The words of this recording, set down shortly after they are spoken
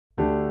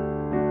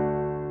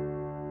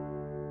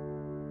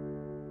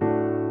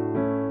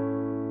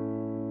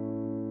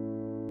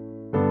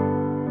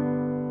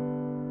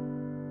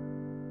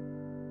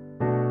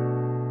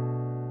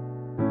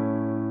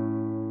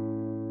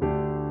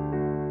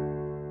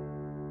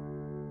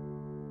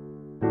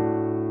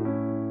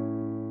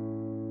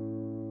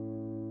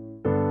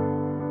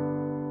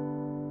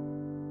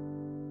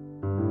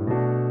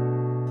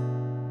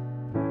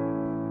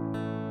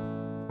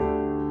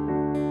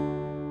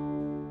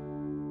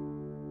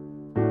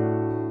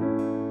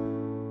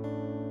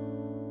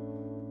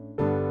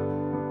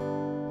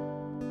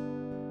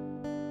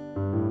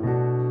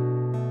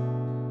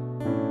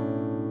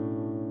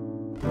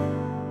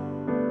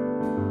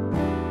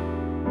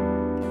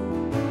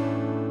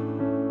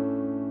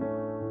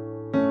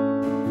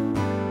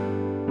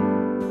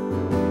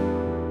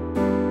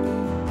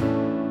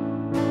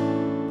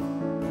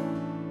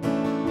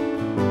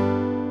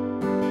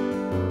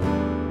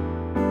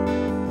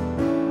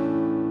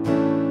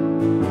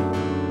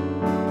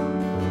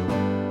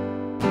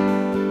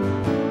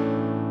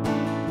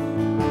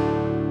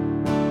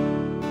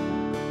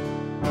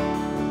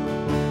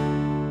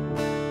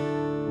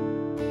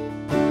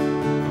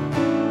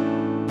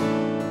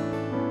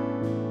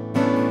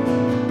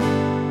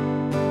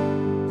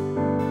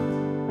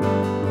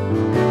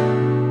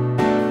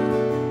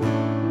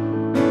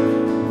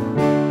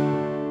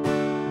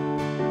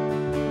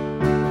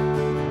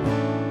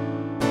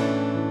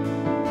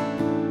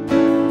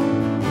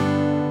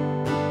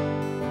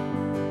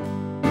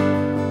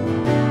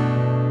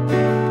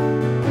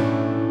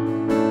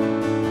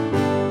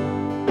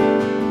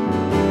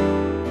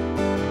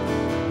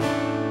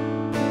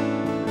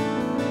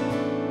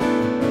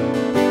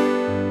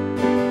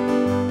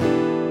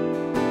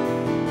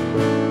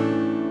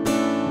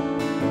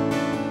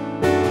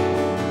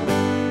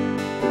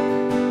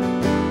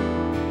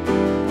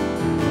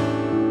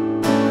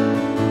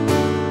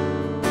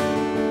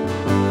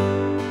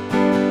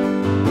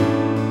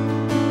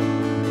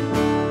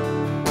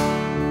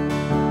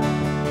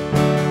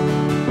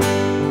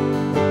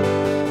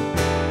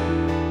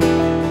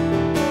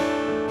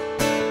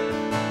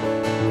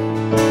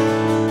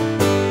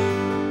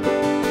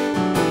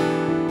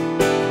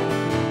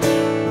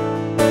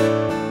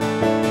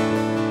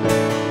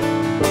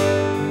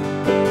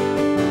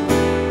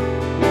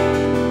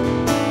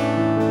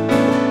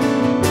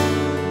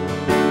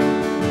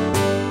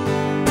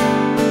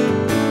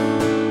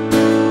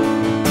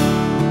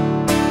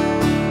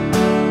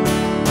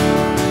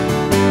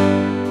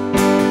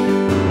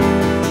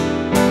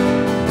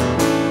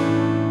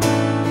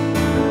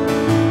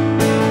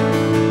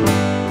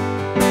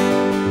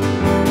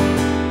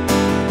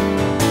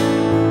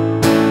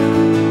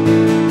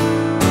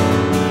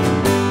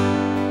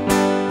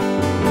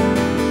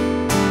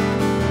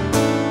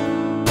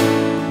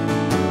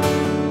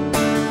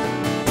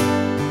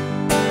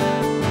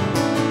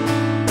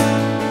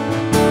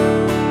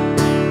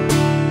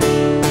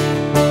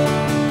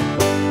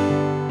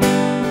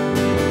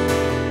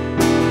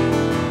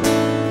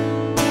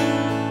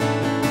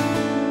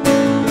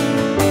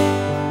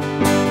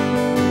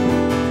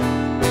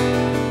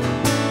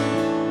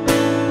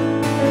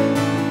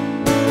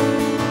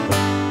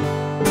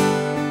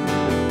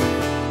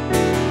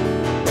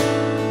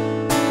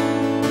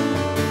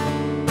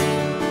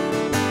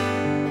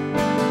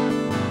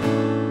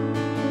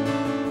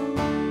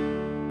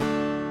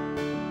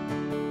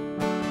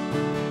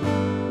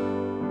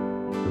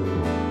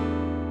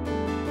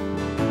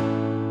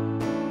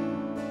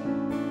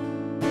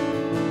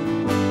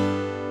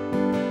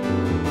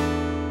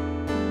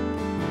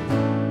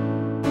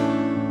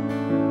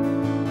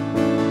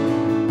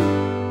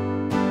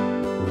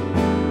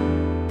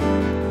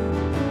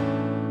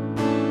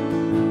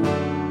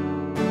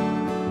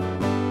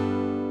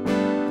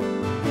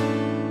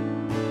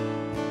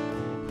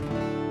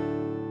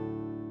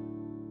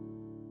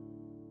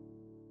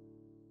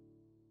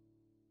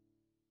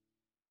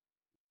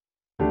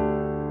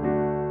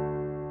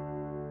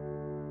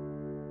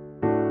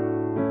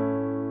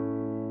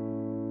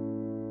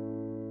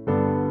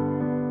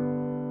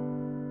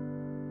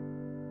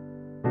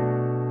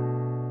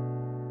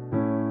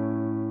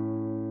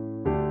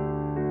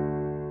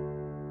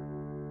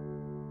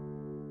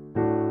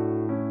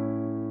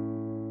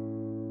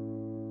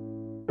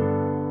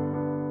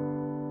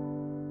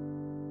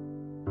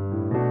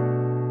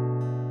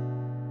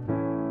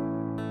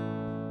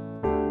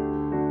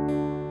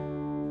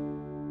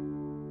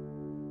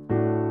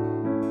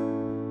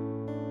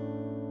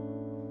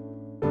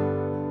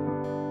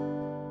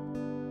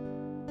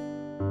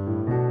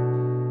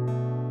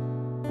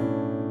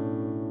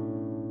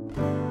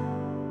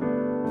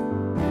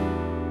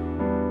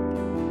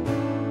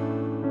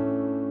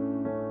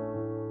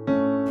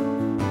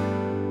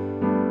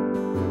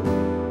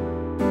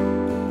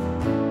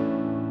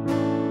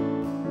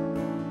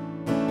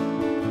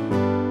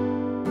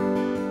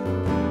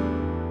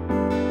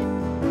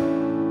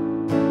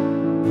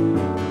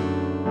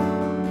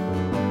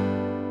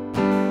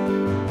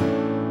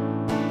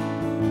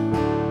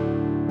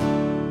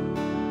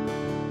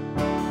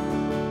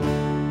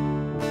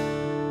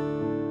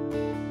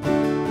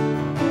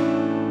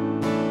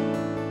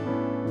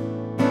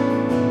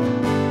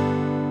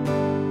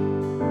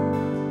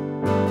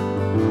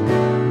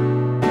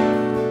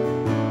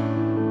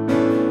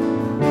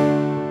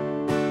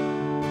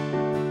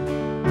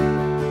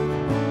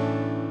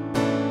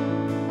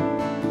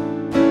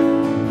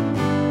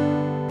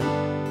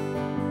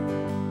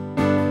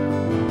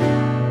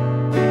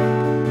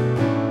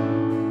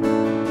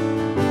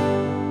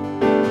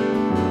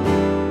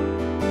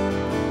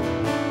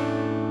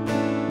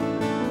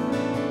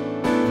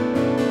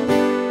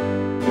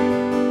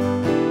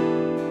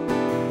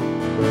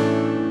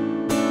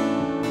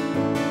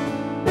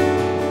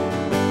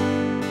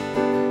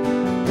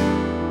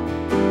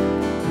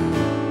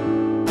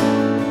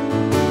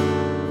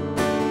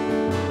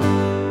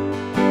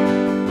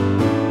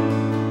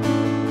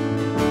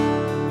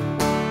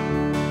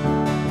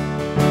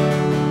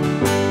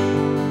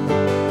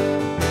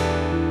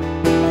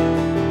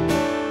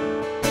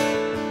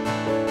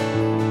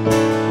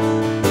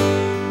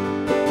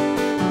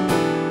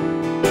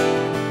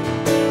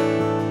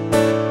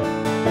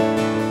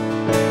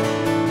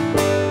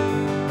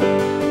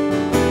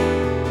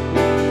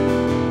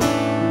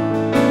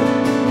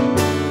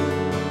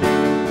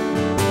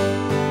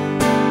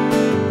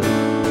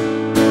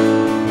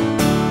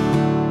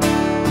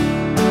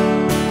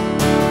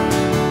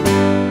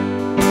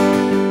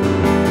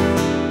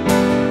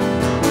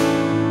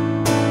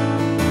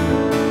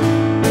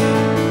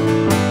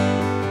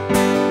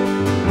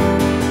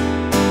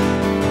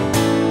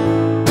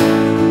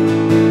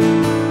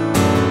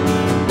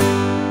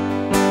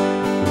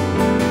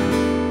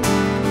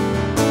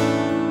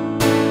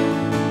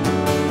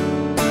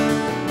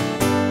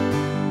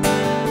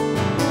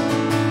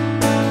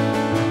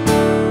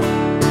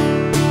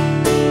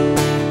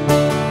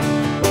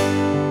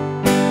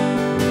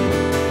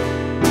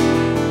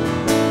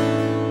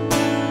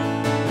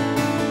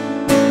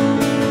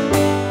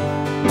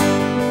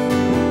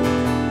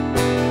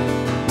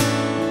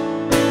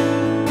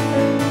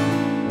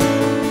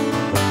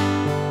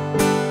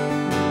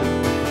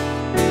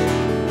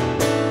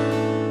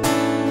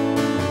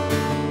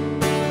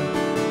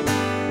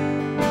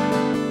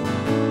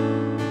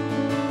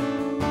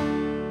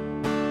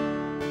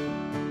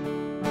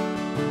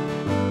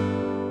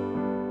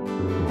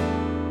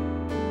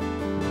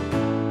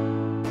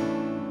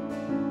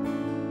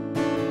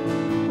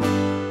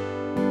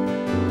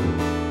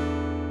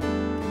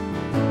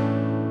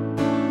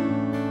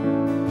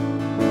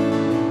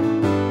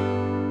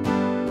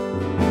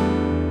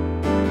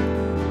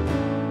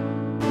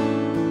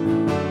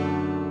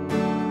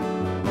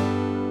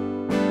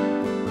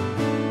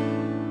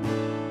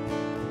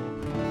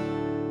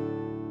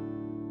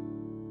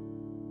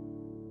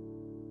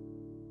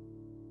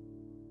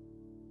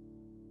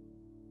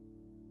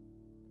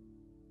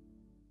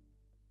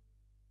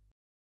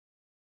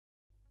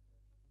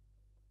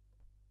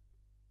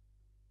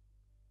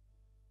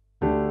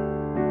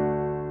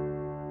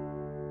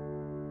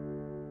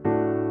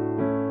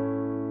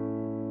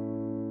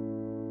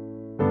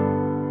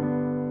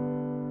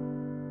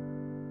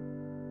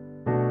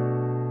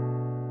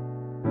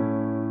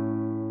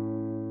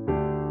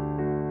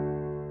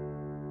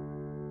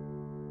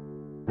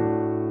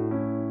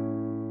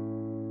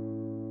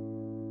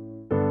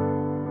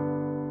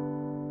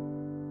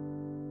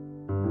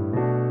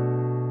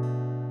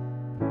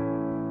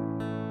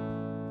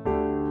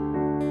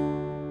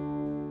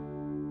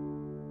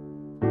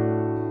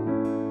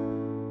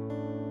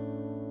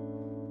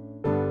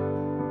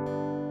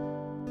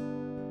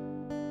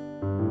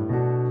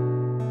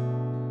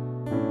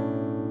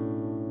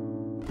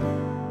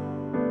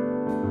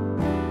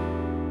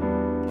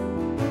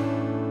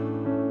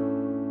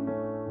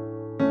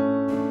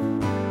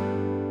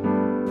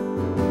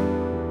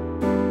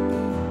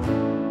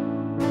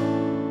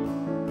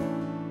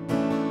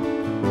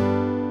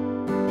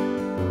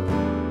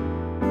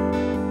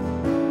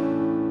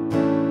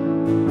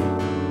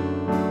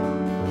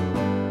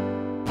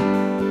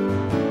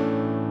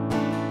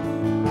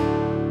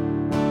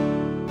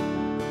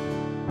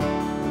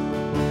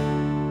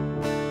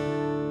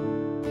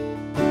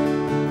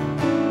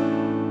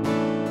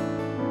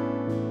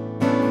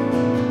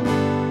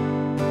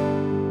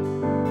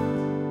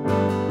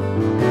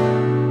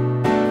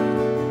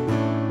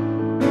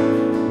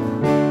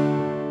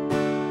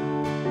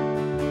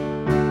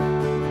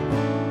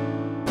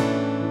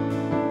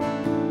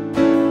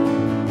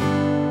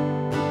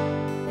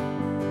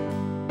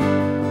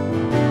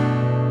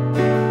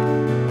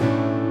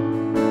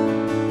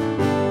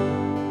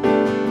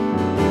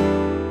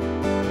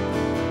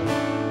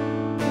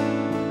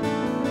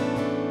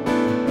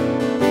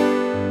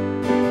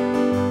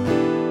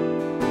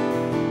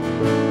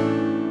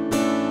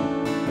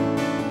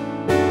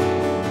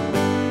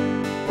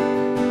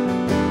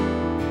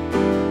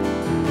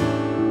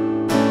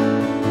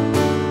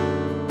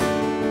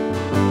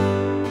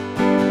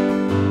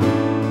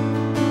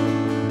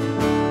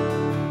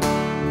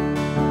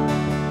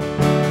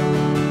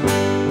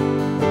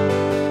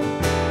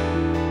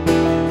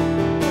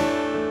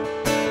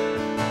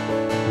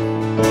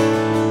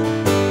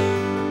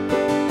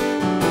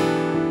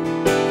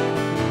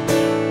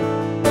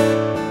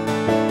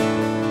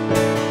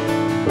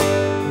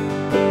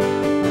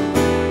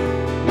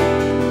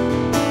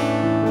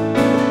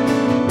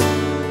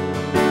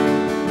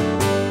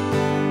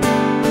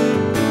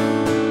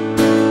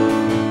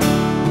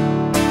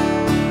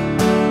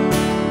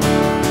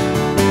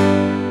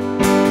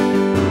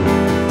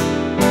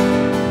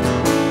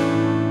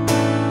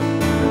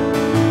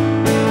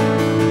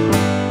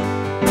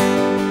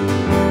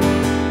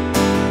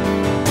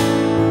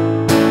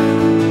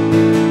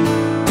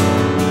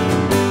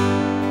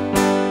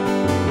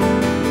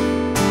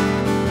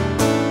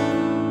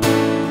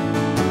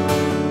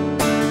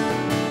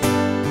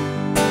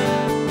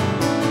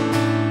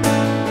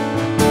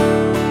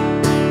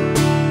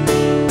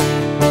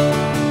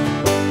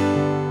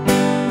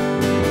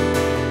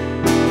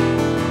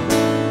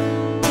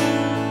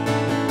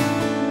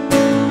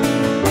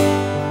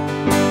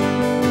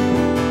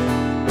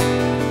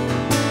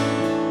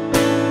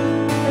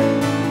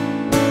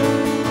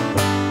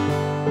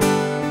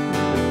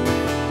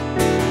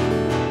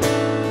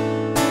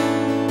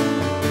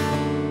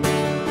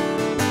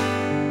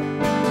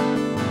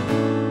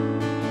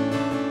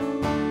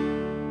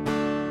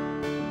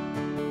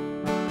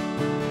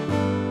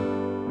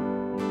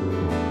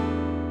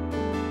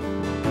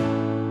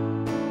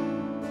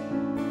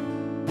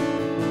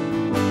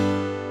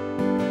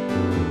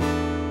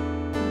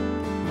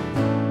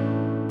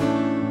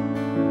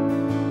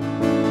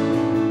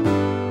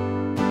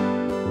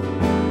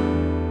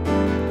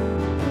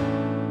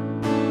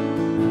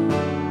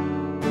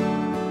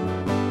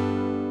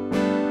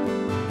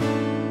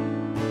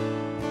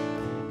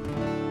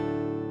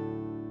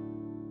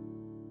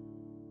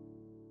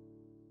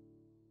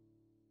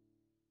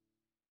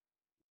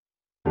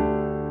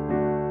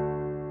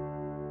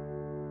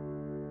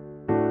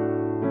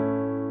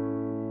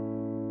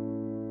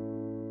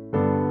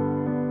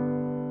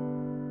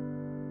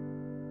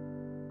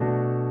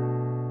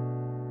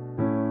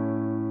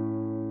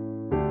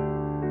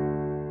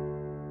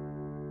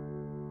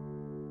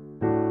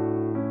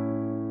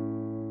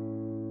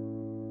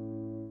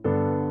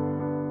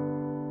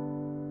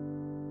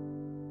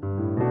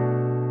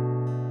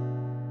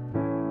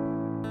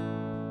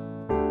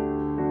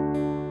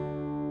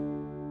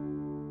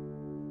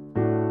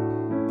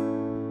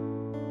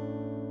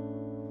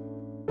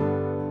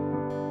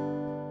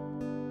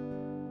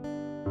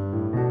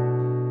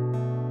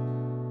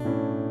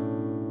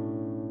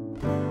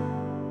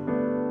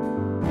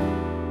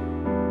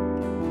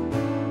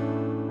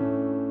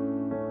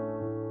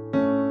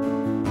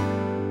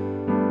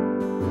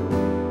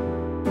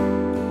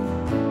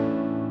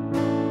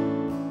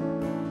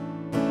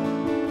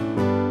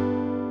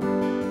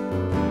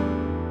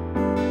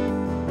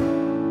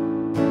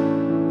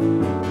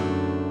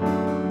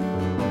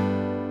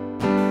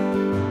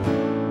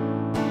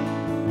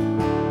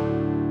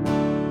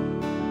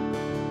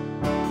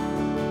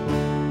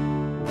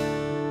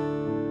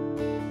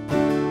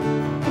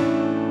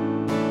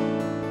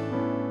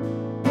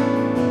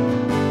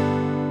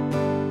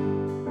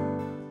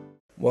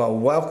Well,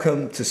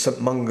 welcome to St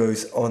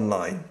Mungo's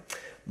Online.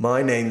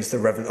 My name is the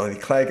Reverend Ollie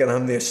Clegg and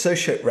I'm the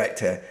Associate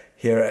Rector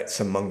here at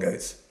St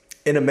Mungo's.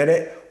 In a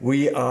minute,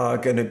 we are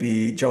going to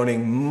be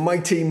joining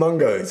Mighty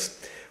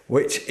Mungos,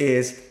 which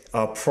is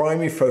our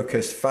primary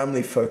focused,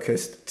 family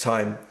focused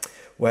time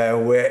where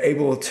we're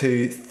able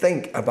to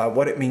think about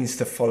what it means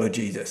to follow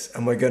Jesus.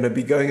 And we're going to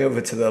be going over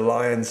to the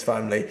Lyons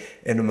family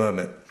in a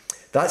moment.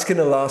 That's going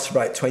to last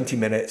about 20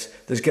 minutes.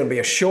 There's going to be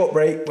a short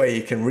break where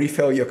you can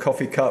refill your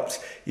coffee cups,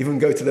 even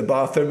go to the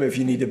bathroom if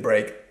you need a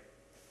break.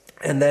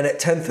 And then at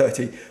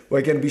 10:30,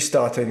 we're going to be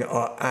starting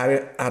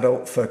our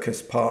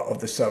adult-focused part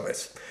of the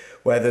service,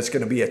 where there's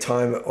going to be a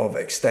time of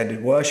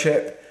extended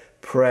worship,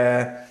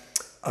 prayer,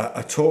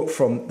 a talk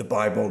from the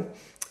Bible,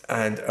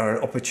 and an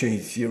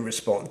opportunity to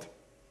respond.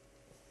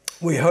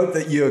 We hope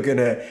that you're going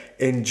to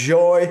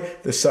enjoy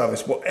the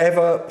service,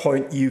 whatever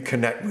point you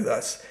connect with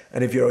us.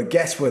 And if you're a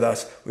guest with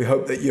us, we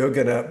hope that you're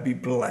going to be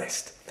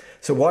blessed.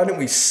 So why don't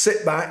we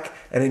sit back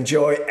and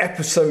enjoy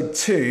episode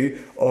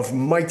 2 of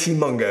Mighty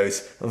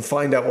Mungos and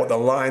find out what the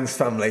Lyons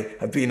family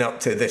have been up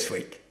to this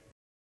week.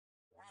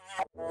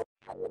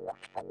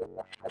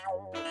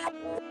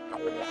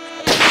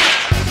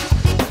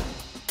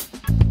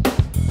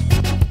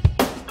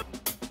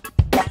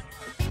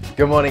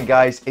 Good morning,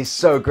 guys. It's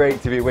so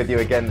great to be with you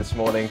again this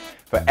morning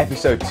for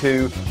episode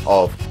 2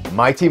 of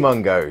Mighty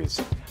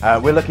Mungos.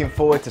 We're looking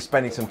forward to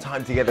spending some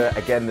time together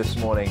again this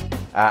morning,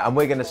 and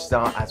we're going to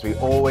start, as we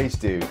always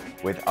do,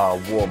 with our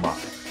warm-up.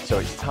 So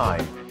it's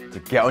time to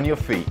get on your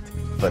feet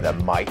for the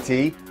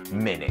Mighty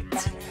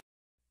Minute.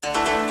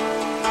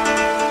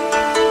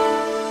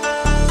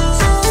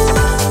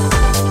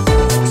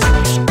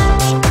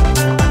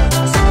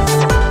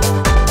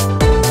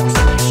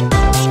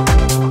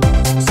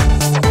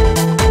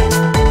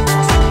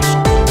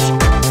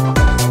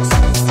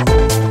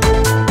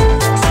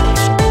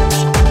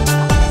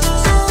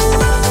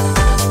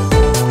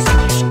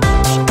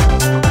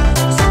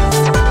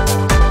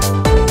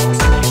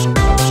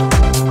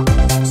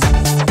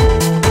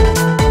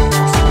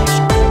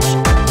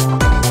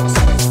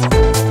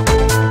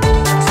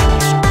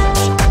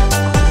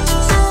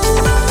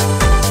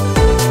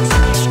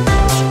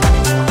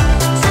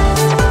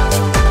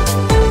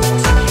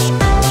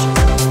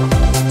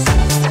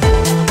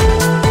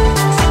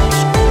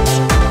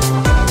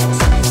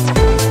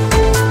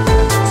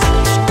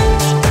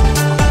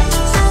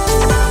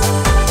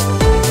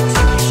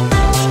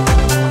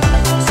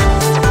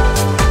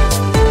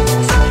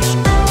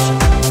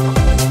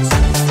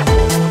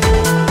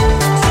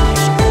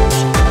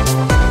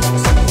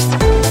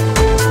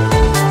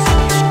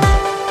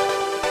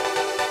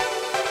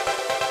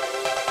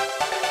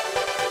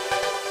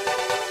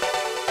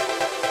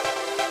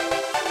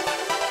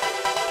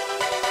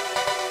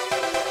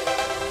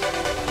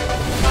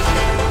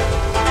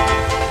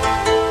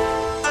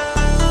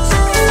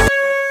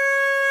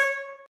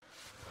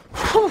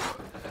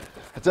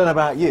 I don't know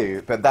about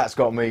you, but that's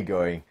got me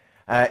going.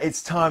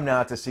 It's time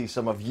now to see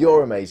some of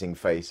your amazing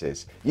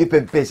faces. You've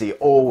been busy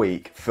all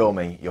week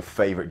filming your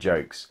favourite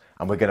jokes,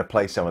 and we're going to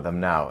play some of them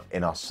now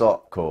in our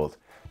slot called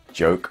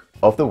Joke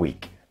of the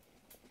Week.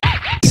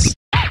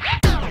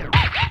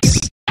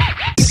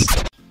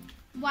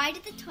 Why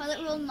did the toilet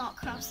roll not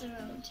cross the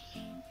road?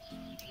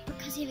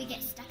 Because he would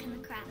get stuck in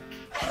the crack.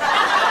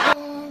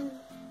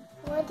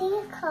 What do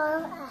you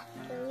call a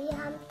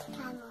three-humped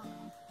camel?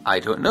 I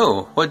don't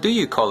know. What do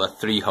you call a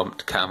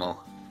three-humped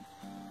camel?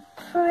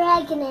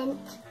 Pregnant.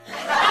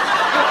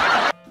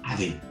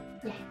 Abby.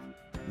 Yeah.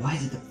 Why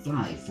did the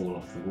fly fall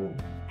off the wall?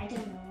 I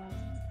don't know why the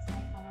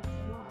fly fell off the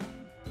wall.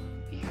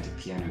 He had a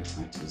piano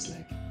tied to his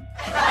leg.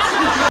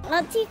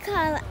 What do you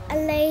call a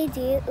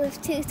lady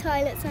with 2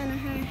 toilets on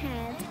her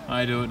head?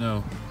 I don't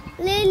know.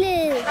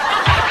 Lulu.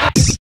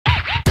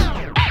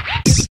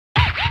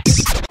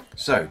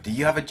 So, do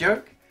you have a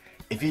joke?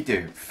 If you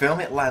do, film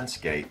it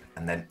landscape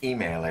and then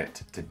email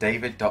it to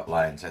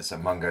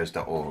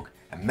david.lyons@stmungos.org,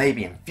 and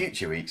maybe in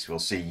future weeks we'll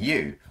see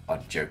you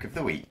on Joke of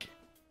the Week.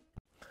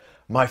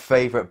 My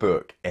favourite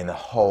book in the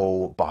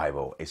whole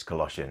Bible is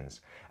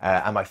Colossians,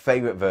 and my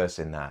favourite verse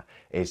in that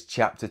is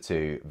chapter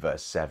 2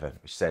 verse 7,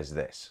 which says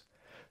this: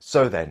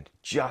 "So then,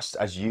 just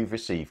as you've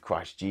received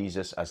Christ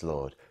Jesus as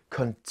Lord,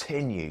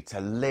 continue to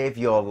live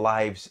your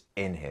lives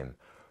in him,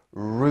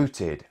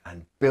 rooted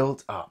and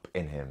built up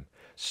in him,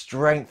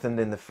 strengthened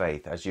in the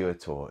faith as you are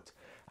taught,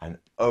 and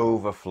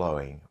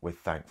overflowing with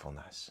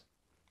thankfulness."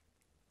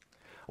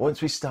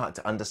 Once we start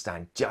to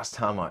understand just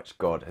how much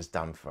God has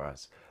done for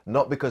us,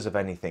 not because of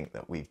anything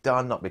that we've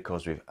done, not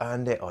because we've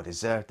earned it or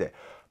deserved it,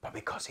 but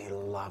because he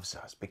loves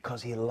us,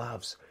 because he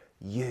loves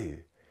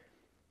you.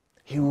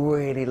 He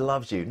really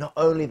loves you. Not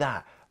only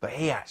that, but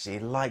he actually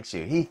likes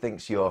you. He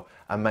thinks you're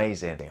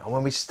amazing. And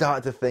when we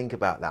start to think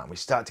about that and we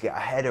start to get our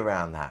head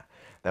around that,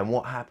 then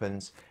what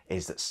happens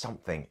is that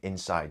something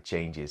inside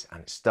changes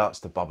and it starts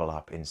to bubble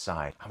up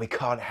inside. And we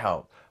can't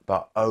help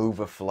but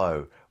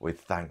overflow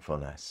with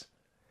thankfulness.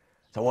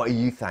 So what are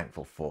you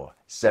thankful for?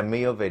 Send me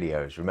your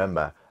videos.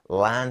 Remember,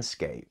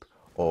 landscape,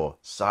 or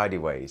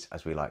sideways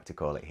as we like to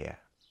call it here.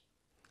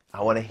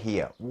 I want to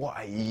hear, what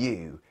are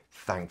you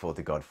thankful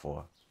to God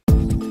for.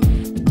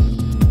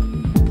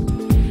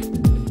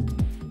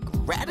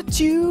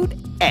 Gratitude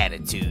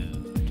attitude.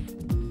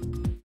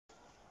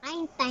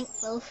 I'm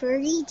thankful for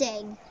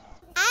reading.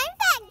 I'm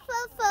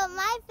thankful for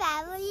my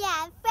family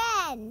and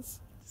friends.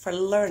 For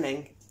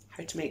learning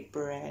how to make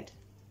bread.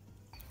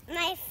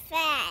 My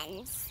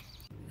friends.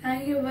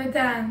 Thank you for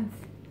dance.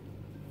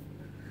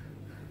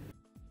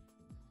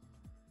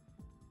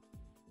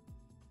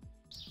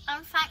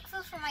 I'm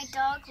thankful for my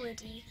dog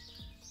Woody.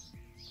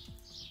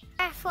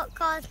 That's what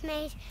God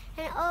made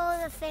and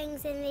all the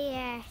things in the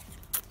earth.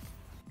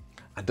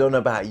 I don't know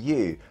about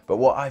you, but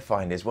what I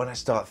find is when I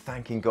start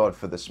thanking God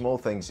for the small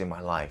things in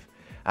my life,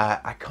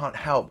 I can't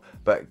help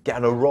but get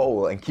on a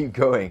roll and keep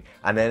going,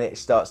 and then it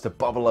starts to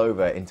bubble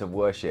over into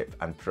worship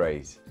and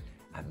praise.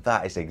 And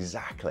that is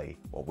exactly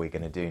what we're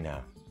going to do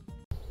now.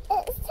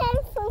 It's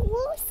time for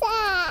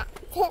water.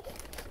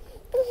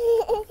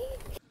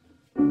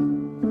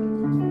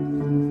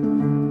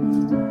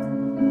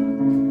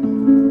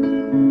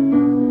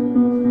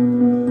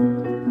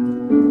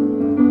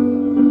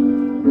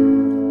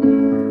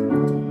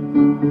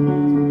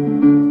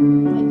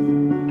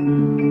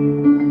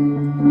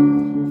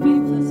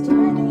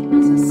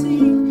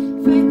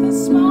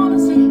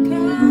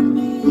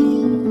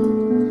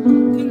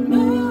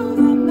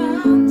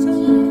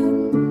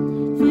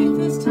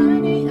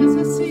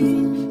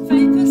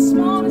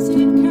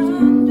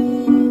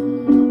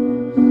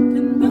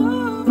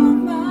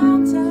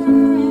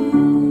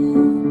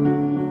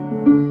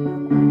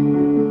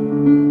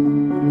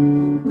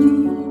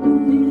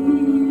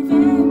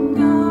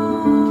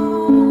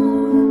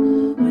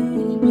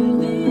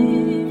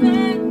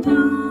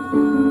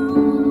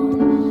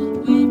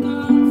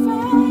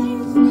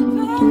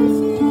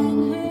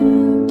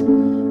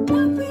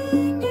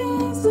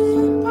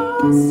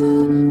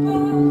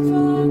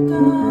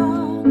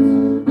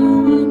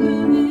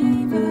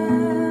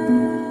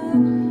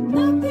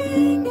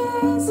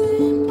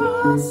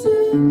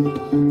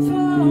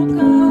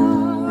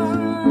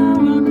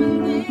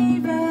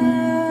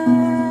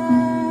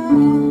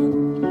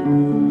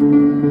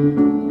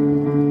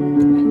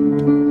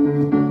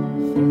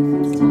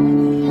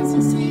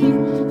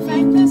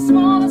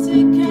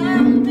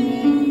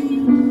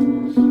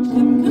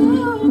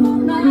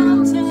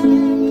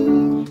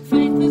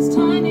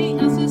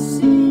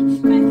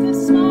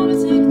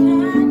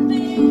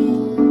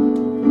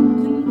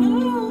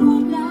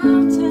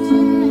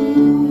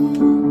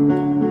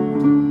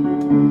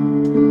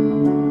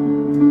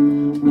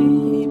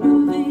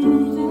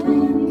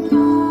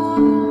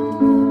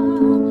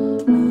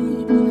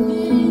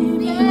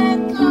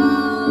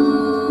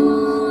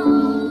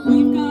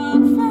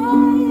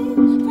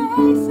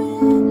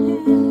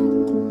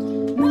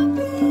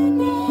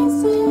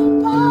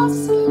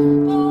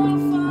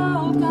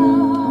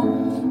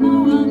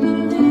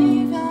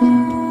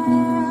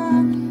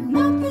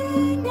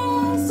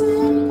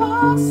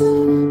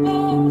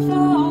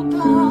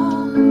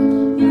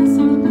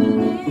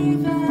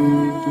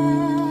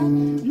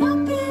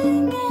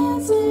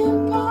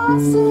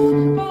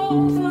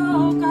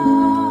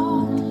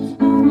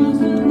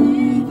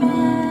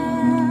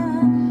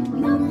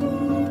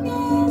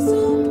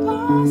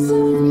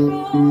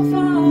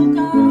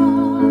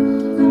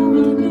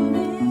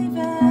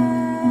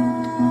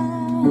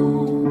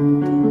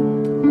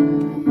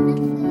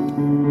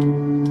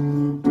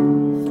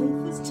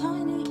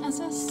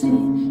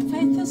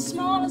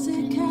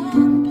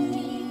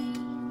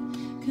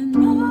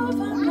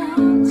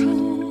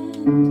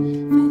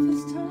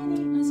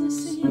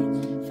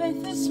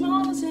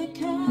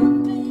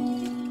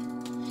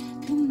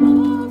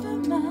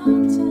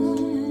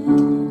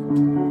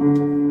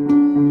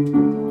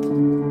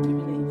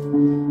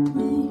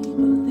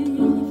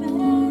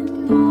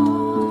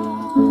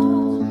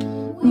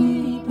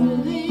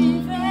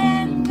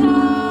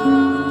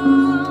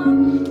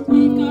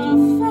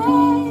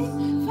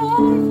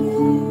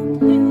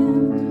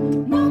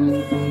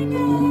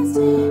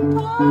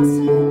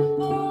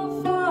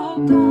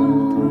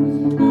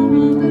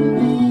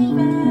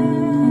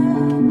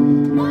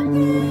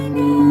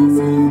 Nothing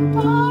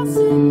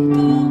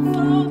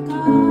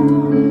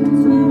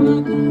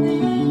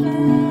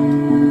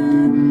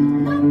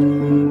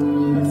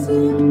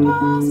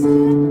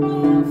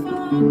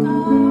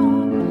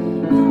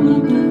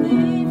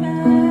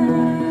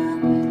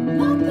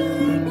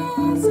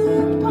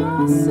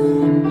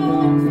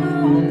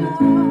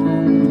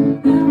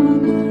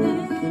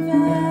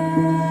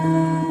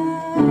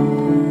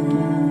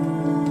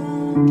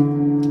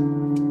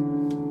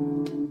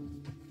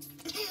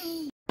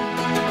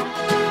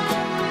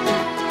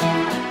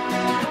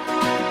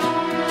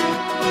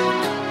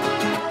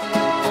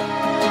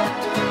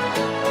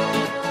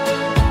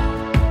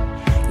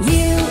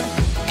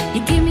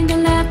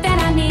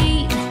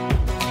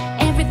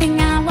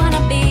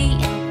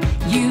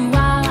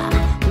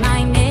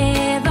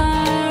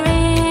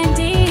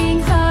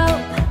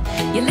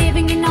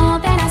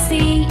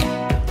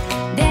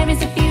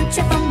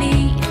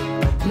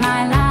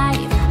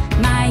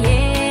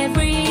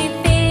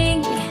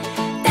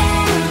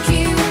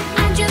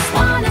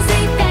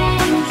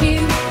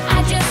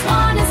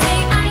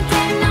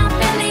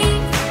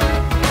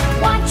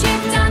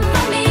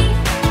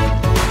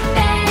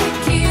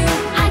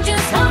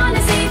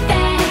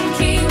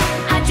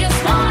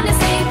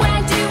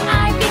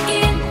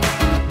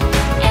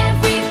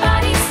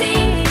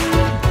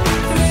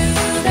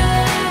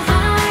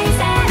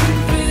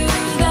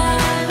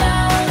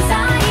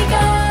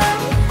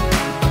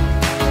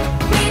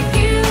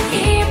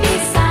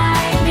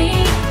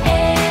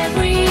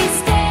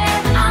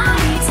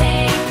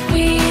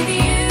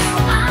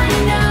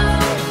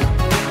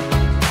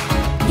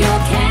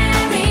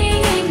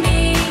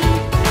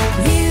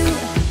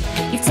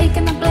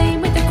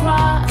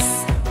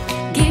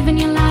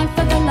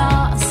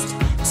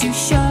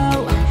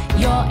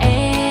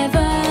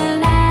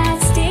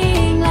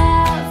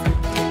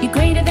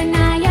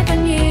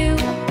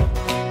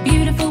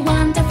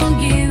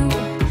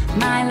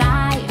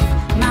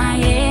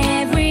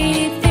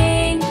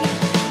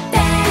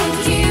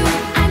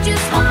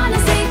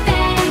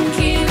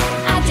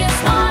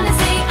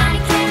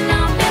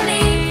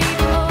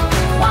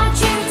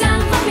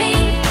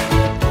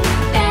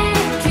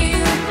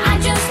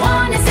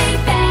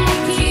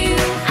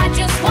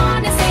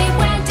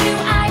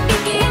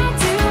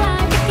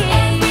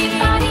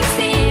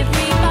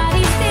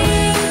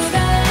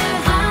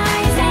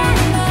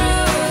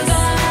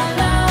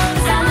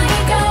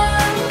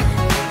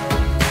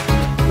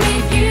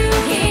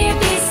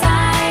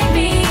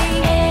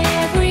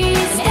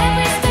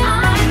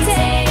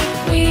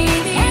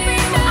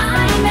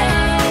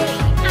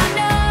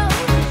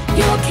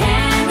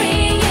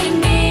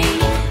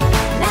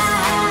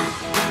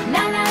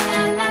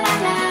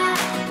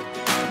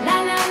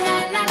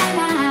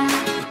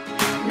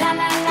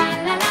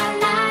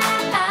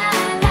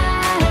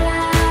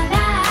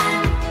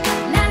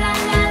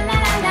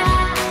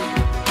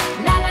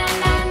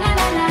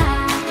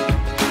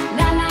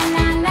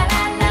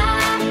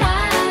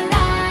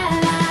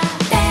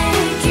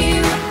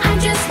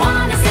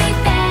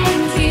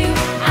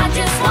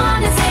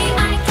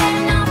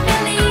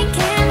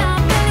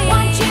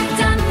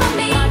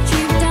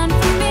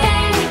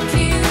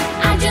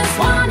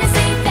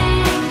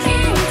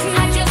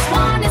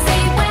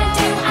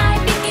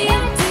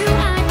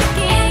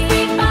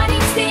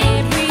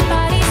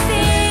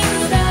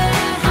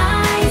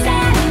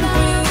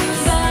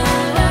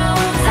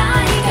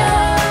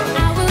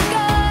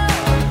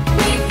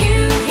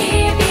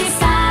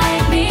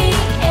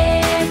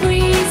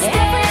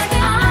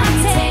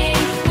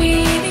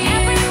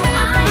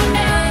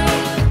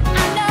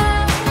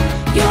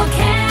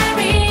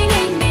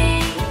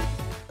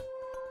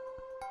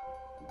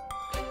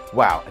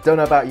Wow, I don't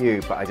know about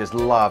you, but I just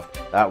love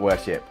that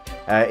worship.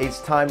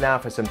 It's time now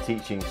for some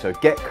teaching, so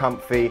get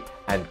comfy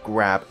and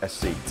grab a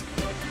seat.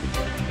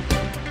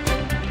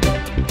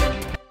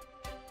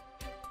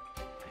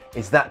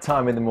 It's that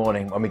time in the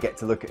morning when we get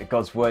to look at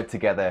God's Word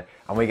together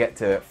and we get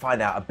to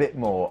find out a bit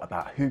more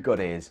about who God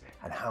is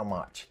and how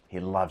much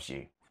He loves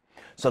you.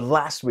 So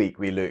last week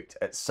we looked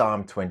at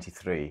Psalm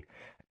 23,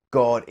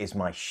 God is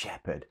my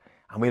shepherd,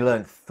 and we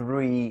learned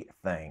 3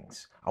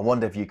 things. I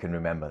wonder if you can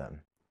remember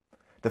them.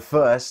 The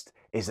first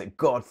is that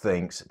God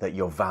thinks that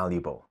you're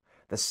valuable.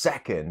 The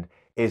second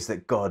is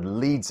that God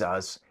leads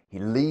us, He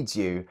leads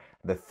you.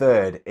 The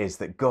third is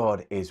that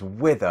God is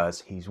with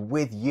us, He's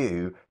with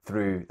you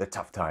through the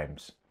tough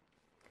times.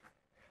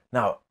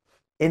 Now,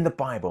 in the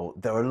Bible,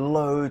 there are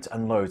loads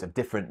and loads of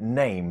different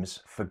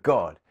names for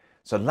God.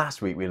 So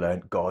last week we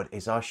learned God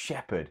is our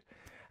shepherd.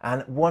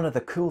 And one of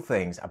the cool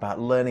things about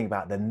learning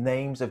about the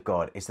names of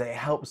God is that it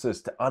helps us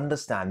to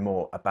understand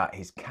more about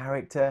His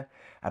character,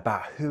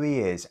 about who He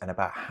is, and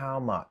about how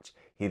much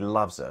He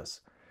loves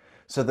us.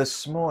 So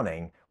this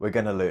morning, we're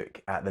going to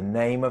look at the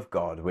name of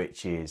God,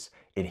 which is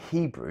in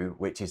Hebrew,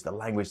 which is the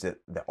language that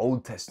the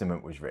Old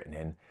Testament was written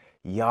in,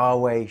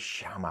 Yahweh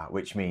Shammah,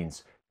 which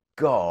means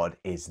God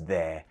is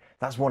there.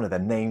 That's one of the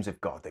names of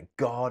God, that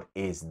God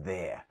is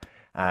there.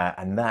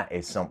 And that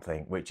is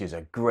something which is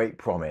a great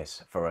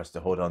promise for us to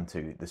hold on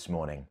to this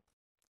morning.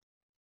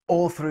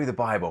 All through the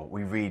Bible,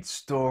 we read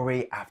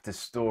story after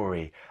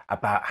story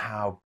about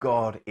how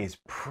God is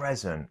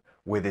present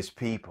with His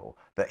people,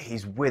 that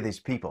He's with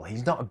His people.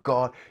 He's not a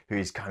God who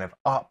is kind of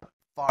up,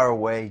 far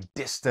away,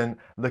 distant,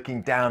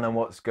 looking down on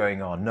what's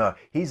going on. No,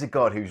 He's a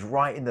God who's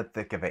right in the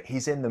thick of it.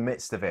 He's in the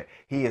midst of it.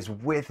 He is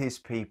with His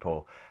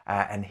people,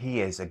 and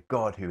He is a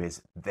God who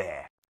is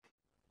there.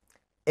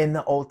 In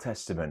the Old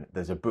Testament,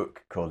 there's a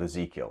book called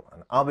Ezekiel,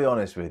 and I'll be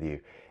honest with you,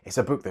 it's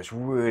a book that's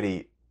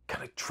really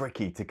kind of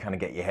tricky to kind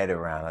of get your head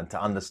around and to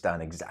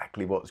understand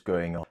exactly what's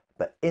going on.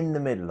 But in the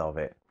middle of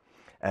it,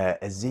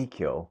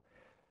 Ezekiel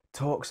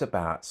talks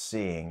about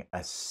seeing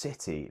a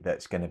city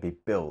that's going to be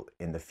built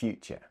in the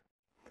future.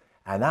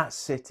 And that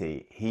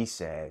city, he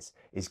says,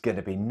 is going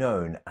to be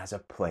known as a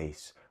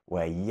place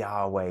where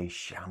Yahweh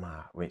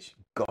Shammah, which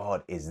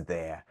God is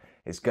there.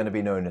 It's going to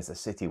be known as a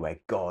city where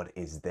God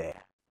is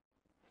there.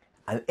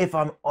 And if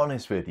I'm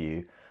honest with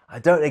you, I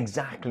don't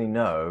exactly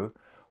know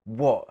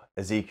what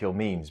Ezekiel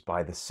means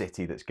by the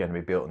city that's going to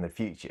be built in the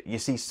future. You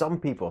see, some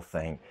people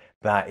think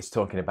that it's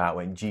talking about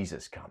when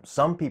Jesus comes.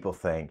 Some people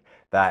think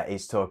that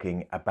it's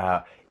talking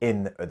about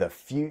in the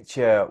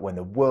future when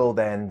the world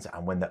ends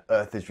and when the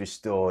earth is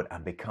restored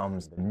and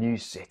becomes the new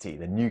city,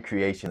 the new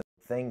creation.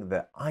 The thing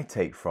that I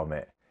take from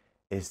it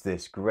is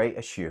this great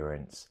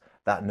assurance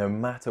that no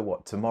matter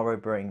what tomorrow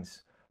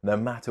brings, no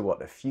matter what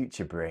the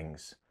future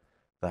brings,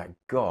 that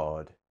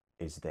God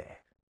is there.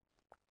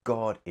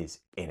 God is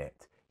in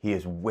it. He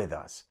is with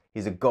us.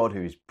 He's a God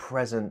who is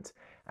present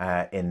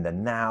in the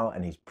now,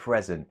 and He's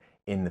present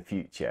in the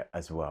future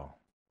as well.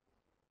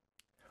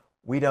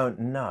 We don't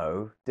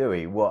know, do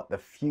we, what the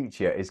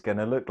future is going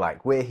to look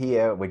like. We're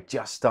here, we're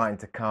just starting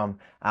to come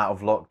out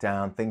of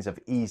lockdown. Things have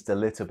eased a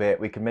little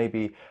bit. We can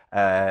maybe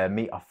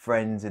meet our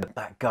friends in the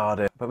back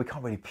garden, but we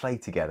can't really play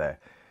together.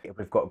 If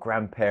we've got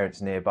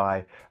grandparents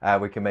nearby,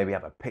 we can maybe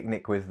have a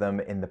picnic with them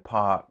in the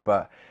park,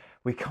 but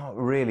we can't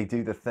really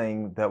do the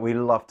thing that we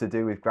love to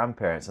do with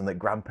grandparents and that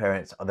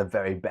grandparents are the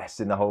very best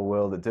in the whole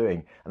world at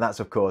doing. And that's,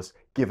 of course,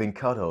 giving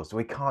cuddles.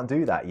 We can't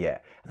do that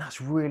yet. And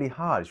that's really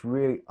hard. It's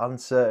really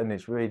uncertain.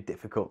 It's really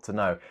difficult to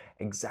know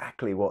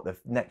exactly what the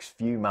next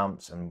few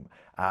months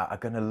are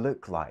going to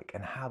look like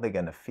and how they're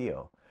going to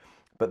feel.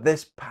 But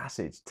this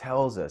passage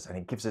tells us, and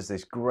it gives us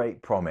this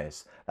great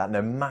promise, that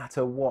no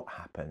matter what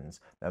happens,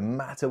 no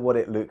matter what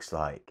it looks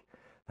like,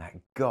 that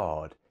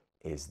God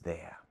is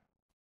there.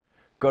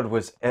 God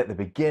was at the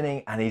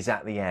beginning and He's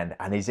at the end,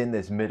 and He's in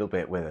this middle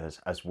bit with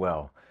us as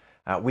well.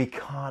 We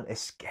can't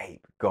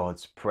escape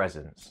God's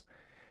presence.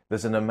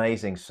 There's an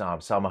amazing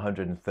psalm, Psalm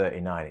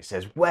 139. It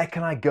says, "Where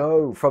can I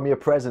go from your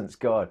presence,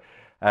 God?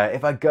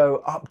 If I go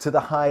up to the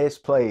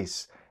highest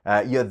place,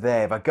 you're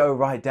there. If I go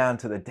right down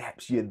to the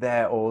depths, you're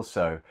there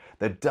also.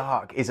 The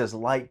dark is as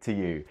light to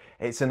you."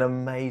 It's an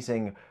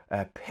amazing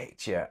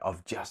picture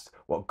of just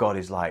what God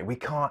is like. We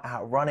can't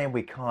outrun Him.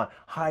 We can't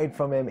hide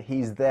from Him.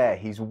 He's there.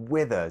 He's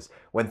with us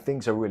when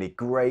things are really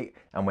great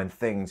and when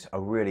things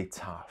are really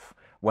tough,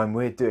 when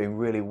we're doing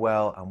really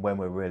well and when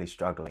we're really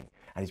struggling.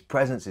 And His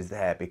presence is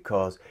there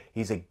because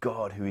He's a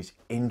God who is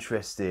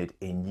interested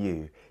in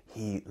you.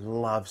 He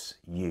loves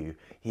you.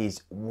 He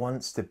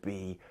wants to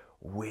be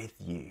with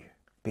you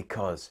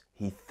because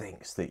He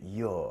thinks that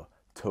you're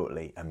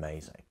totally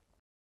amazing.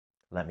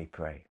 Let me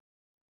pray.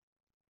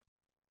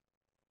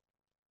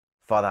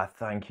 Father, I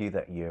thank You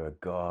that You're a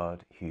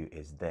God who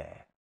is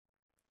there.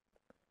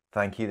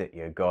 Thank You that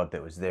You're a God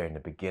that was there in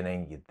the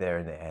beginning, You're there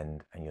in the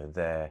end, and You're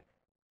there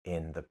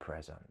in the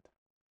present.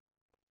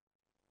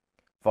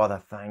 Father,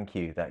 thank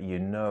You that You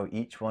know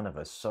each one of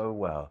us so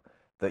well,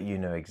 that You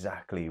know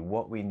exactly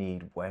what we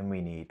need, when we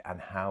need,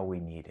 and how we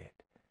need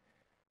it.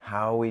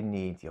 How we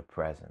need Your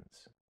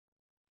presence.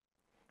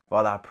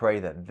 Father, I pray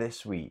that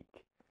this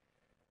week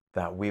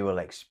that we will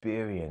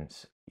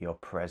experience your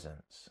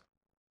presence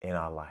in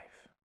our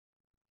life.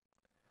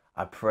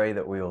 I pray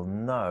that we will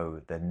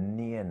know the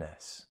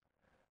nearness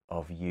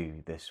of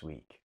you this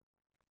week.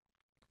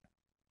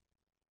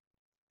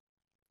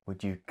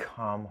 Would you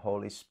come,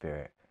 Holy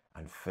Spirit,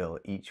 and fill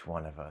each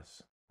one of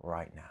us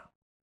right now?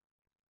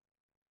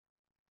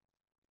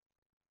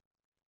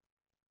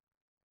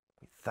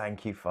 We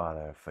thank you,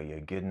 Father, for your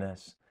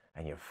goodness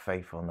and your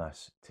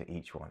faithfulness to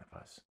each one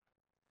of us.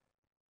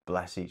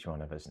 Bless each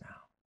one of us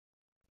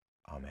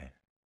now. Amen.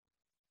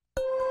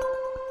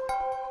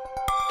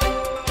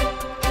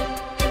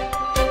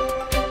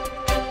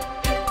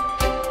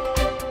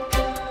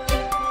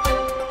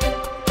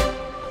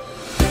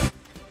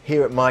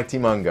 Here at Mighty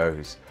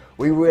Mungo's,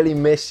 we really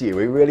miss you.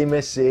 We really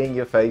miss seeing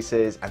your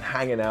faces and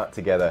hanging out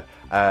together.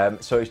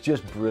 So it's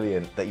just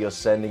brilliant that you're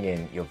sending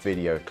in your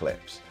video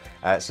clips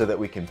so that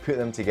we can put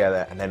them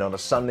together, and then on a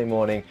Sunday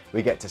morning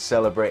we get to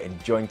celebrate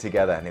and join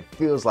together, and it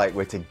feels like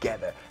we're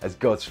together as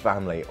God's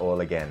family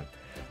all again.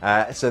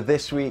 So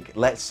this week,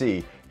 let's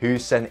see who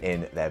sent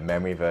in their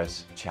memory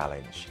verse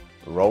challenge.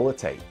 Roll the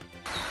tape.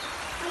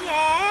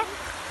 Here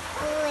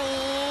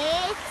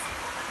leads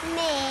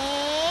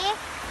me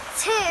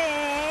to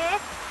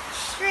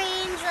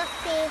streams of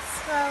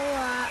peaceful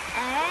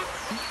water.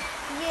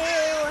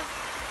 You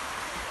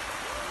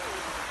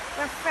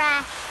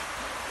refresh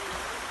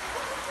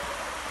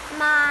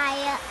my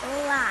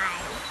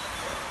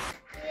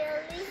life. You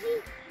lead me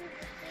to the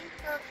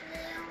streams of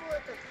clean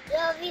water.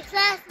 You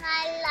refresh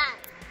my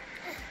life.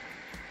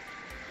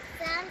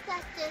 Psalm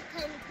chapter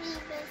 23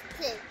 verse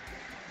 2.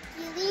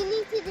 You lead me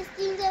to the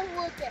streams of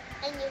water,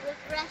 and you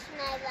refresh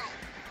my life.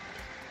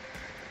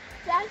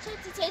 Psalm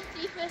chapter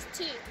 23 verse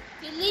 2.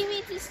 You lead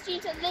me to the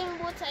streams of living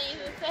water, and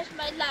you refresh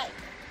my life.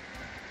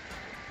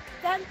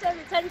 Psalm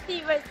chapter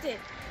 23 verse 2.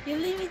 You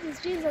lead me to the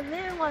streams of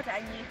living water,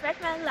 and you refresh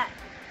my life.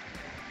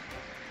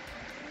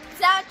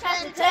 Psalm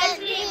chapter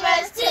 23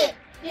 verse 2.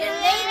 You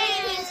lead me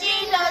to the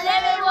streams of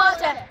living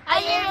water,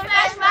 and you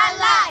refresh my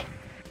life.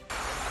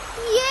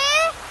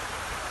 You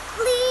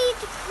lead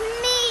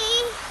me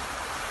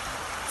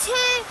to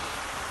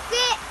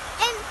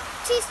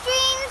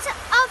streams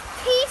of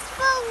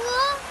peaceful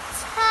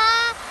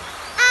water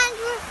and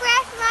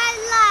refresh my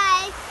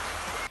life.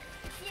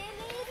 You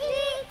lead me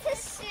to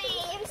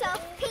streams of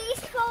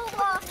peaceful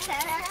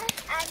water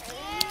and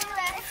you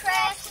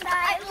refresh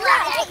my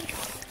life.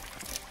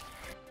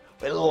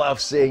 We love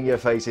seeing your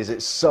faces,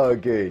 it's so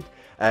good.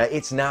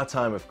 It's now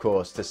time, of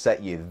course, to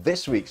set you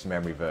this week's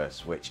memory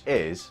verse, which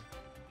is: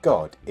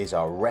 God is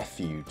our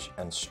refuge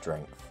and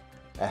strength,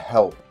 a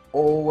help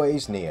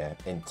always near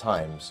in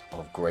times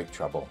of great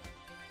trouble.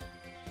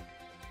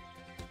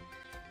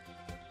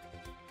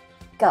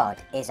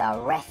 God is our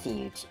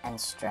refuge and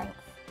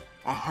strength,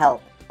 a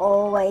help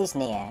always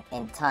near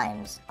in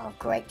times of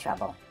great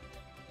trouble.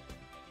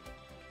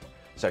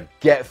 So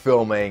get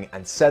filming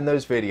and send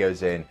those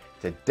videos in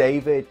to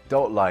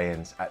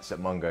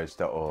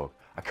david.lyons@stmungos.org.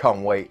 I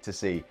can't wait to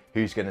see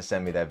who's going to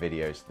send me their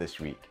videos this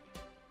week.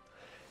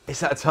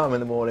 It's that time in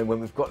the morning when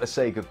we've got to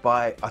say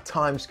goodbye. Our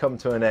time's come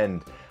to an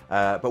end,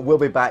 but we'll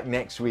be back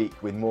next week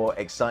with more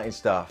exciting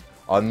stuff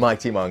on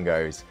Mighty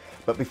Mungo's.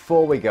 But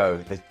before we go,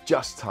 there's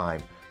just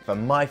time for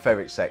my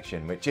favourite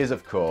section, which is,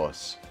 of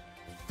course,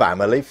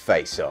 Family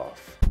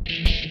Face-Off.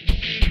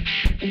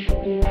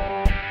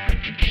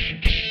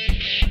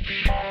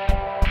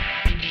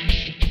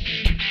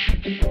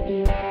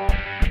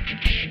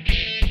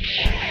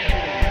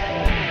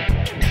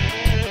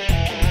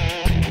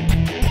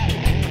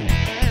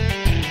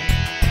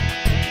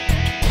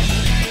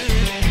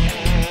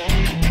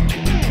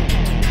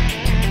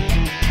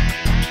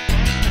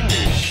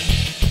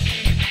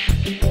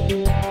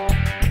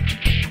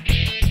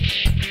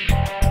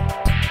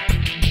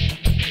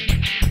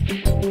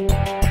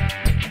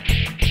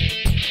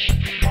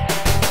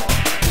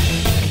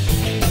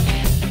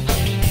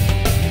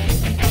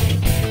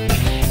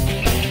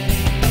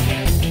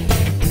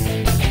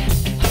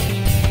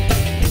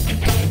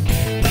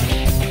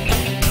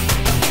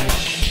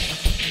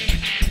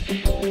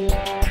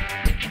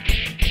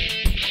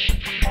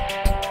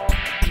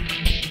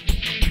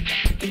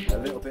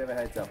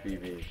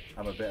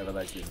 I'm a bit of a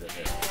legend at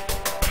this.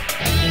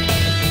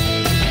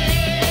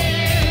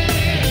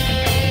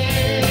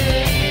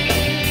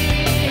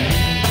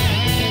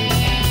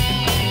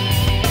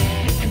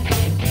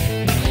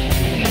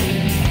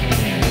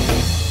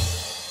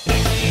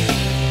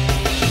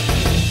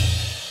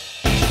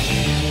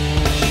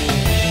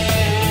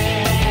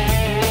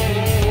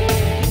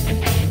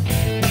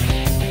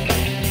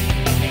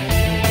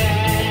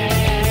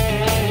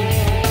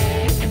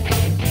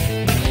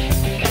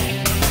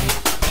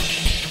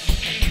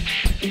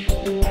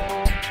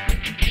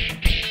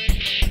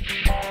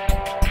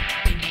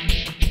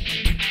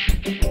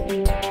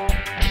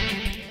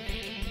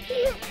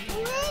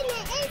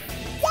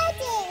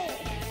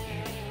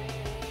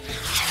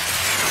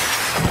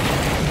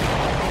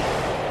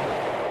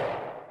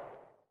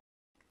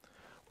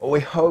 We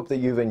hope that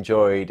you've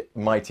enjoyed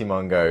Mighty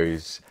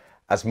Mungo's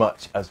as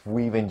much as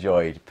we've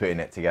enjoyed putting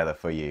it together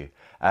for you.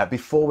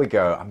 Before we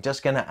go, I'm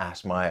just going to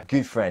ask my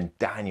good friend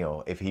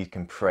Daniel if he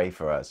can pray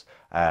for us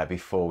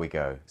before we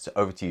go. So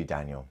over to you,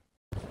 Daniel.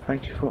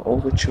 Thank you for all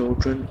the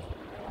children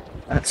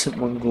at St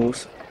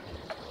Mungo's,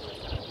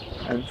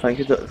 and thank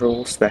you that they're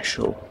all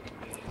special,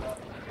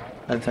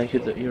 and thank you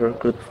that you're a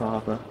good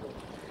father,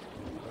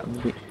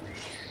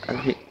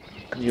 and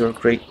you're a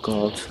great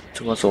God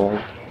to us all.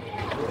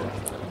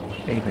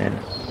 Amen.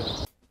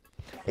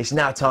 It's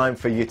now time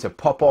for you to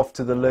pop off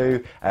to the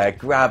loo,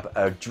 grab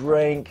a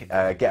drink,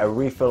 get a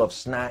refill of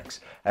snacks.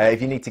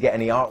 If you need to get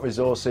any art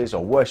resources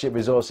or worship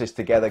resources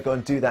together, go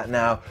and do that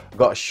now. We've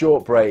got a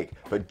short break,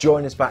 but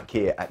join us back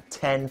here at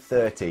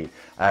 10:30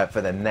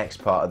 for the next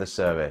part of the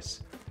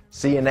service.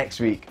 See you next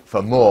week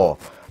for more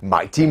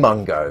Mighty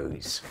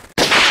Mungos.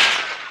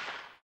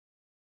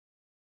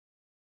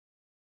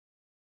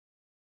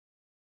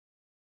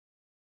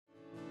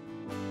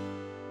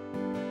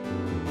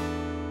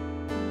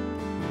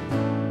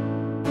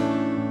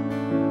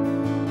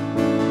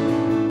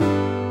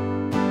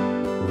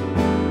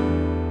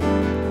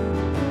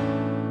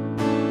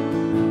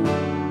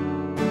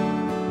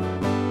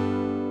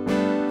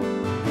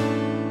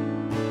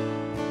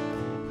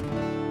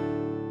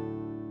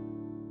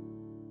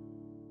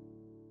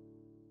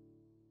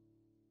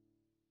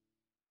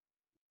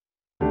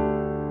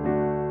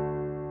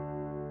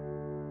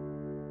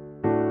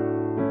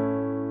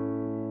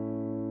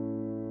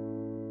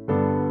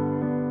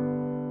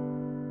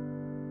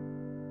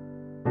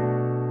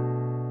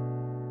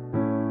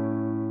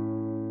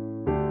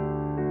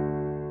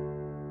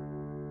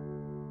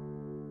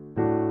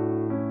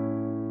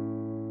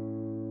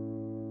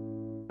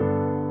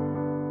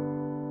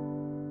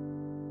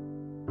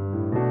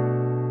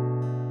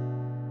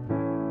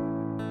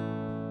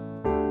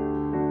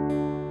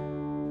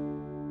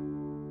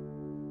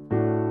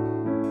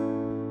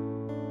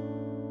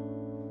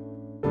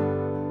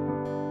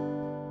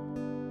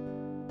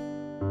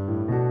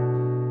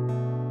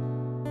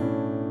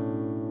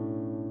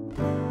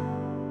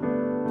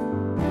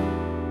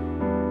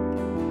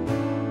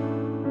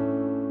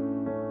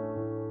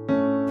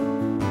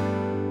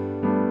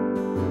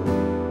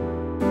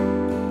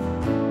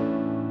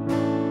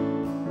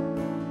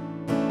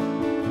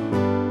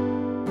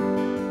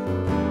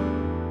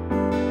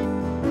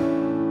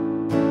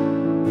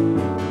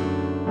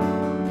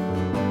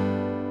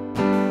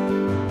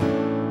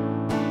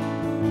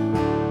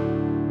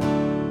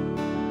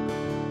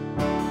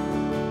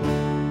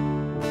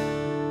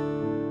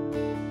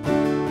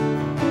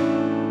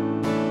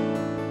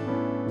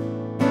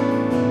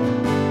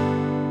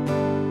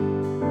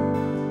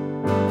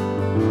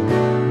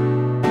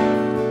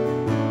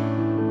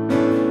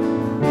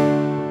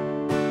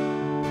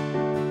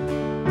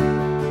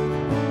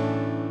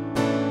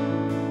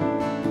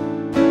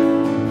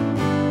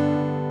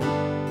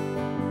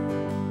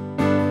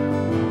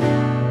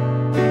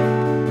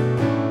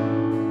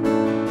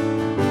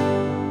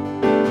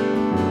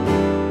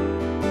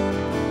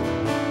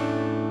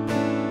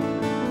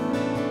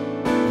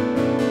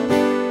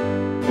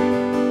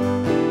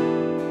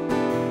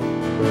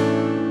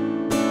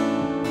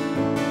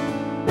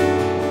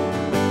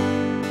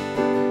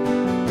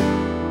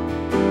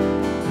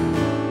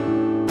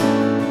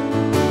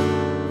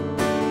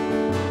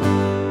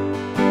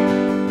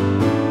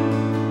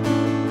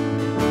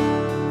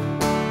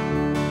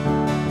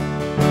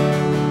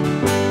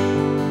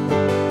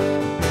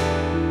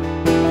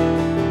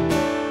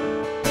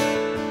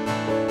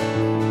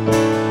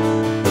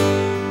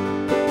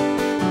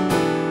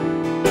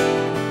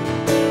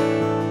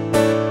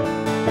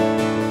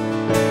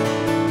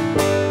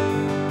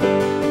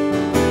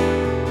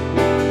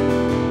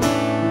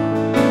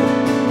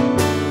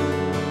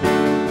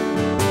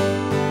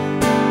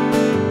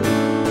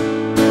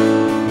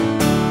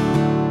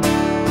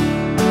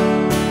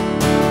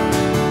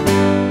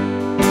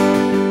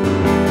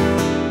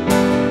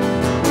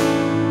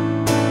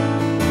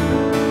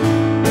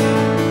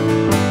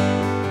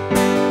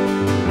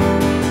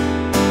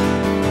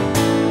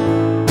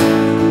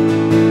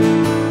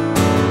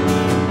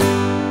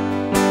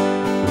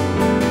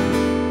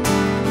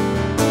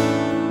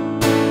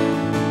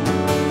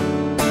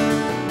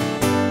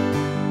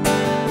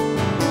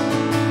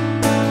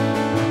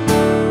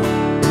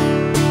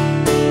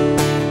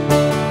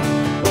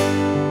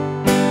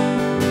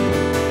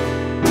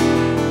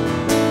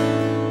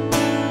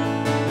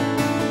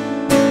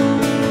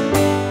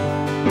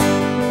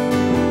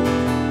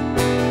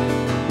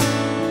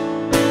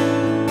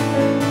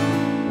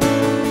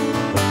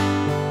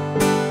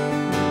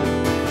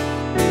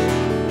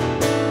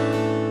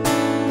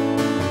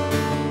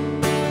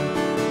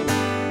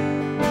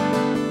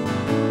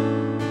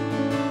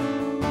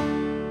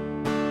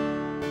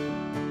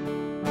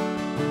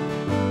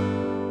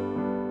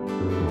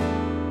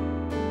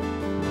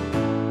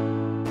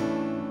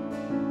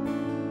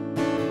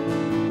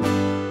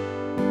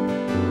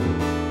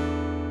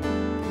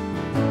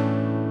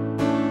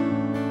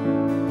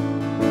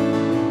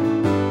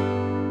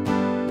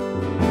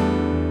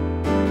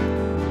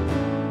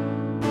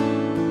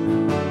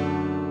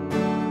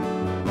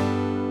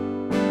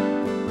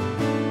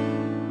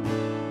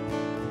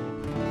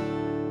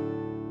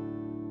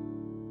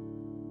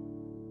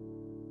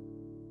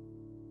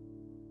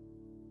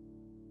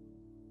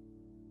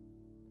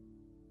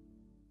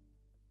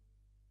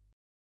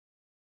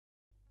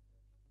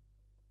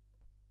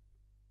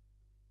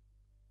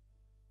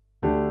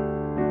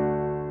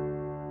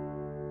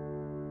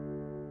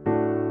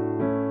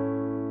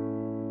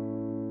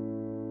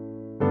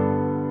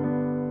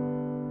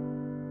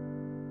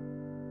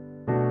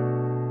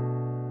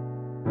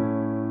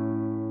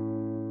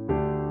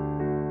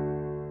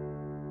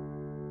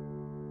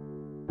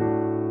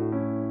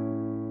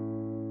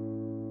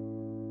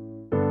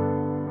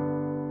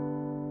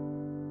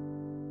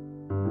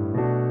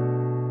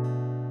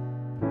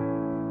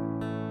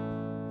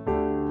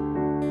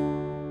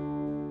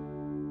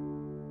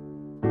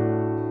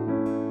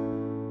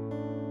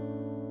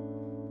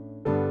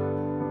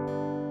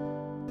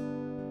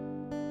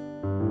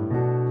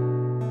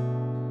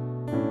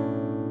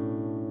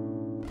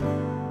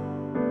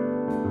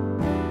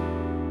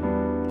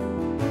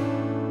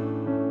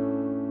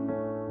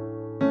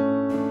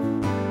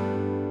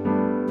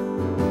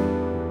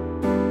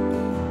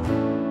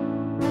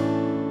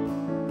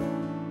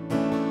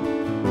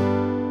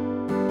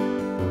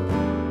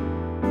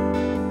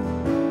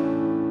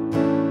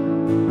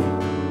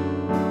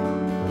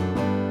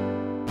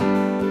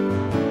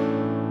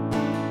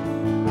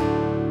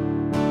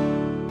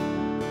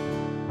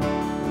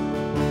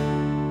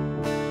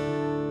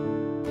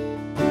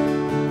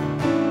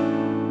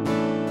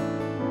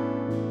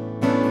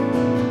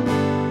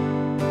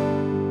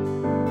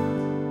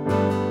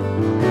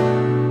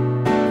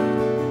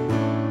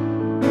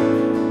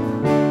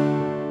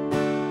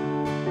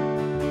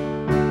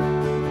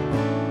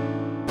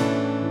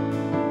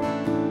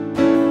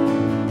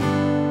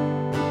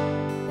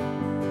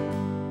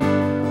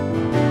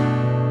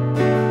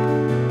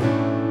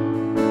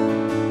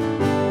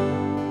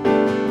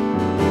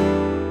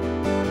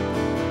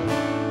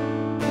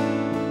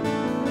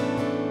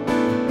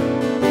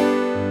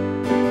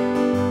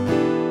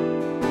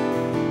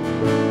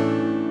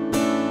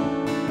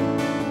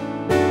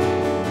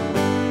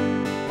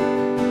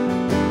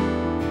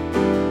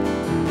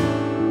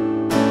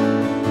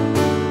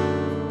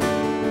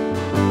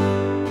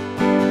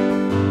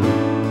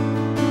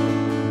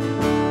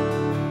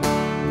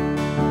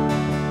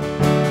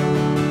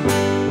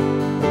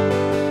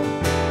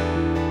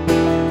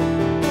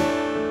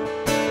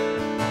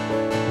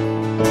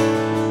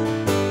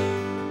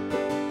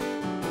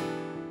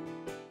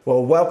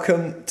 Well,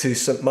 welcome to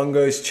St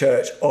Mungo's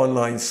Church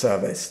online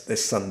service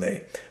this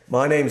Sunday.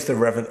 My name's the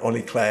Reverend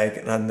Ollie Clegg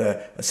and I'm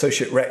the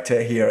Associate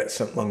Rector here at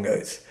St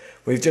Mungo's.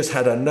 We've just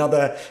had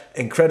another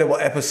incredible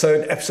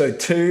episode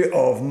 2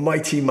 of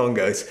Mighty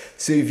Mungos.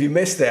 So if you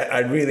missed it,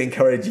 I'd really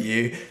encourage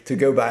you to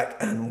go back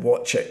and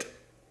watch it.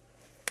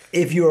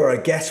 If you are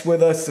a guest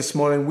with us this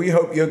morning, we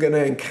hope you're going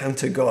to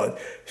encounter God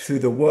through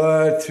the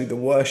word, through the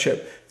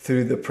worship,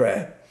 through the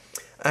prayer.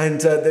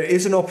 And there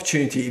is an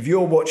opportunity, if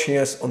you're watching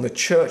us on the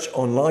church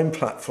online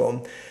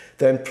platform,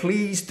 then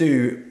please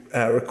do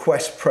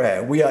request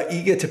prayer. We are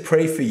eager to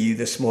pray for you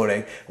this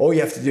morning. All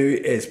you have to do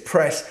is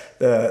press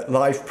the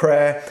live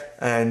prayer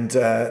and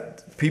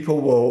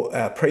people will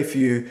pray for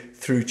you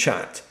through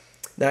chat.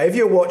 Now, if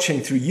you're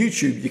watching through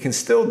YouTube, you can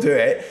still do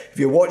it. If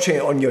you're watching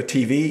it on your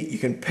TV, you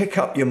can pick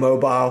up your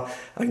mobile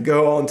and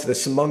go on to the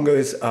St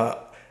Mungo's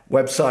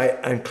website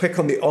and click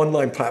on the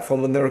online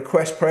platform and then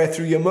request prayer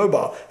through your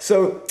mobile.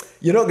 So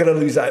you're not going to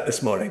lose out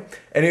this morning.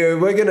 Anyway,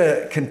 we're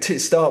going to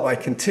start by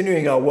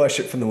continuing our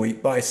worship from the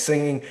week by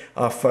singing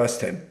our first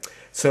hymn.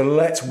 So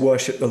let's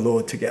worship the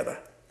Lord together.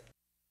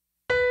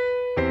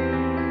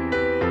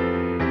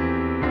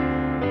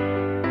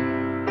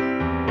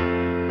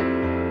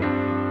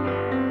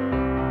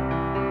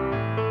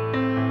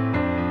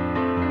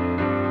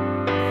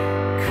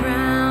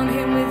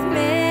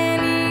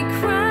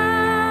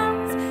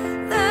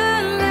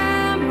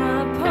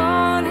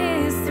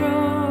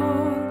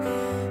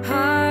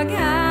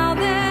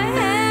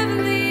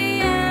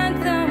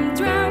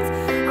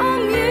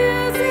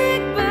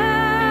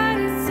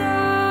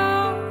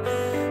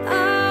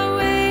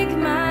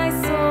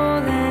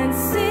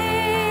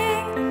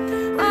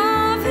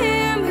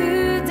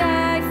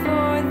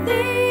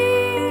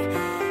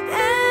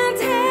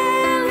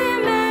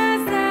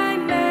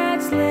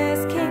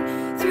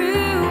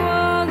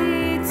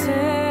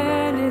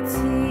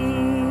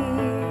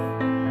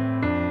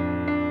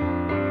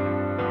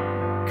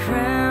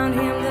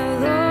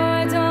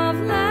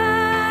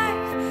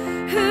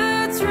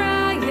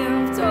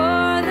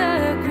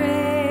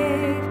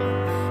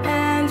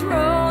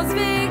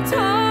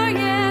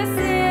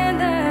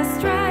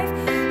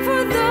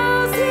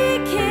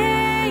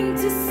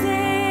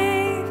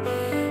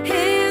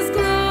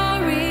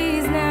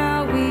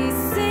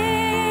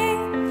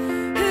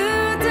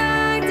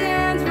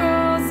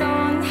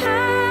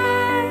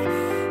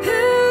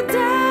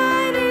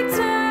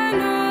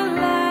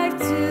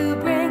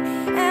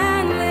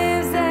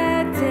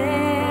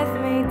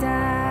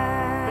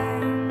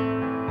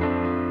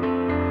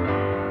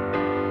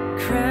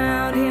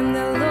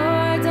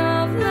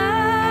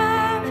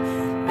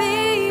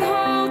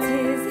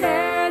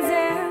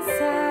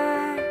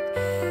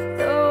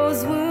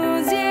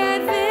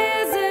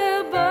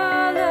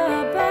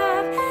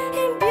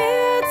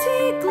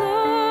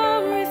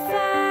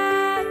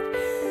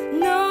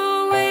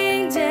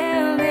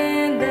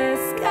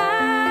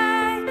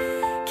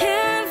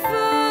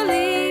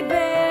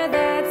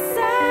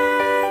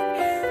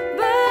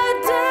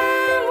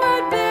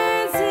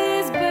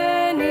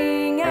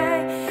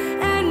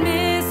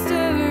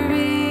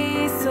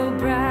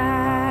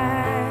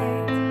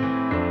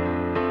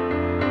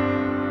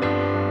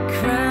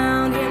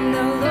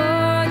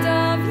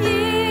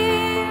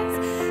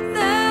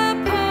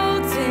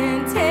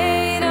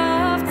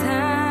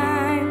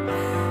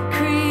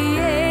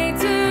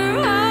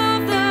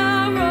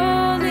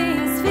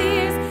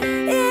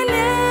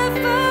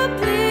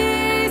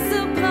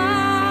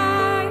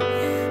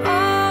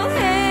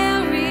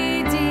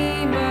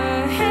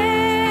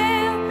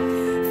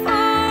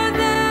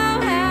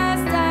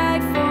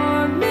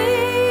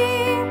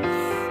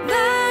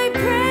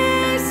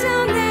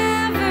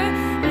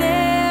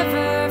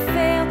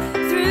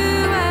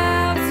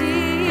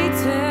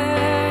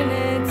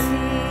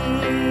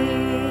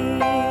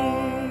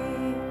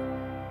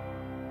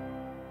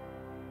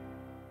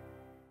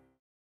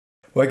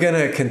 We're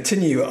going to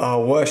continue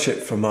our worship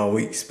from our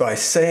weeks by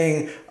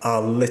saying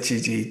our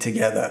liturgy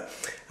together.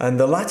 And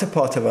the latter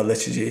part of our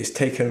liturgy is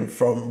taken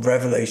from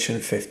Revelation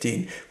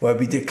 15, where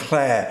we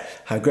declare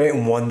how great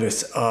and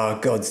wondrous are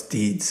God's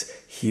deeds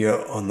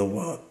here on the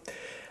world.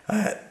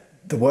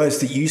 The words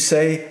that you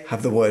say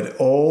have the word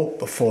all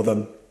before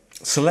them.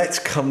 So let's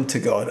come to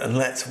God and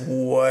let's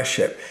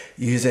worship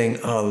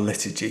using our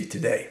liturgy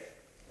today.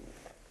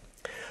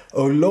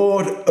 O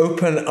Lord,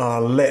 open our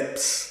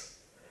lips,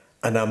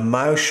 and our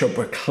mouth shall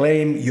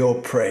proclaim your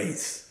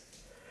praise.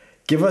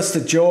 Give us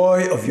the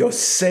joy of your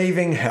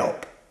saving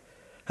help,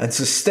 and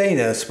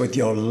sustain us with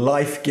your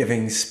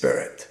life-giving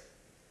Spirit.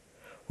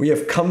 We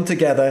have come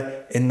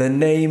together in the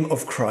name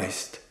of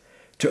Christ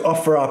to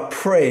offer our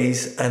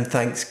praise and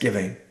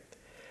thanksgiving,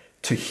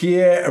 to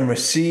hear and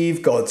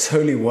receive God's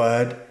holy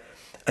word,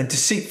 and to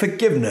seek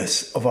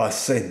forgiveness of our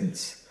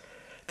sins,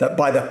 that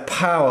by the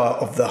power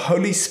of the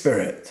Holy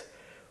Spirit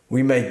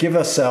we may give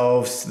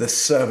ourselves to the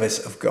service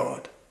of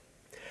God.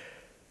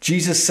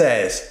 Jesus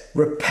says,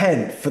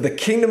 repent, for the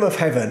kingdom of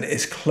heaven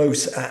is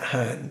close at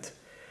hand.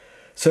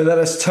 So let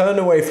us turn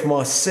away from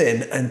our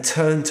sin and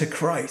turn to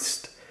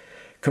Christ,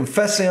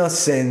 confessing our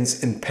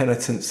sins in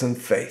penitence and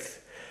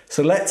faith,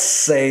 So let's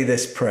say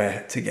this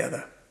prayer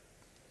together.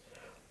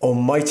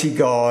 Almighty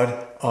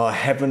God, our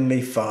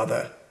Heavenly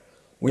Father,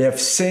 we have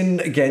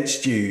sinned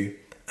against you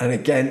and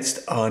against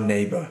our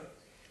neighbour,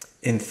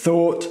 in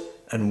thought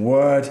and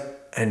word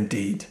and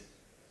deed,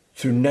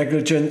 through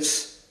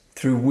negligence,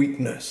 through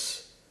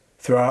weakness,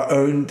 through our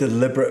own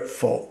deliberate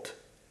fault.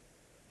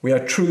 We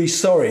are truly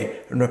sorry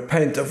and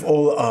repent of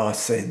all our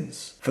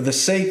sins. For the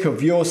sake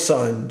of your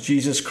Son,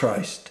 Jesus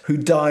Christ, who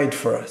died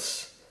for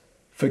us,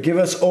 forgive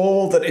us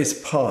all that is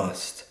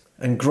past,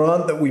 and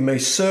grant that we may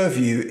serve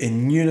you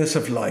in newness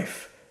of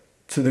life,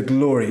 to the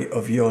glory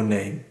of your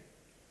name.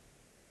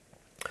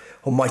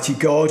 Almighty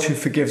God, who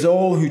forgives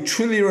all who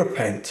truly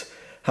repent,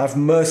 have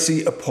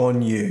mercy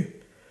upon you.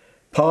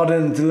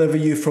 Pardon and deliver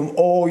you from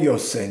all your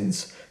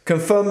sins,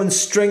 confirm and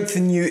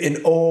strengthen you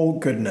in all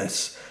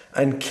goodness,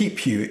 and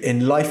keep you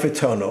in life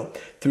eternal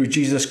through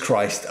Jesus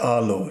Christ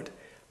our Lord.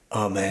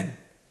 Amen.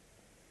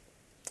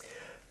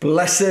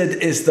 Blessed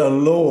is the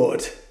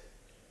Lord,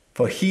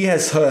 for he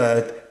has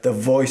heard the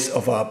voice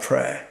of our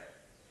prayer.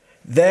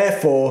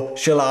 Therefore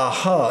shall our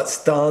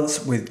hearts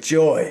dance with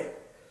joy,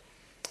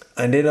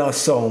 and in our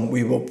song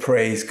we will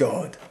praise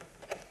God.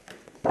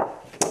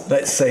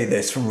 Let's say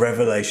this from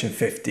Revelation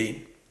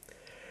 15.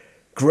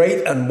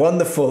 Great and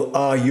wonderful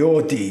are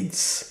your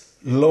deeds,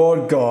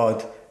 Lord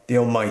God the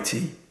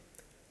Almighty.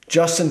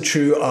 Just and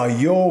true are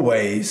your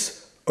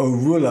ways, O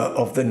ruler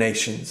of the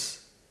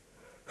nations.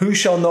 Who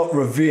shall not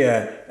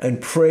revere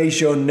and praise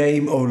your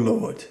name, O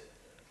Lord?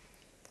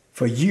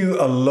 For you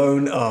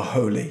alone are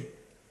holy.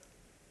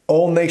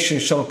 All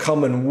nations shall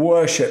come and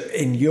worship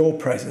in your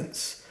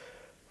presence,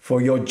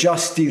 for your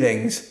just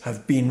dealings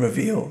have been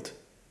revealed.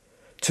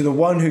 To the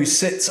one who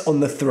sits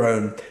on the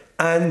throne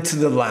and to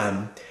the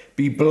Lamb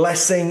be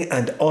blessing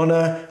and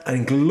honour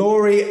and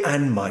glory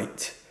and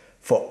might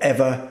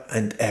forever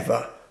and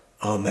ever.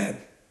 Amen.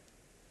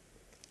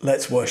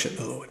 Let's worship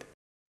the Lord.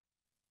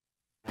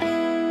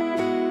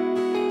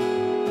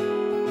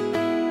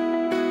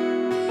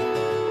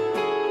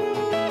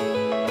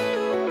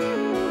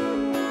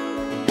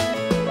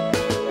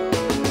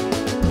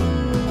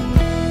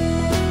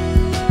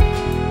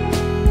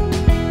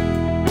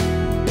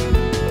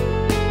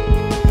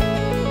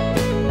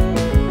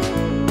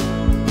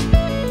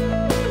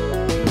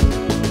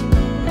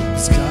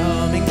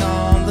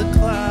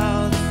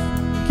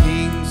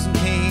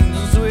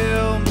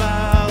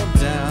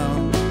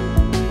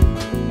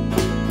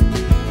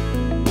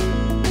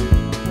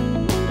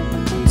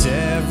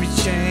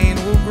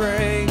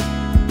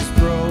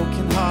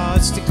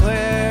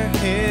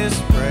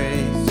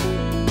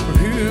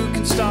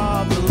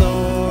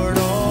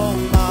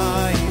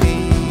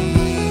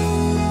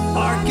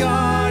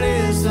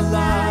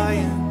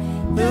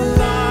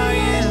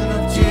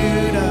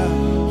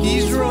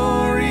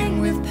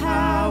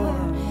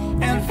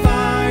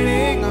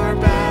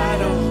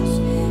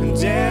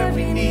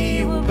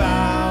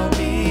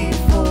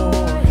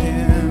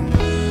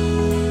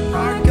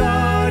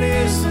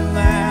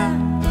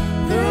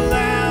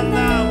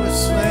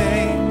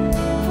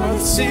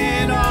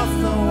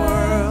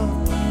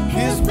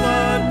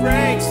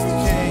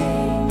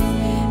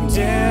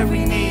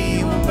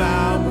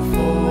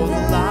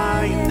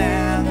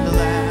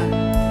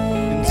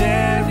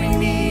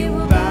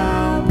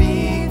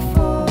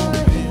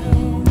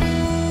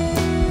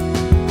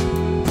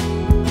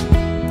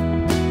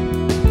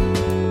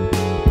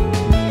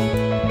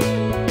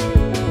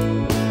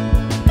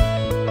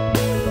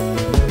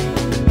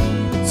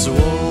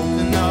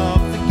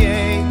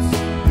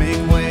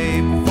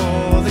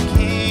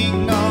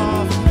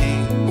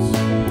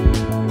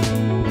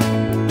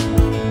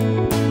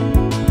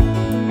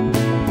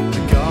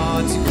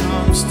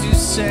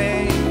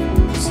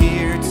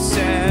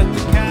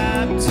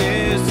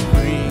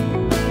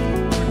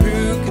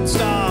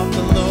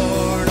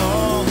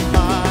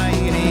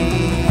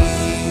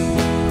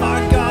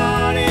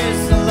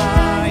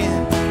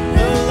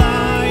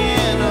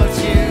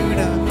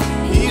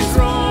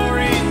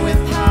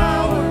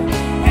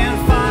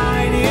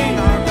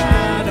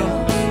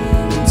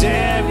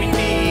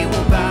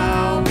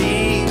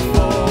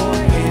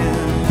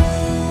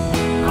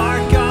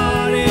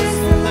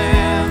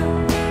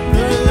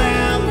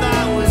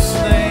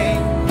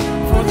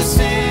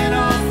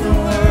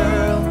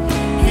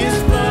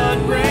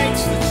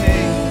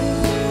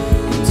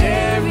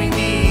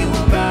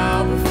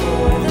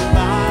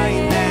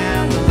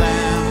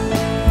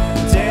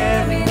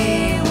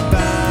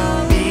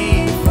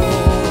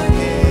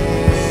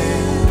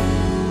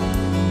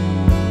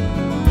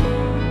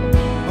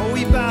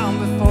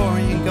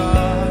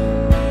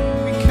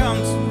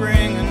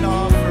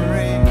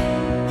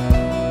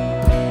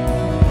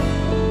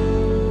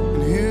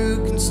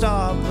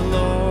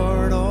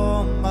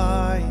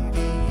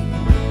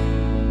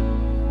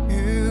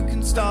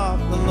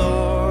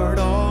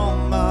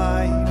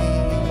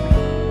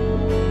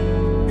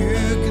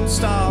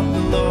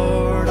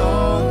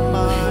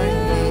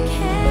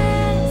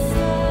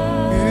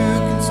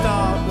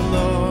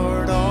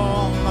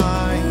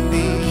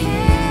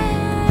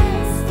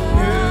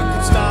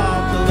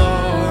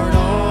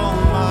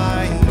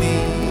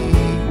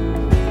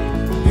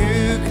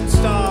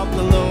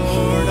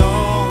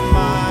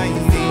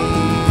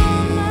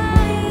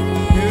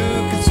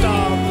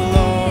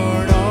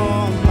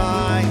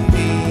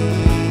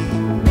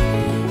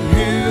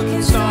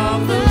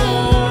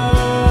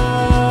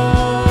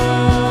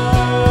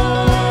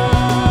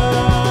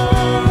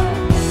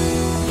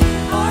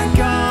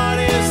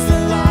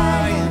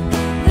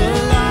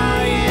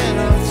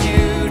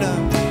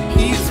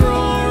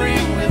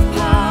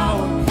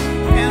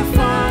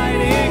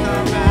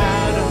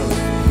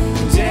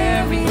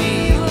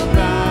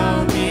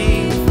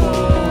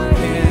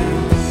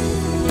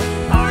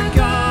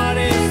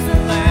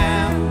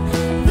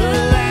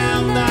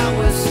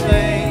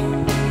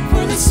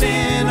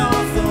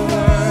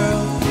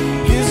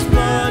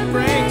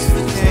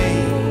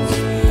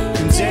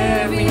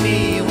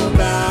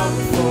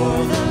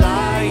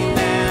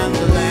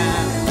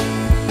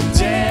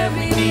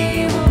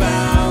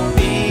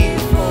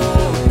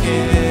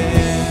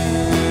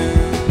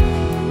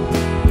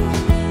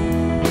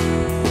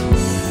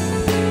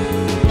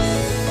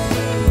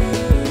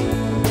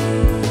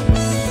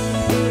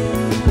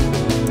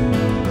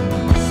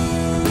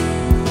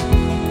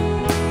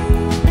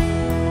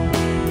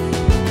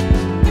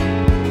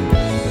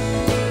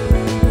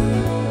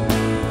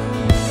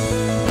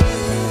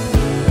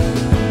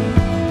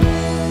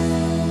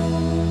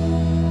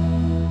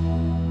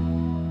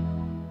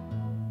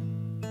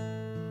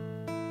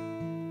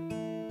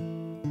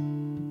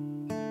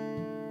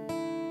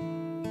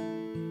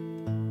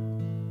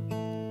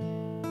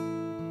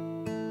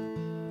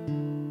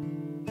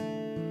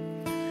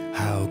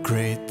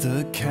 Great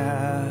the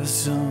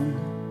chasm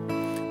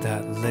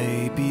that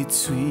lay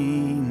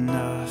between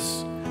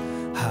us,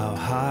 how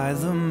high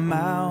the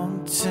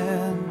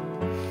mountain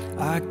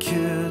I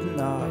could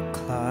not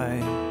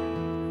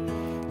climb.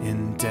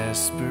 In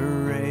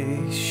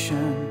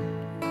desperation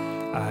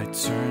I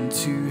turned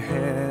to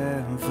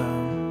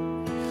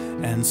heaven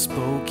and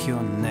spoke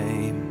your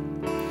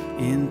name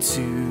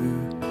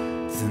into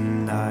the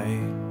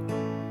night.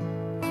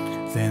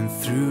 Then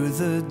through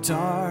the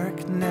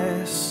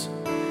darkness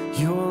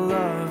your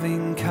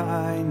loving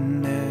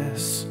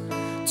kindness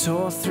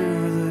tore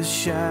through the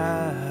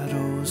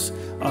shadows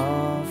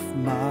of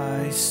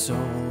my soul.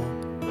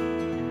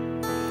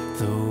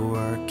 The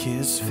work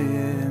is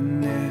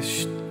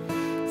finished,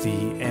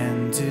 the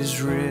end is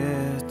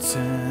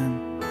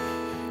written.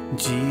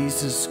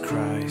 Jesus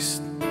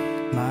Christ,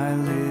 my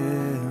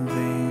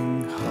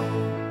living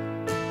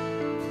hope.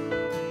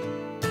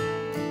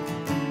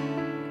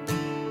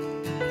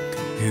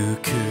 Who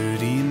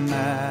could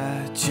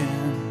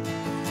imagine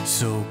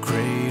so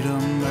great a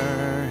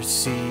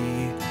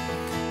mercy?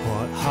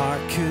 What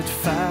heart could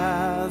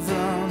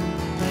fathom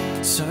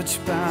such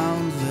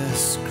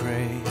boundless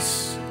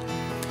grace?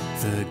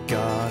 The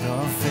God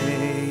of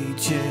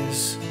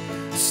ages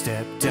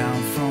stepped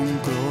down from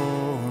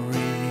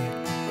glory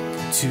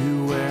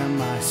to wear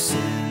my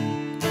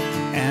sin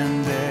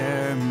and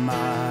bear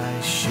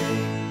my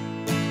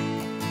shame.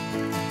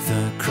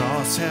 The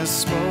cross has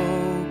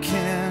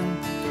spoken,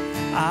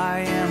 I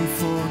am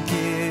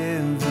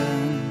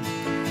forgiven.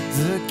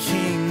 The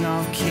King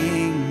of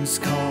Kings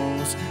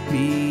calls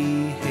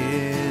me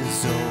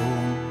his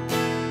own.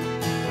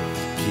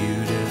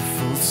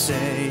 Beautiful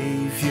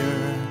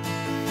Savior,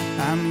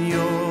 I'm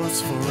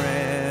yours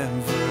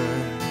forever.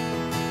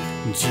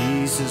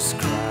 Jesus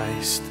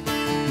Christ,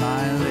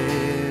 my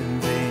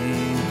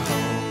living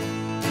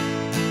hope.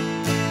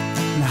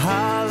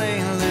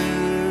 Hallelujah,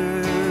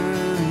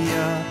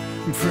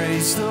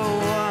 praise the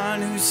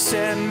one who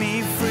set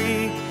me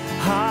free.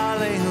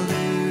 Hallelujah,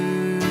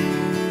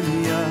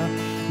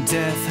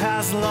 death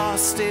has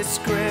lost its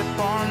grip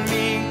on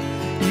me.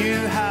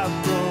 You have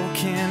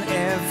broken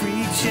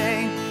every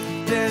chain.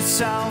 There's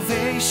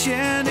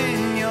salvation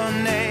in your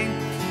name,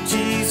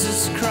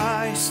 Jesus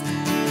Christ,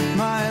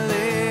 my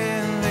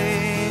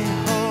living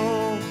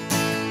hope.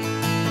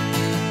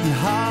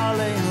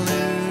 Hallelujah,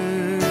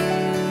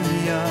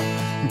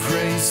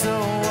 praise the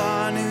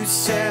one who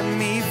set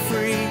me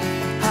free.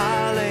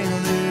 Hallelujah,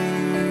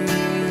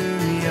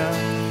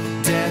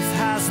 death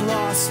has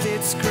lost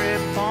its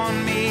grip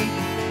on me.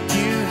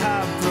 You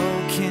have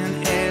broken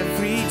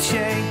every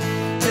chain.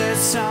 There's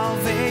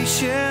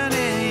salvation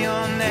in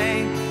your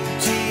name,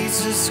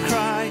 Jesus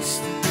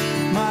Christ,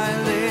 my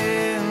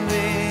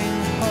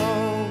living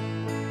hope.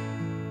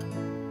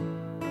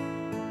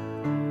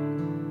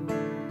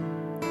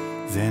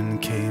 Then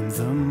came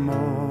the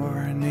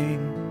morning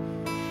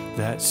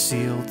that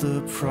sealed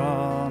the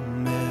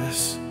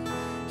promise.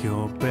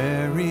 Your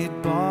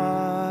buried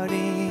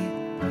body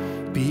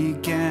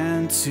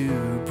began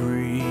to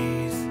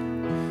breathe.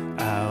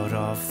 Out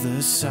of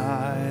the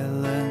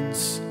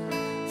silence,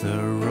 the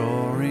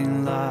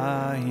roaring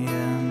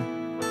lion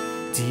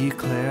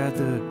declared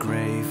the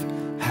grave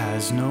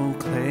has no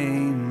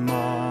claim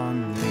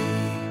on me.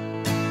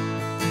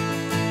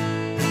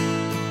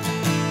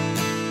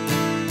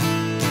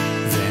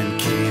 Then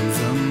came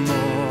the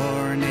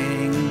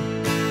morning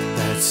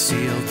that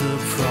sealed the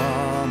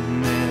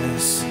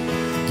promise.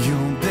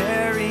 Your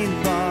buried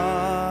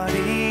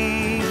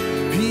body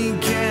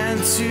began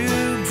to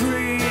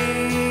breathe.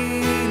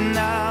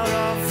 Out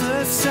of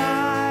the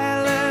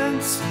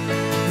silence,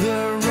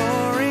 the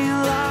roaring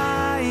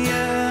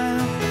lion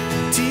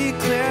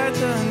declared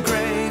the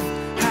grave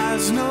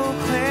has no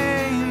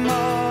claim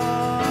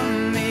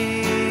on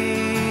me.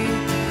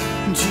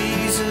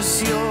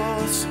 Jesus,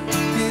 yours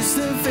is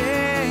the victory.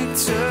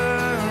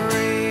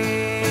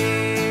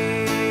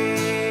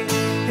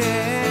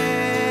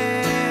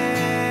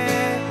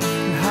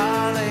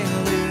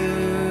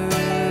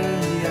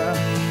 Hallelujah,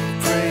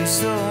 praise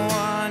the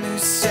one who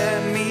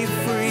set me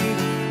free.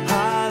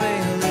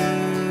 Hallelujah,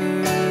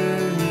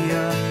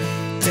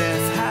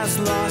 death has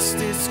lost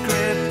its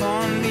grip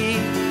on me.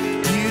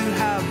 You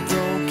have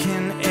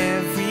broken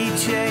every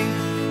chain.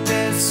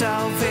 There's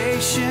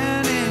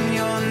salvation in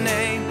your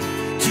name,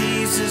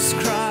 Jesus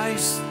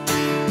Christ,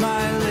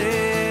 my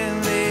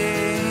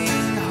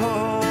living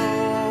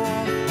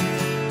hope.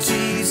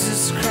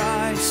 Jesus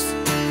Christ,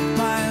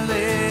 my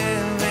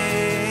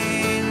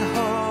living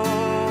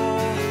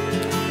hope.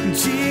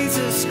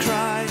 Jesus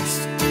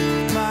Christ,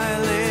 my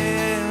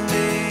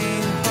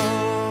living hope.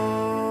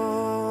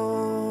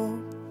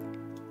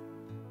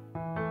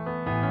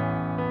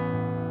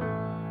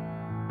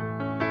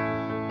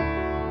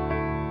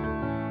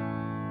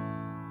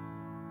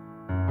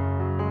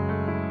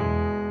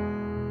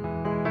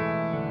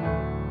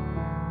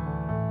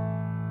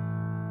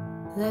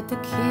 Let the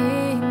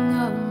King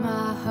of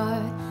my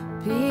heart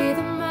be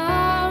the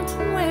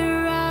mountain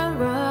where I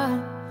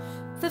run,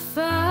 the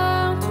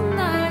fountain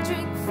I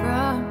drink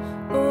from.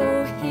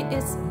 Oh, he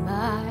is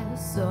my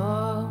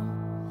soul.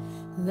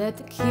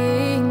 Let the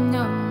king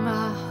of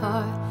my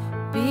heart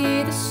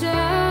be the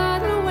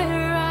shadow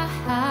where I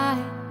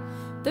hide,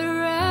 the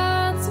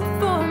ransom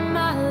for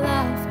my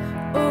life.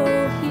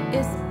 Oh, he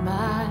is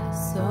my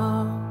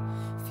song,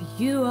 for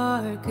you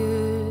are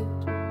good,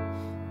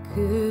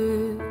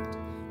 good.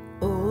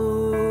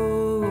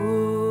 Oh,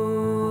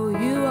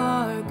 you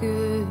are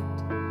good,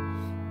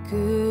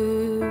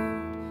 good.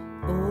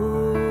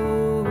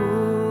 Oh,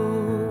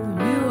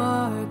 you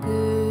are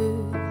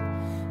good,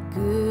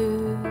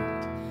 good.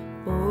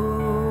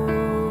 Oh,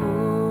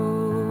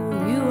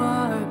 you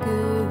are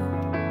good,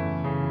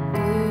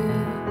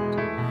 good.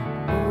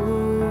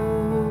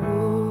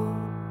 Oh,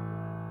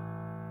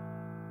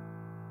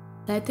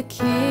 let the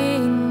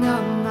king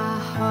of my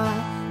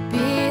heart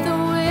be the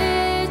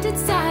wind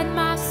inside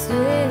my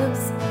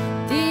sails,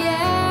 the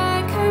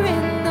anchor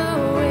in the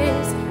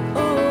waves.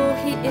 Oh,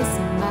 he is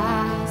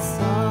my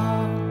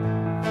song.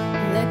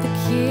 Let the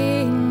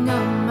king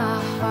of my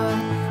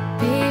heart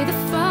be the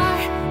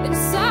fire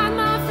inside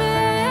my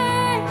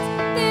veins,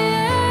 the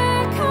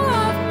echo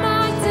of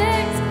my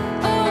days.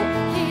 Oh,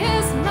 he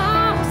is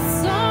my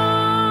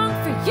song,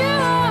 for you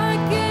are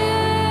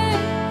good,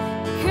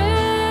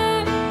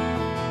 good.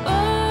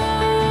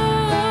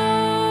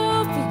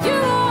 Oh, for you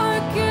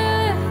are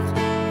good,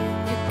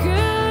 you're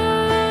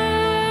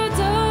good.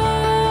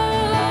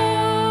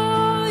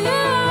 Oh,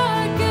 you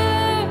are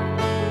good,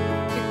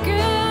 you're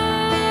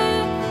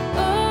good. Oh,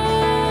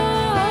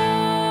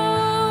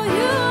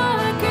 you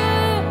are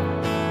good,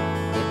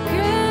 you're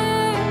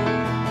good.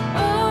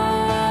 Oh,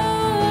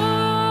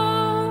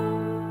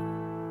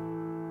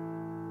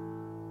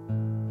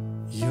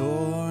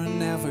 you're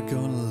never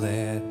gonna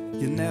let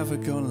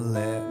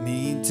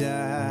me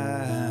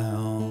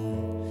down.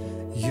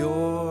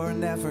 You're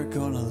never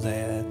gonna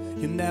let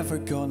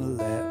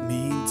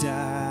me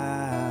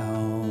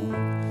down.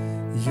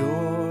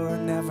 You're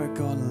never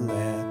gonna let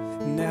me down.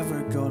 You're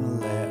never gonna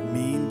let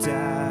me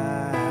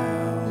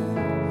down.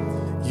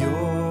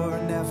 You're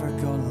never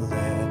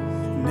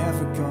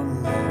gonna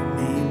let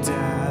me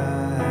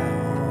down.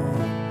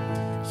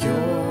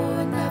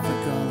 You're never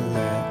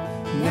gonna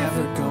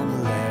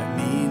let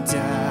me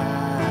down.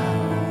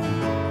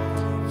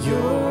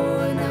 You're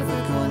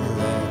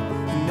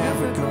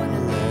never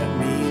gonna let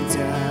me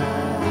down.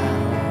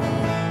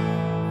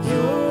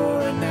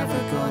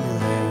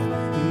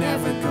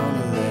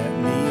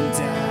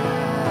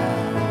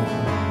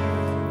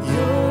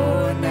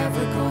 You're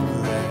never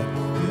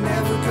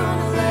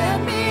gonna let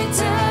me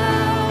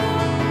down.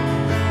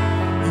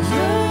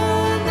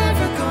 You're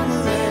never gonna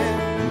let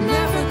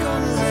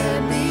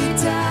me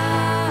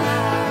down.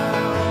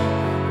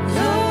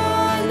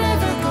 You're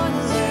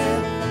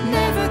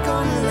never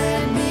gonna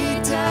let me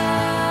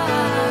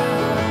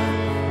down.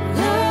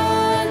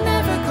 You're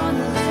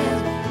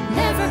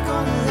never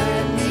gonna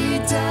let me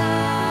down.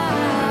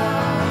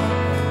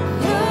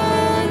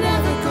 You're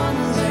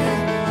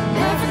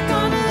never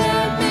gonna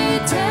let me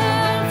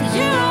down.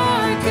 You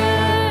are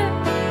good,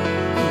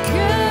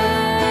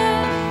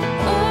 good.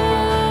 Oh,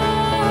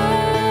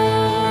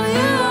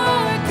 you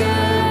are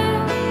good,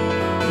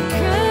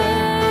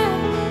 good.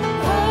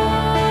 Oh,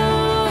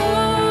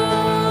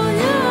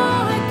 you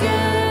are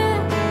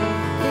good,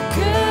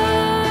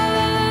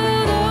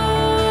 good. Oh,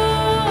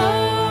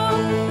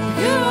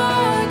 you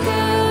are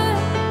good,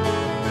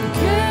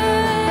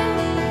 good.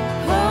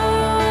 Oh.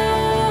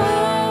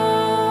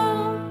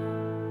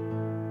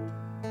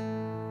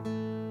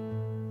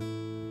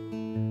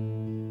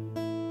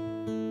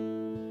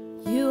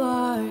 You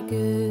are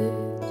good,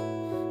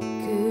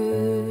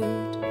 good.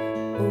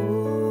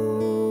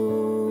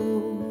 Oh,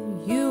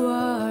 you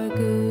are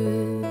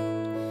good,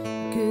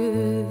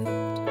 good.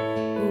 Oh,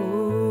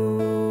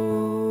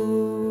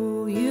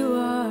 you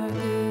are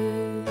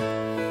good, good.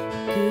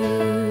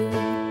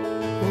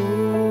 Oh,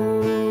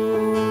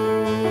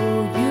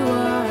 you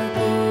are good,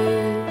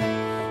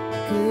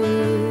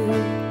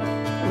 good.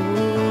 Oh,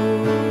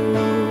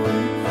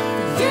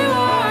 you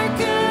are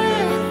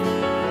good,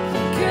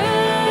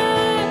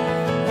 good.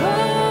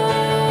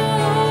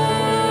 Oh,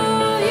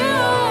 you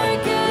are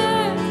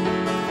good,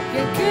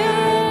 you're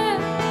good.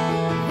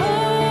 Oh,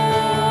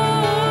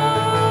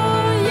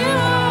 you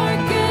are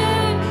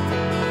good,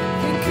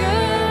 you're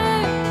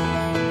good.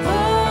 Oh,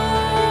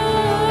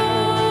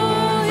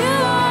 you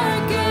are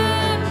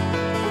good,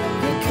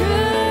 you're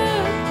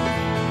good.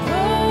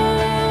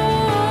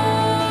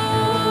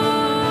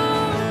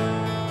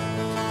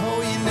 Oh,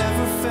 you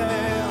never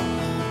fail.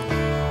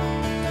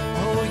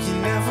 Oh, you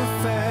never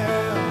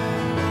fail.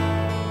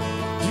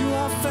 You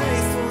are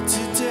faithful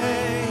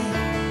today.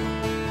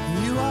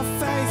 You are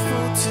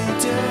faithful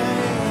today.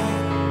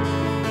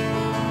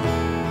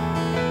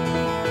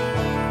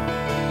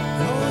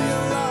 Oh,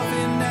 your love,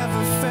 it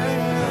never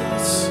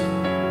fails.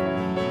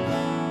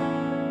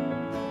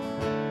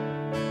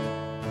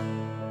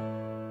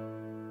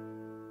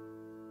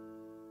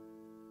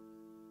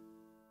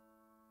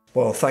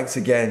 Well, thanks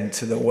again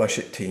to the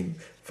worship team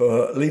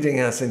for leading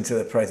us into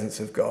the presence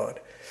of God.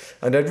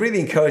 And I'd really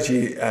encourage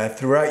you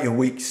throughout your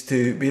weeks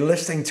to be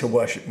listening to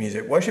worship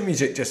music. Worship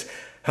music just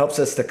helps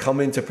us to come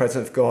into the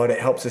presence of God. It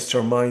helps us to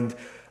remind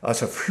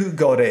us of who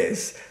God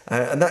is.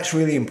 And that's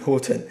really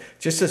important.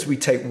 Just as we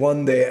take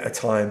one day at a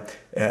time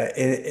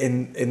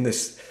in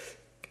this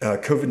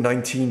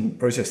COVID-19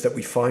 process that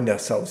we find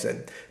ourselves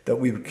in, that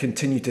we would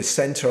continue to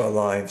center our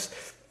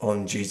lives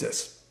on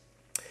Jesus.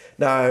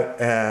 Now,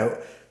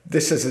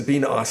 this has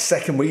been our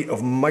second week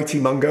of Mighty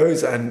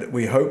Mungos, and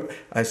we hope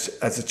as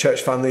a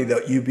church family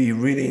that you be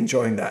really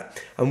enjoying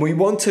that. And we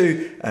want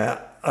to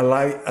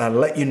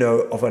let you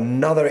know of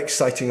another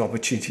exciting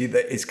opportunity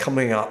that is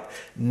coming up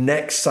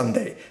next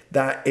Sunday.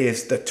 That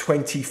is the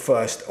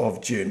 21st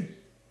of June.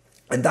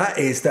 And that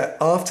is that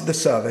after the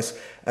service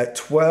at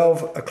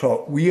 12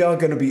 o'clock, we are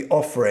going to be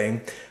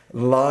offering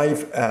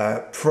live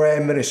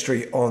prayer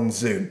ministry on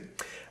Zoom.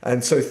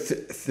 And so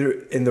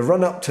in the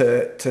run up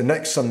to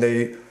next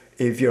Sunday,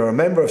 if you're a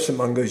member of St.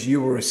 Mungo's,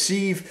 you will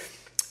receive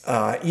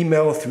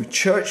email through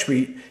Church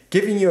Week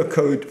giving you a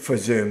code for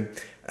Zoom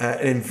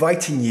and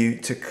inviting you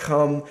to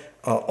come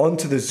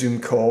onto the Zoom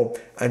call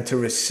and to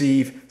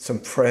receive some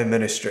prayer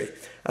ministry.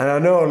 And I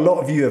know a lot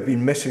of you have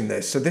been missing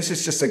this. So this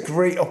is just a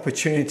great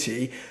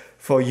opportunity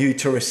for you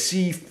to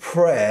receive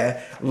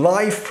prayer,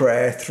 live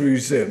prayer through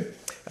Zoom.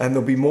 And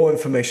there'll be more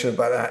information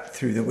about that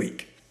through the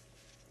week.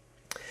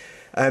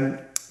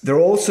 There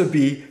will also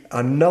be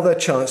another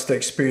chance to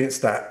experience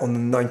that on the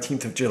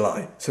 19th of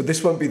July. So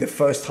this won't be the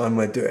first time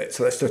we'll do it.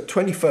 So that's the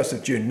 21st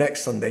of June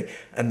next Sunday,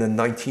 and the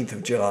 19th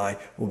of July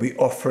we'll be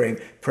offering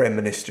prayer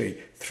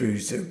ministry through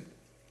Zoom.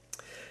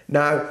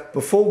 Now,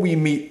 before we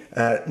meet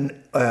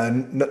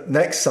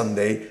next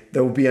Sunday,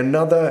 there will be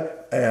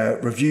another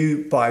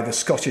review by the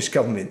Scottish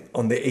Government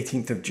on the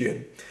 18th of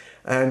June.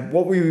 And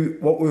what we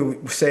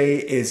will say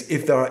is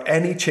if there are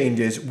any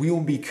changes, we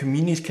will be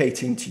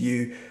communicating to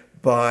you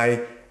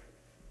by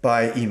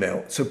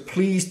email. So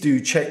please do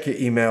check your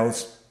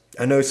emails.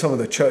 I know some of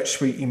the Church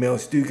Suite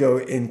emails do go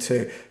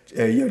into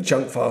your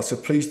junk file, so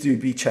please do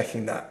be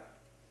checking that.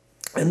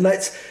 And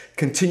let's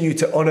continue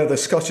to honour the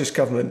Scottish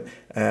Government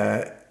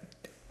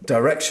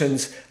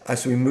directions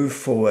as we move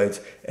forward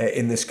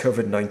in this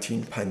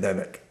COVID-19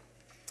 pandemic.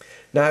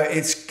 Now,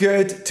 it's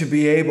good to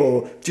be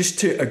able just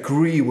to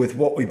agree with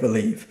what we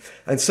believe.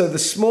 And so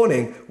this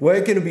morning,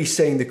 we're going to be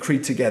saying the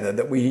creed together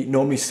that we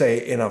normally say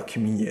in our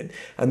communion.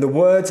 And the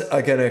words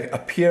are going to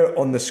appear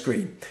on the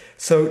screen.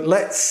 So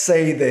let's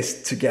say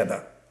this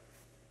together.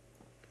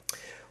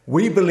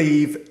 We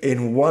believe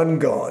in one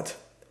God,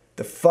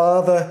 the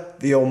Father,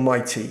 the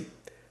Almighty,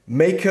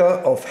 maker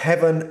of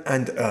heaven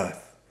and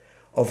earth,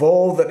 of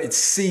all that is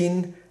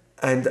seen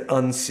and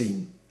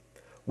unseen.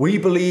 We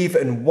believe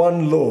in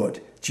one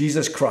Lord,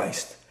 Jesus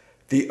Christ,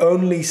 the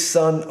only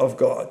Son of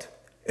God,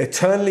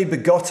 eternally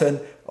begotten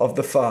of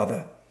the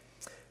Father,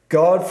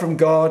 God from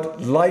God,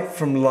 light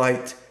from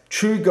light,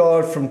 true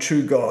God from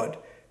true God,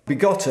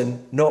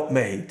 begotten, not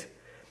made,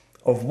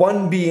 of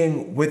one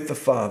being with the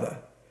Father.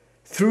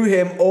 Through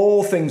him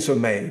all things were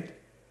made.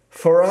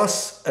 For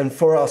us and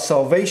for our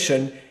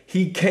salvation,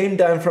 he came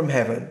down from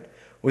heaven,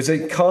 was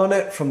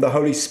incarnate from the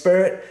Holy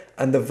Spirit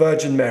and the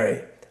Virgin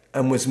Mary,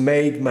 and was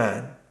made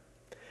man.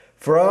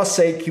 For our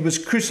sake, he was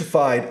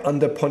crucified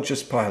under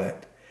Pontius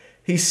Pilate.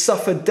 He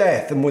suffered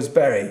death and was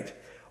buried.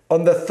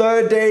 On the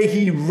third day,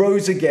 he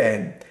rose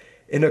again.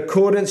 In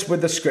accordance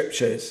with the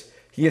scriptures,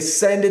 he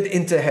ascended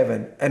into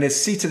heaven and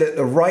is seated at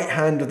the right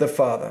hand of the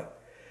Father.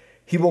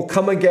 He will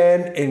come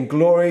again in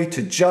glory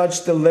to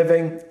judge the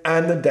living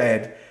and the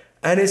dead,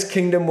 and his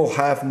kingdom will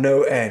have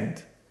no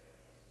end.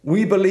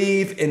 We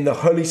believe in the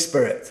Holy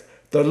Spirit,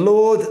 the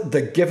Lord,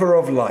 the giver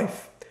of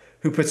life,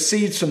 who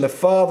proceeds from the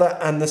Father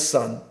and the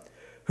Son,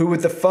 who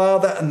with the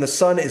Father and the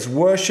Son is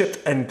worshipped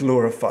and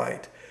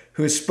glorified,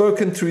 who has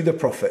spoken through the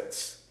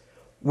prophets.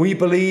 We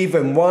believe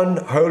in one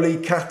holy,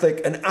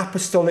 Catholic and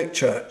apostolic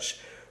church.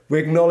 We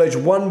acknowledge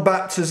one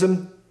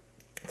baptism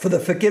for the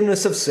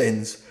forgiveness of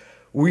sins.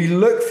 We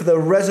look for the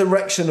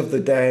resurrection of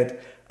the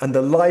dead and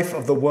the life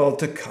of the world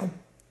to come.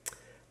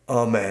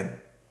 Amen.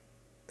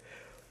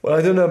 Well,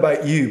 I don't know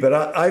about you, but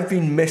I've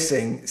been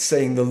missing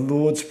saying the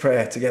Lord's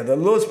Prayer together.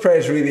 The Lord's Prayer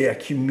is really a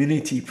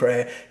community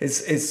prayer.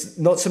 It's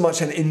not so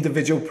much an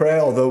individual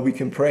prayer, although we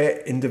can pray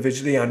it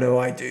individually. I know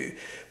I do.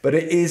 But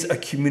it is a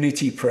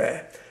community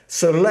prayer.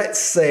 So let's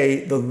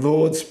say the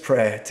Lord's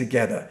Prayer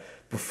together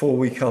before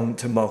we come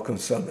to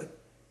Malcolm's sermon.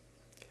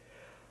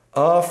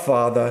 Our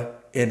Father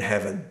in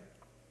heaven,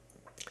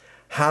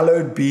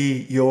 hallowed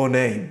be your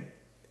name.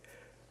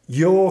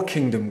 Your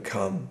kingdom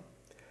come.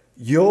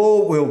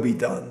 Your will be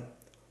done,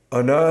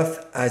 on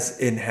earth as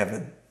in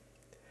heaven.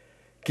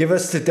 Give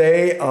us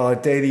today our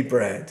daily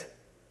bread.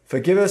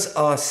 Forgive us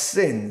our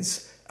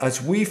sins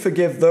as we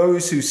forgive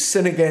those who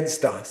sin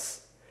against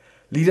us.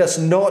 Lead us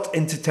not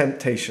into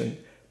temptation,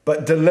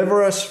 but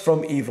deliver us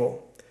from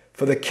evil.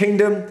 For the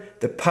kingdom,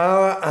 the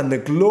power, and the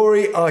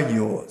glory are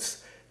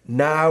yours,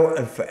 now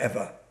and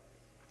forever.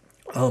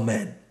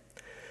 Amen.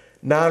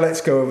 Now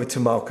let's go over to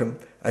Malcolm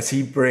as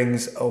he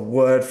brings a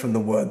word from the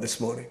Word this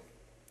morning.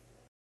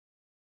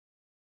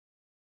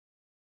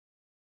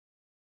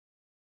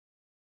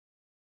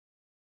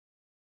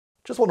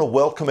 Just want to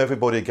welcome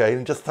everybody again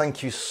and just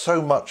thank you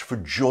so much for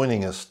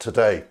joining us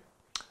today.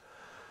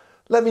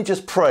 Let me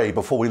just pray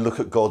before we look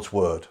at God's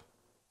Word.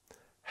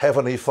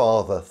 Heavenly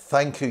Father,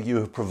 thank you, you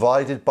have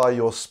provided by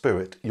your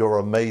Spirit your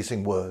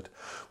amazing Word.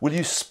 Will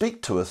you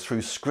speak to us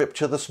through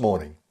Scripture this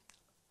morning?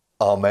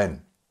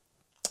 Amen.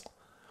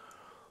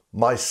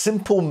 My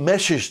simple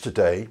message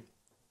today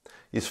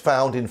is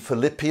found in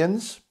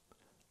Philippians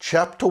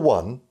chapter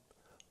 1,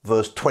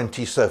 verse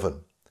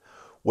 27,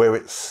 where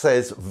it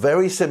says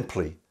very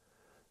simply,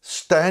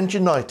 stand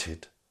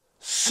united,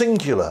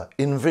 singular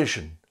in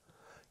vision,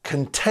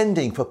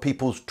 contending for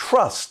people's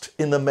trust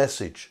in the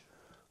message,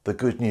 the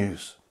good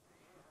news.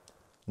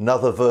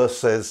 Another verse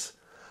says,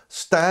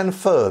 stand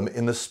firm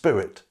in the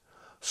Spirit,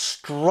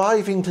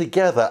 striving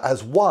together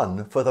as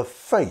one for the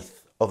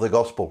faith of the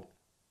gospel.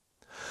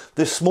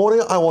 This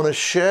morning I want to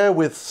share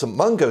with St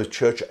Mungo's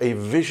Church a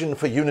vision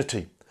for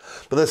unity.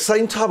 But at the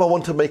same time, I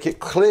want to make it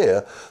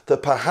clear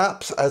that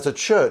perhaps as a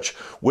church,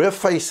 we're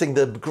facing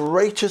the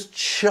greatest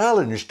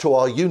challenge to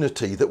our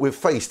unity that we've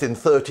faced in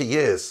 30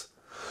 years.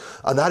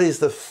 And that is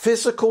the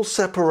physical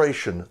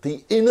separation,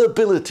 the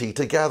inability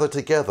to gather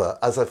together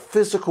as a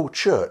physical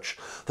church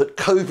that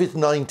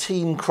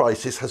COVID-19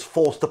 crisis has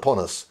forced upon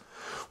us.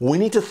 We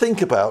need to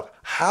think about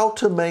how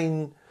to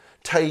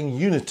maintain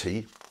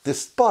unity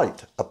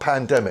despite a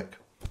pandemic.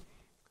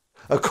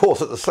 Of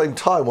course, at the same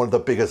time, one of the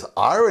biggest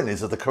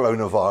ironies of the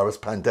coronavirus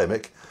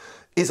pandemic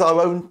is our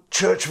own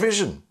church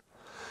vision.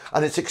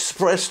 And it's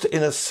expressed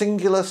in a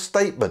single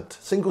statement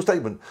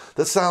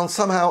that sounds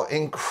somehow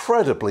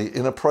incredibly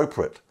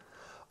inappropriate.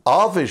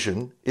 Our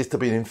vision is to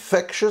be an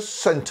infectious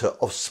centre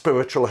of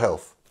spiritual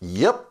health.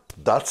 Yep,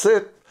 that's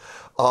it.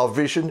 Our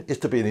vision is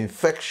to be an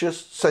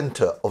infectious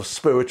centre of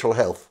spiritual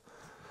health.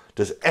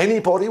 Does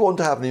anybody want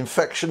to have an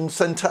infection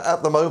centre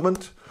at the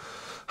moment?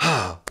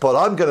 But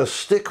I'm going to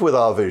stick with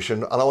our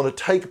vision, and I want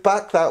to take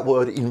back that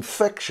word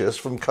infectious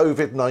from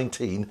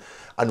COVID-19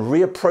 and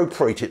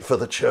reappropriate it for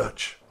the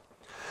church.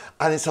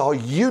 And it's our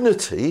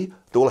unity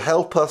that will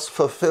help us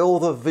fulfill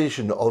the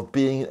vision of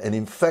being an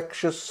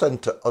infectious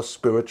centre of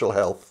spiritual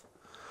health.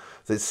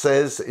 It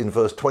says in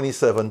verse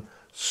 27,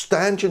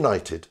 stand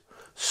united,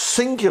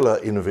 singular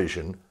in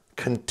vision,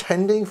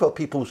 contending for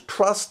people's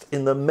trust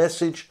in the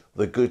message,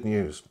 the good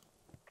news.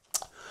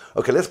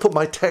 Okay, let's put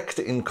my text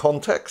in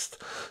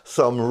context.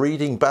 So I'm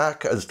reading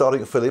back and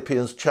starting at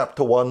Philippians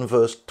chapter 1,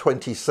 verse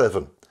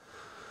 27.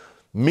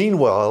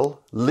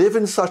 Meanwhile, live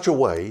in such a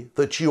way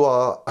that you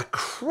are a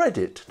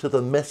credit to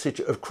the message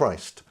of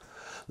Christ.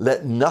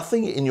 Let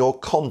nothing in your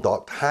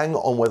conduct hang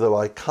on whether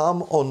I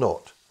come or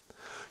not.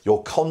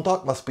 Your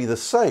conduct must be the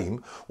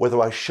same whether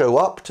I show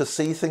up to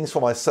see things for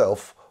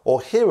myself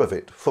or hear of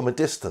it from a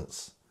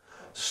distance.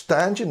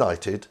 Stand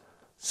united,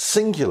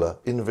 singular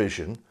in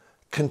vision,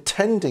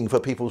 contending for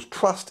people's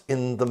trust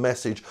in the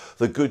message,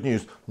 the good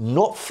news,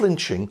 not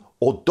flinching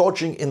or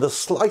dodging in the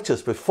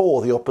slightest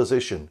before the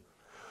opposition.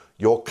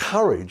 Your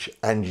courage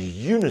and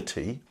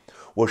unity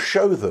will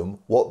show them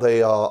what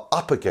they are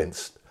up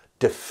against,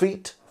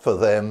 defeat for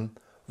them,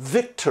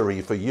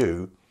 victory for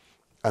you,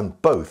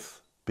 and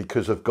both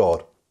because of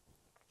God.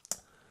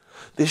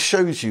 This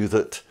shows you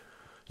that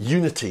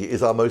unity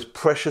is our most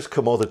precious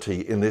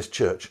commodity in this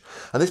church.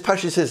 And this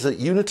passage says that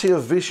unity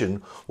of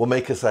vision will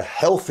make us a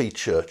healthy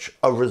church,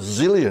 a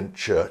resilient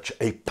church,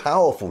 a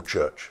powerful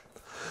church.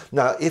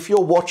 Now, if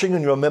you're watching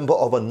and you're a member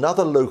of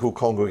another local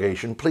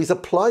congregation, please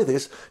apply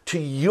this to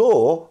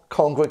your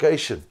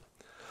congregation.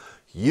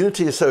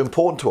 Unity is so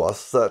important to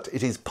us that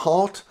it is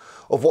part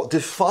of what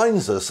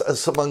defines us as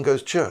St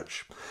Mungo's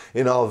Church.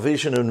 In our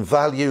vision and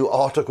value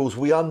articles,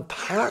 we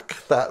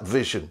unpack that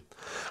vision.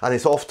 And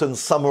it's often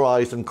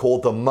summarised and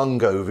called the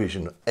Mungo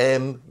vision,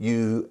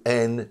 M-U-N-G-O-S.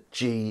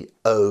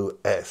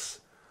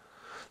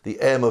 The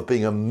M of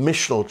being a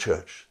missional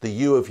church, the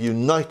U of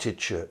united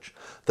church,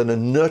 then a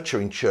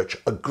nurturing church,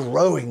 a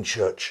growing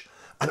church,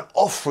 an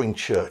offering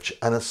church,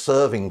 and a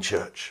serving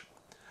church.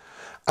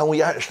 And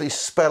we actually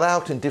spell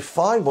out and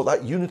define what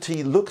that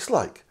unity looks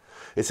like.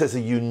 It says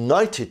a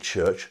united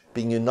church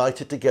being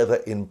united together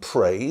in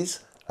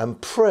praise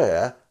and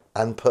prayer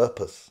and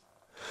purpose.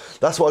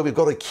 That's why we've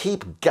got to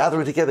keep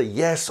gathering together,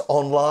 yes,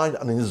 online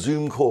and in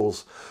Zoom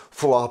calls,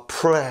 for our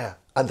prayer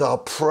and our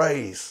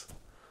praise.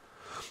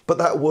 But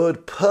that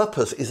word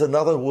purpose is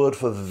another word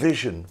for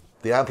vision.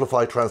 The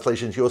Amplified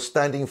translations, you're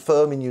standing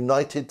firm in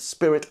united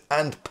spirit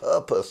and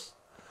purpose.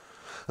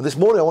 And this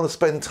morning I want to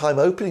spend time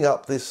opening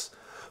up this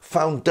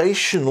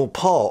foundational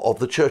part of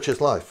the church's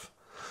life,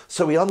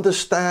 so we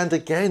understand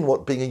again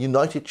what being a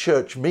united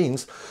church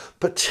means,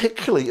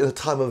 particularly in a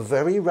time of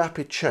very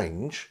rapid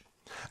change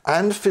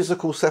and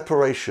physical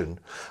separation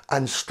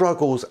and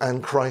struggles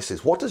and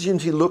crisis. What does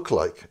unity look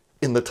like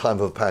in the time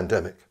of a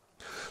pandemic?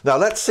 Now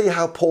let's see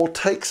how Paul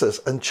takes us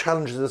and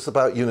challenges us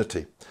about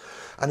unity.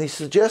 And he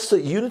suggests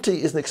that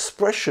unity is an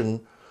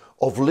expression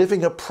of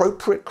living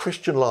appropriate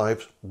Christian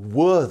lives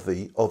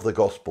worthy of the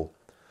gospel.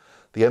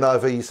 The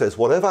NIV says,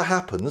 whatever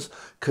happens,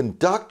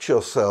 conduct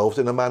yourselves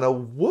in a manner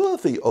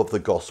worthy of the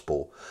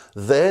gospel.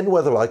 Then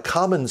whether I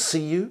come and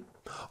see you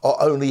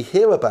or only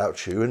hear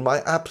about you in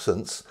my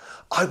absence,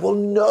 I will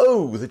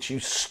know that you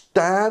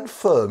stand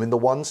firm in the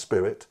one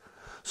Spirit,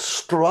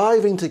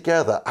 striving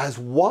together as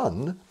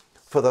one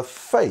for the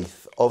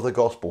faith of the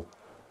gospel.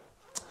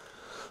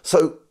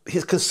 So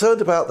he's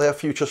concerned about their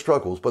future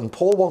struggles, but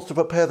Paul wants to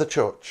prepare the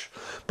church.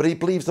 But he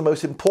believes the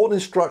most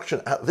important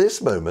instruction at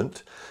this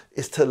moment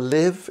is to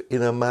live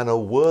in a manner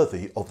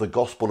worthy of the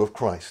gospel of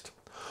Christ.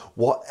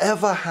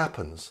 Whatever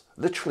happens,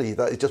 literally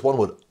that is just one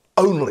word,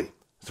 only.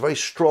 It's a very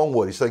strong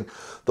word. He's saying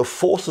the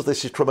force of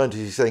this is tremendous.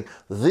 He's saying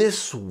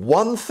this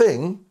one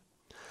thing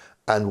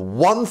and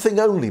one thing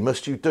only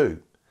must you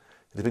do.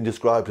 It has been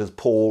described as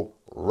Paul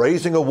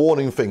raising a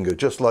warning finger,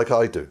 just like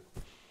I do.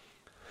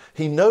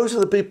 He knows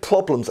of the big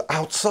problems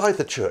outside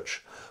the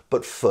church,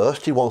 but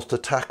first he wants to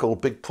tackle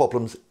big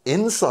problems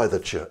inside the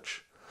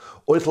church,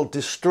 or it'll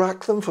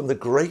distract them from the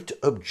great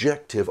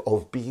objective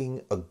of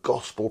being a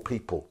gospel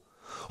people,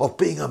 of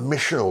being a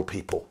missional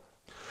people.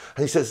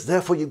 And he says,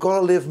 therefore, you've got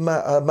to live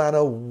a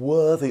manner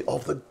worthy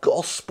of the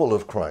gospel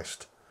of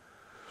Christ.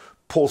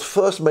 Paul's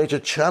first major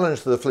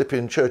challenge to the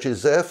Philippian church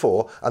is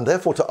therefore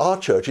to our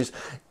churches,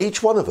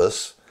 each one of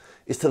us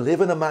is to live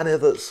in a manner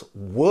that's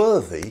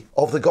worthy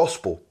of the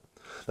gospel.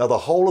 Now, the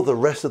whole of the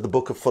rest of the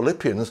book of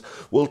Philippians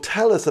will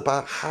tell us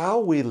about how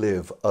we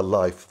live a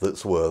life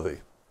that's worthy.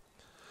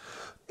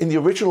 In the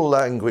original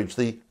language,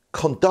 the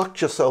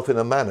conduct yourself in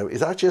a manner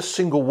is actually a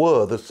single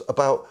word that's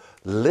about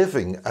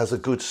living as a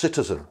good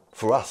citizen,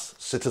 for us,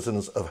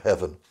 citizens of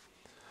heaven.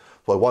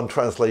 Well, one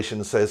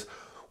translation says,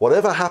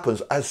 whatever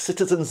happens, as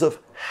citizens of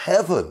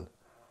heaven,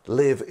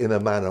 live in a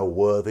manner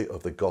worthy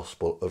of the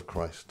gospel of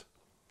Christ.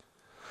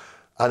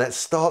 And it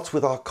starts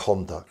with our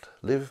conduct.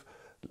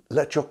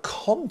 Let your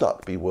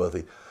conduct be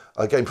worthy.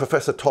 Again,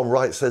 Professor Tom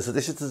Wright says that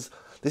this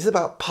is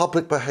about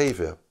public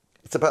behaviour.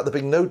 It's about there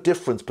being no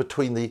difference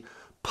between the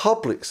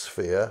public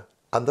sphere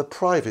and the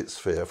private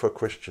sphere for a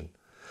Christian.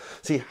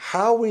 See,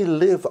 how we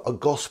live a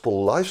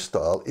gospel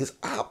lifestyle is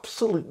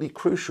absolutely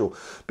crucial,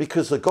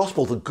 because the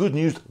gospel, the good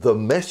news, the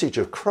message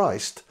of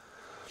Christ,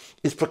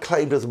 is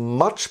proclaimed as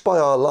much by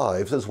our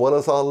lives as well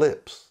as our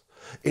lips.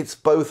 It's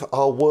both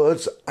our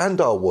words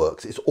and our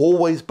works. It's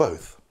always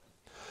both.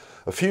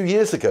 A few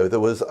years ago, there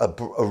was a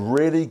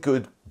really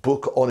good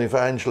book on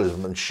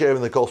evangelism and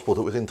sharing the gospel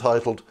that was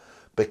entitled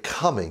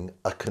Becoming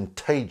a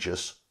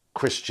Contagious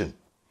Christian.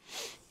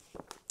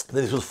 And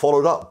this was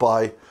followed up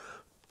by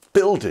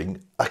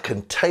Building a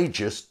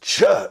Contagious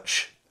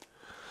Church.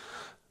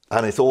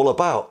 And it's all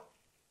about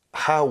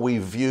how we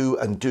view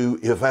and do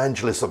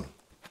evangelism.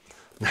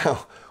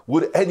 Now,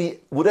 would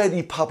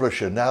any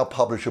publisher now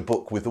publish a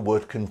book with the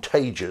word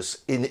contagious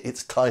in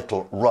its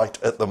title right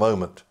at the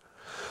moment?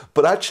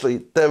 But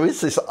actually, there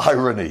is this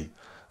irony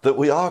that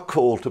we are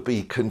called to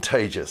be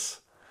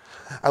contagious.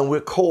 And we're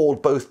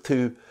called both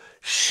to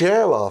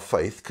share our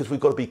faith, because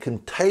we've got to be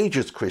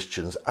contagious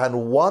Christians,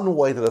 and one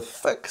way that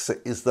affects it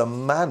is the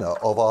manner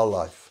of our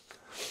life.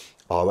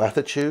 Our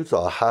attitudes,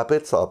 our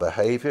habits, our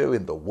behaviour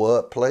in the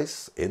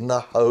workplace, in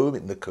the home,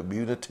 in the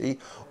community,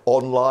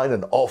 online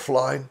and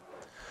offline.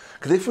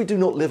 Because if we do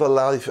not live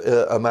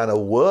a manner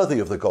worthy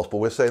of the gospel,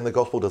 we're saying the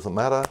gospel doesn't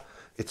matter,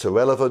 it's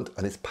irrelevant,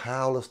 and it's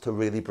powerless to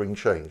really bring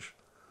change.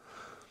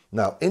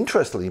 Now,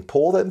 interestingly,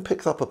 Paul then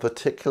picks up a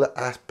particular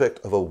aspect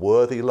of a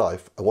worthy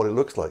life and what it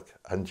looks like.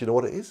 And do you know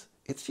what it is?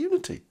 It's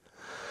unity.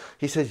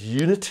 He says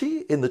unity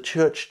in the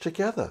church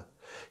together.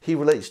 He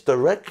relates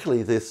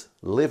directly this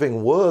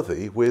living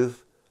worthy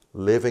with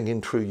living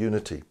in true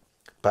unity.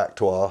 Back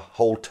to our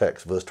whole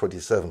text, verse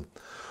 27.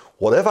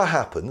 Whatever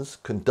happens,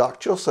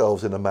 conduct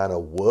yourselves in a manner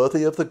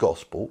worthy of the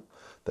gospel.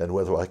 Then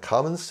whether I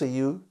come and see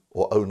you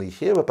or only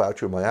hear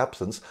about you in my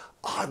absence,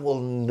 I will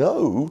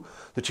know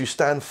that you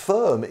stand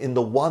firm in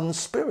the one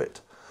Spirit,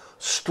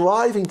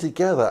 striving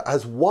together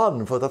as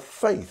one for the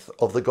faith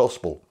of the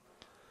gospel.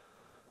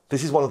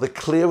 This is one of the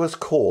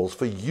clearest calls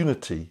for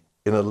unity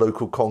in a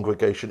local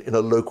congregation, in a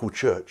local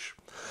church.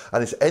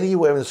 And it's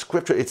anywhere in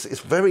Scripture, it's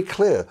very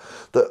clear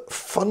that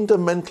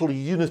fundamental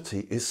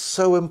unity is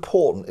so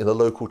important in a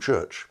local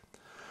church.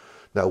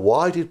 Now,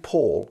 why did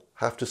Paul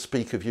have to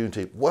speak of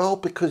unity? Well,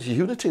 because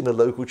unity in the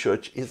local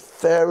church is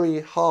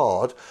very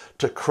hard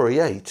to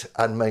create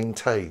and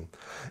maintain.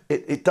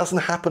 It doesn't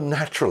happen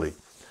naturally,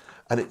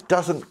 and it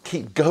doesn't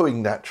keep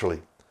going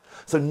naturally.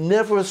 So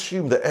never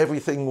assume that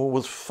everything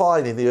was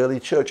fine in the early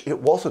church. It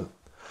wasn't.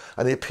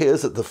 And it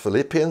appears that the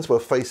Philippians were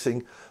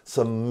facing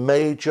some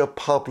major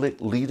public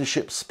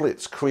leadership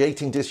splits,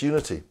 creating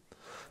disunity.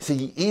 See,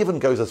 he even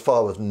goes as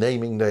far as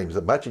naming names.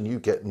 Imagine you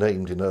get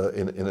named in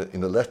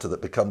a letter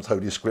that becomes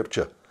Holy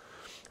Scripture.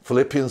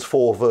 Philippians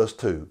 4 verse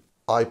 2.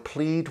 I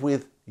plead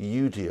with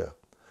Euodia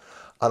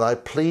and I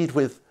plead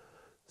with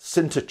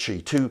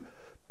Syntyche to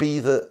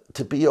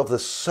be of the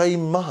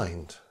same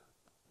mind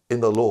in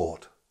the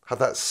Lord. Have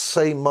that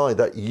same mind,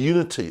 that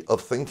unity of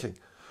thinking.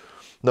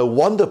 No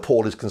wonder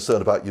Paul is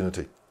concerned about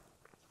unity.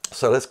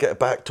 So let's get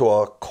back to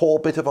our core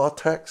bit of our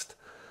text.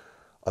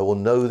 I will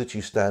know that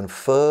you stand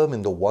firm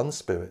in the one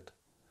Spirit,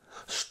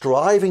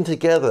 striving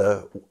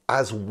together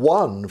as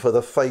one for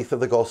the faith of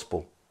the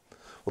gospel.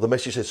 Well, the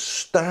message says,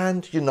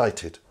 stand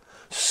united,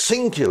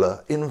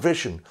 singular in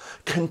vision,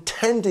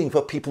 contending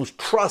for people's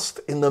trust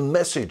in the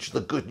message,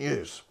 the good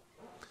news.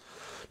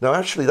 Now,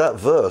 actually, that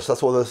verse,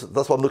 that's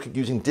why I'm looking at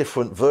using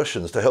different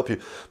versions to help you.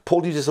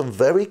 Paul uses some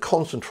very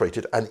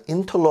concentrated and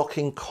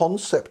interlocking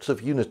concepts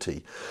of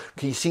unity.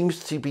 He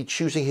seems to be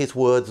choosing his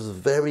words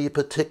very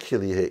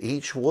particularly here.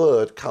 Each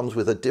word comes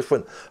with a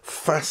different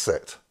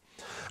facet.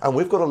 And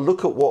we've got to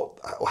look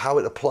at how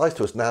it applies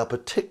to us now,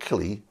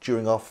 particularly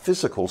during our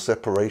physical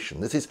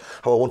separation. This is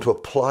how I want to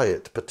apply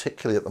it,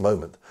 particularly at the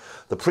moment.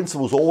 The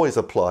principles always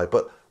apply,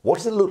 but what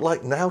does it look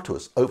like now to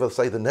us over,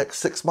 say, the next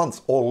 6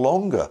 months or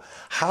longer?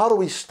 How do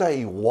we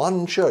stay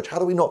one church? How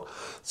do we not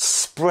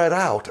spread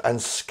out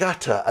and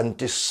scatter and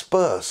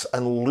disperse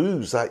and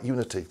lose that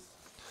unity?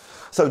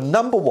 So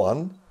number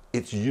one,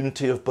 it's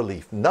unity of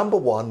belief. Number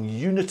one,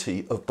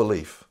 unity of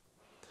belief.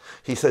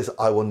 He says,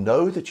 I will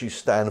know that you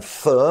stand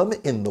firm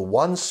in the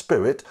one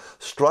spirit,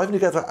 striving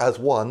together as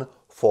one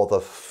for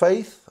the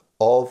faith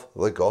of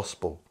the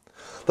gospel.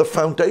 The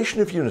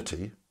foundation of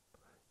unity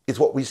is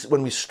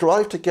when we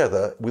strive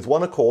together with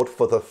one accord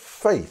for the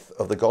faith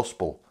of the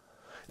gospel.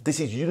 This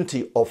is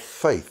unity of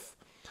faith.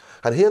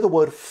 And here the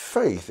word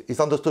faith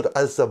is understood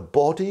as the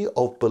body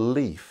of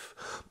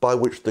belief by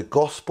which the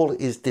gospel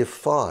is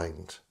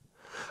defined.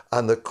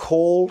 And the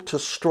call to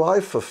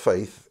strive for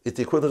faith is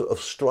the equivalent of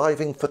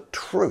striving for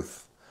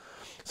truth.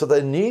 So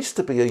there needs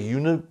to be a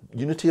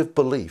unity of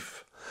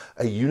belief,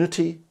 a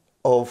unity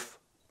of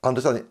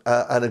understanding,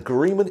 an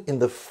agreement in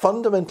the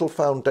fundamental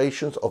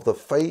foundations of the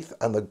faith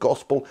and the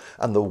gospel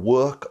and the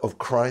work of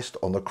Christ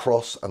on the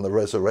cross and the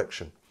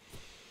resurrection,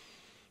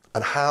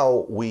 and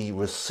how we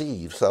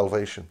receive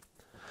salvation.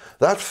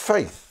 That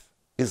faith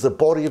is the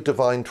body of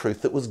divine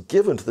truth that was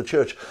given to the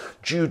church.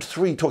 Jude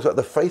 3 talks about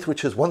the faith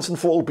which has once and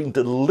for all been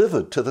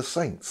delivered to the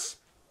saints.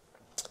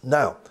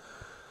 Now,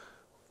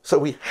 so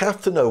we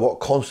have to know what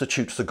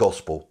constitutes the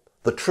gospel,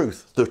 the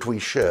truth that we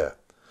share,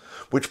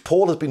 which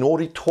Paul has been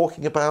already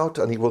talking about,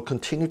 and he will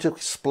continue to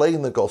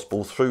explain the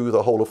gospel through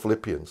the whole of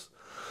Philippians.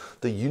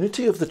 The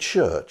unity of the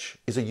church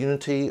is a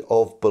unity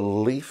of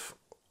belief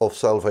of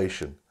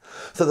salvation.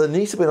 So there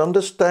needs to be an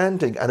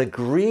understanding, an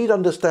agreed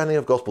understanding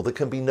of gospel. There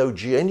can be no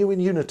genuine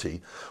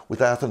unity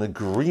without an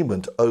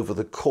agreement over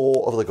the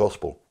core of the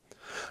gospel.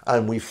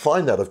 And we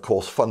find that, of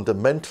course,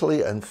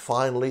 fundamentally and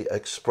finally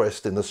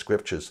expressed in the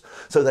scriptures.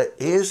 So there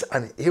is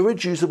an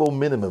irreducible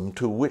minimum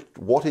to which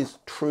what is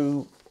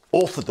true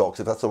orthodox,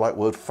 if that's the right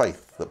word,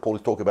 faith, that Paul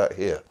is talking about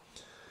here.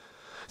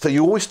 So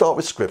you always start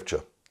with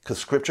scripture, because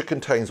scripture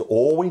contains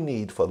all we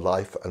need for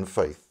life and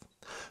faith.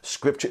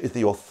 Scripture is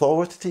the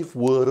authoritative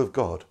word of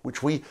God,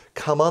 which we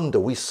come under,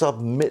 we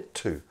submit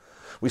to,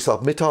 we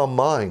submit our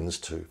minds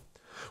to.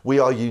 We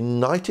are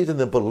united in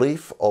the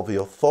belief of the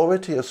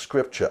authority of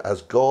Scripture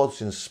as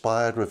God's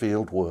inspired,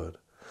 revealed word.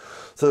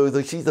 So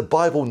the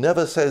Bible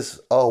never says,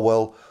 oh,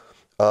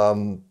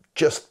 well,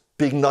 just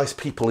being nice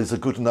people is a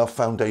good enough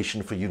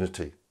foundation for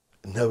unity.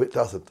 No, it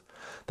doesn't.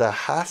 There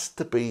has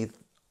to be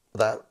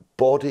that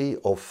body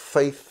of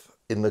faith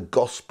in the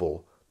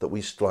gospel that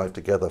we strive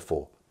together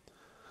for.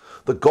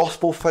 The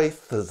gospel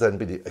faith has then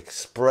been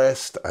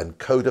expressed and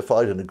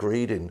codified and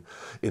agreed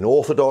in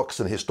orthodox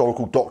and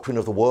historical doctrine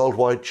of the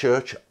worldwide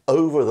church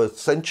over the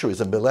centuries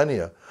and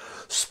millennia,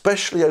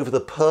 especially over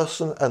the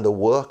person and the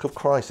work of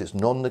Christ. It's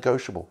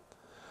non-negotiable.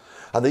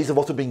 And these have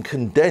often been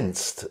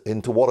condensed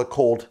into what are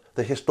called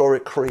the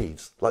historic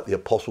creeds, like the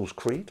Apostles'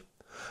 Creed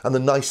and the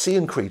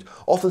Nicene Creed,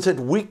 often said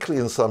weekly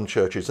in some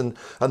churches. And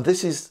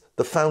this is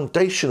the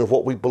foundation of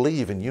what we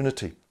believe in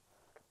unity.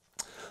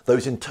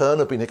 Those in turn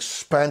have been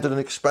expanded and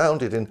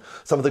expounded in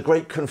some of the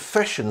great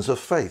confessions of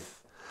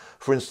faith.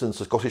 For instance,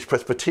 the Scottish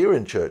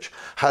Presbyterian Church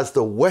has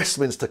the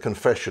Westminster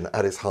Confession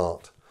at its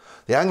heart.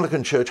 The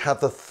Anglican Church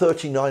have the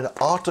 39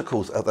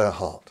 Articles at their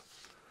heart.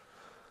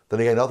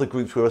 Then again, other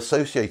groups we're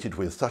associated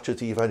with, such as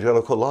the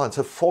Evangelical Alliance,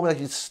 have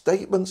formulated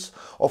statements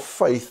of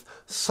faith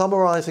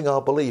summarising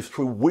our belief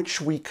through which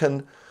we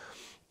can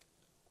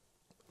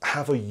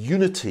have a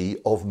unity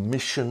of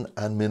mission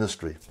and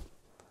ministry.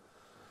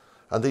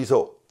 And these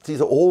are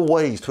all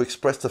ways to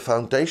express the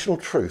foundational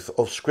truth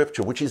of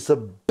Scripture, which is the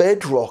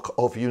bedrock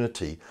of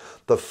unity,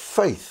 the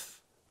faith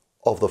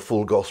of the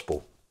full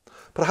gospel.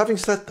 But having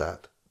said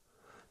that,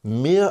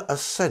 mere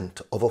assent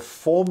of a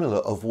formula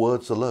of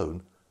words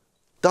alone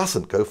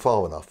doesn't go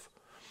far enough.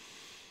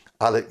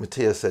 Alec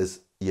Mattia says,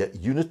 yet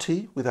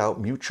unity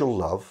without mutual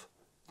love,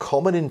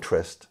 common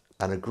interest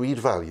and agreed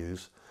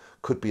values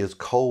could be as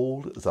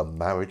cold as a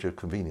marriage of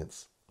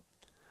convenience.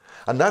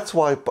 And that's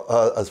why,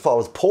 as far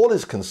as Paul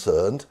is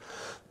concerned,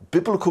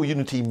 biblical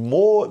unity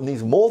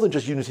needs more than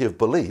just unity of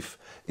belief.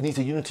 It needs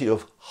a unity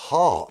of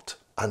heart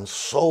and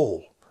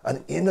soul,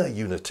 an inner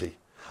unity,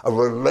 a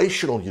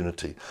relational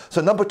unity. So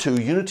number two,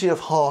 unity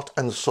of heart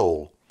and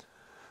soul.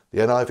 The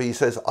NIV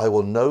says, I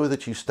will know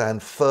that you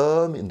stand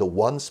firm in the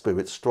one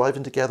spirit,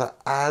 striving together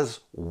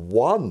as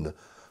one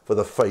for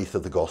the faith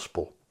of the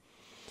gospel.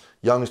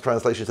 Young's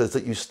translation says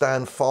that you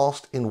stand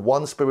fast in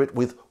one spirit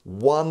with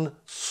one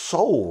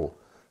soul,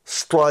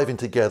 striving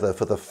together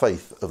for the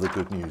faith of the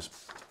good news.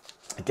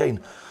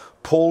 Again,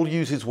 Paul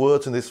uses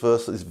words in this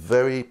verse that is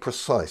very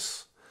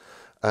precise.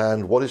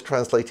 And what is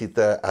translated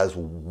there as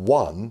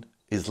one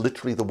is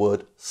literally the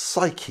word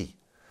psyche.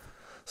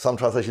 Some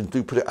translations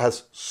do put it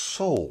as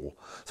soul.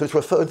 So it's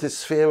referring to this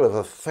sphere of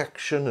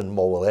affection and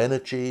moral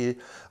energy,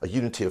 a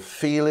unity of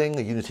feeling,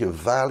 a unity of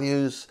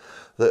values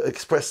that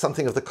express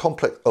something of the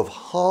complex of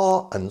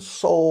heart and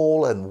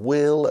soul and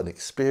will and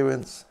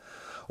experience,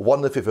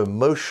 one of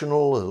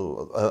emotional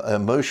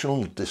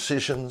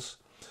decisions.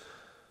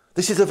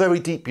 This is a very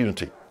deep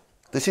unity.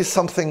 This is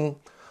something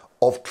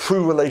of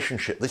true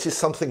relationship. This is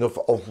something of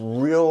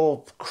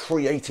real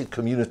created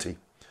community.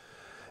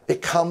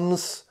 It can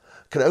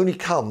only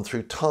come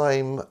through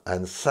time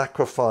and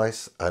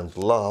sacrifice and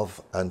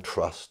love and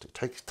trust. It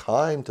takes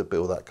time to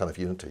build that kind of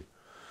unity.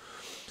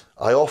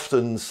 I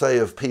often say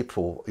of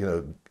people,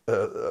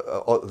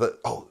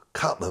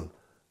 cut them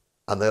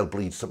and they'll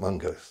bleed St.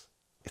 Mungo's.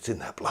 It's in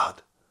their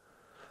blood.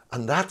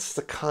 And that's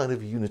the kind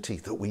of unity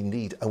that we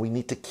need, and we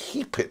need to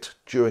keep it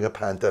during a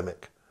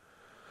pandemic.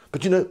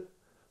 But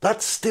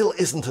that still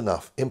isn't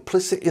enough.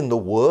 Implicit in the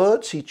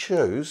words he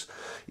chose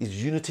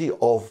is unity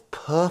of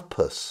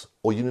purpose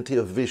or unity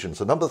of vision.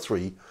 So number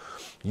 3,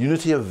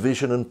 unity of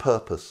vision and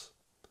purpose.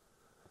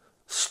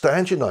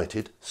 Stand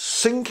united,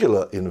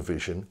 singular in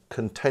vision,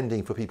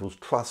 contending for people's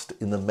trust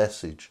in the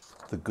message,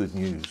 the good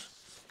news.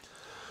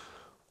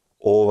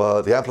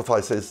 Or the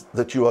Amplified says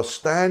that you are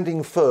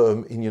standing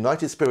firm in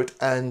united spirit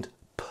and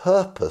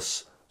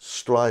purpose,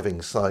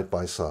 striving side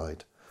by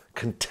side,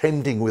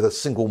 contending with a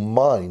single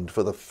mind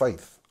for the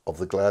faith of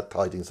the glad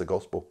tidings of the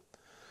gospel.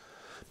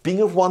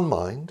 Being of one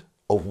mind,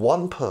 of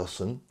one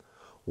person,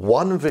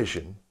 one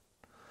vision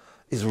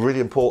is really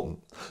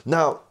important.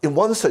 Now, in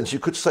one sense, you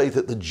could say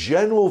that the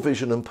general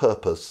vision and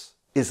purpose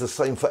is the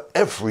same for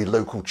every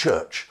local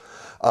church,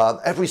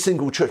 every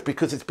single church,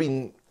 because it's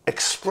been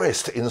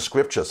expressed in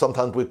Scripture.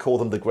 Sometimes we call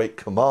them the Great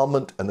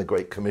Commandment and the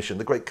Great Commission.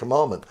 The Great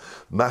Commandment,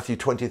 Matthew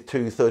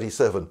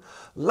 22:37.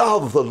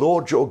 Love the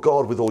Lord your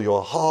God with all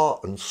your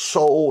heart and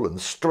soul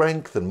and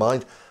strength and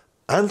mind,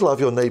 and love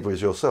your neighbour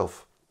as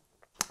yourself.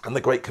 And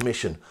the Great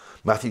Commission,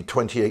 Matthew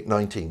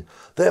 28:19.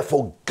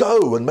 Therefore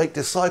go and make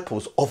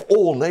disciples of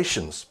all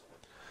nations.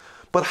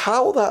 But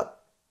how that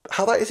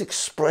is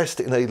expressed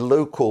in a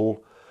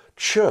local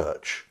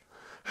church,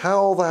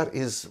 how that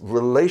is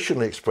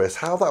relationally expressed,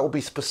 how that will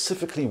be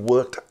specifically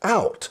worked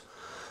out,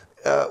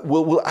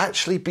 will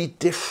actually be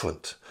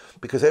different,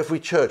 because every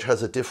church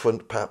has a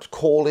different perhaps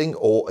calling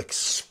or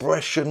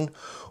expression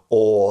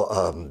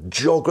or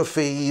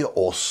geography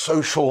or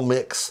social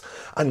mix,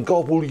 and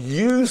God will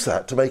use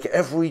that to make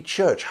every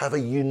church have a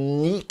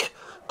unique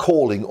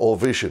calling or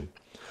vision.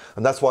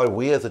 And that's why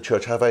we as a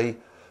church have a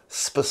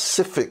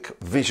specific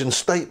vision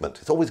statement.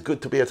 It's always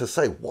good to be able to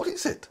say, what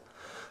is it?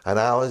 And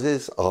ours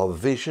is, our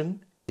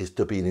vision is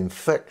to be an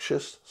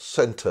infectious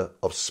centre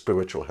of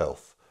spiritual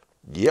health.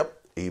 Yep,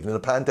 even in a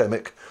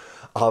pandemic,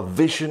 our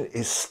vision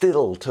is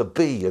still to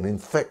be an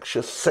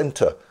infectious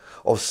centre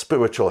of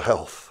spiritual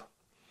health.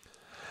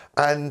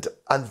 And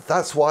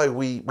that's why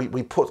we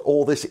put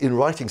all this in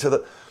writing, so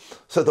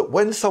that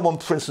when someone,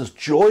 for instance,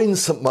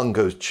 joins St.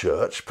 Mungo's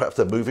church, perhaps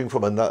they're moving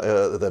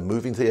they're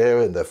moving to the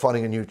area and they're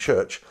finding a new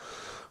church,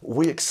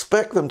 we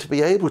expect them to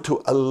be able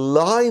to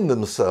align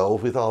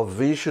themselves with our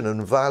vision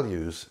and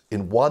values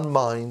in one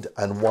mind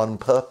and one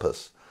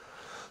purpose,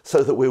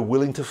 so that we're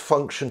willing to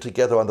function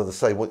together under the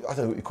same, I don't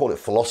know what you call it,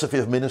 philosophy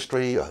of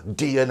ministry,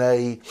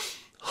 DNA,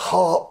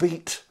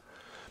 heartbeat,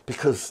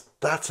 because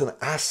that's an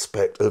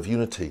aspect of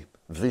unity,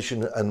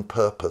 vision and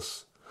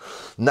purpose.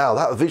 Now,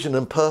 that vision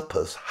and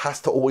purpose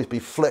has to always be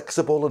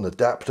flexible and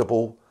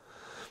adaptable,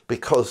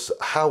 because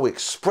how we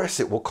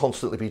express it will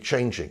constantly be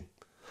changing.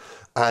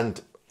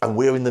 And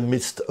we're in the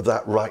midst of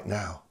that right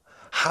now.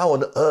 How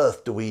on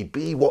earth do we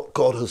be what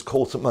God has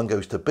called St.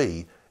 Mungo's to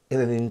be in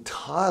an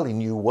entirely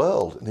new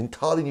world, an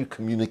entirely new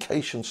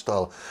communication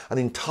style, an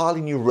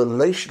entirely new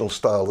relational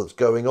style that's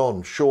going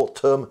on, short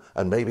term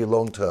and maybe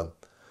long term?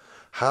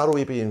 How do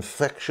we be an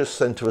infectious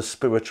centre of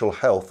spiritual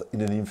health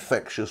in an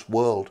infectious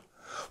world?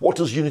 What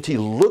does unity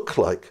look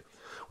like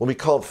when we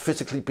can't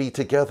physically be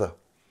together?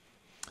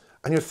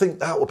 And you think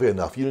that will be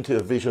enough, unity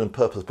of vision and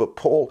purpose, but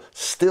Paul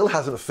still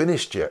hasn't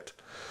finished yet.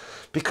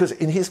 Because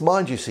in his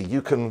mind, you see,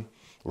 you can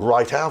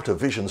write out a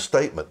vision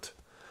statement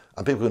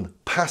and people can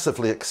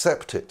passively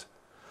accept it.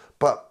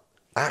 But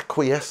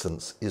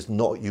acquiescence is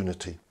not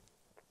unity.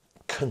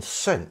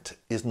 Consent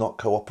is not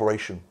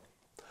cooperation.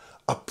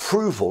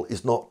 Approval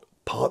is not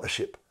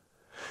partnership.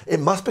 It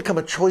must become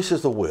a choice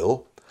of the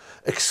will,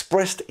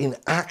 expressed in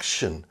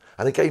action.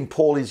 And again,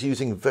 Paul is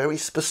using very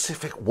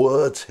specific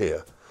words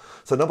here.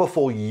 So number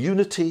 4,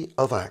 unity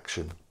of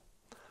action.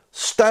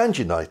 Stand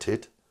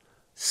united,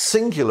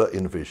 singular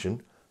in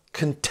vision,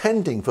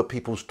 contending for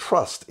people's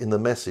trust in the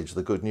message,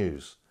 the good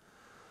news.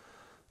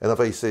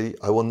 NIV,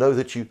 I will know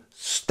that you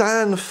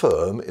stand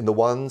firm in the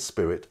one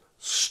spirit,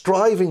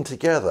 striving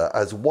together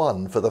as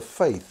one for the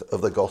faith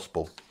of the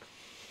gospel.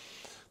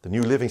 The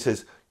New Living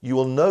says, you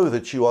will know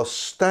that you are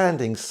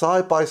standing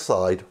side by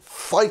side,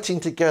 fighting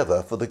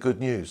together for the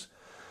good news.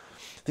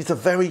 These are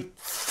very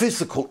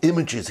physical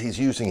images he's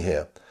using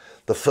here.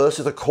 The first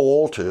is a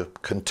call to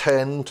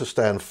contend, to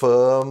stand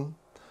firm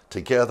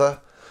together.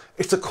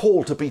 It's a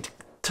call to be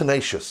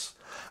tenacious.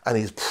 And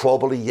he's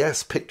probably,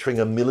 yes, picturing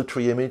a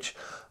military image,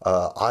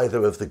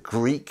 either of the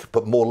Greek,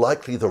 but more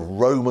likely the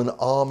Roman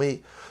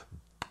army.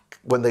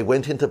 When they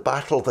went into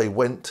battle,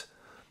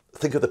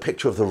 think of the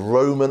picture of the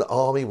Roman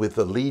army with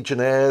the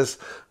legionnaires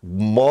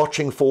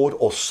marching forward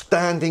or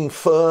standing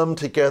firm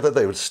together.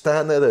 They would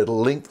stand there, they'd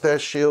link their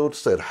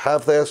shields, they'd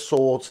have their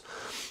swords,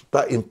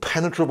 that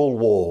impenetrable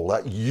wall,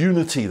 that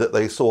unity that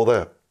they saw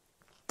there.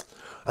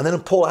 And then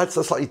Paul adds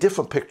a slightly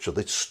different picture.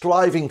 They're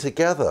striving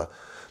together,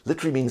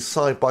 literally means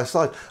side by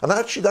side. And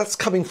actually that's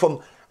coming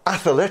from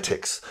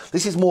athletics.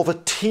 This is more of a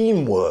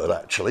team word,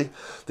 actually.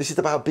 This is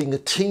about being a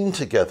team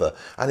together.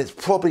 And it's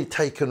probably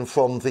taken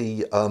from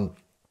the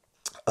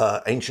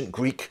ancient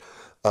Greek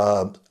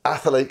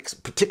athletics,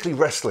 particularly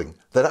wrestling.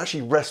 They'd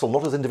actually wrestle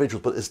not as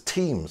individuals but as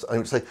teams. I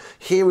would say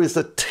here is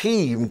a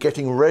team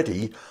getting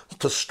ready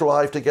to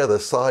strive together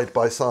side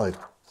by side.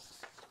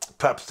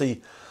 Perhaps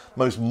the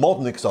most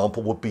modern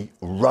example would be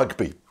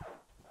rugby.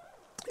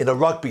 In a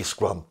rugby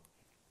scrum,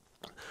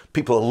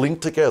 people are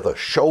linked together,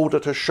 shoulder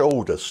to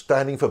shoulder,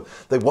 standing firm.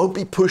 They won't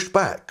be pushed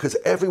back because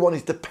everyone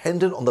is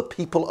dependent on the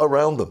people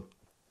around them.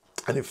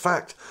 And in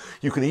fact,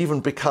 you can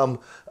even become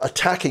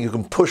attacking, you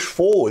can push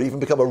forward, even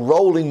become a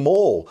rolling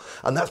maul.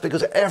 And that's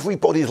because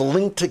everybody is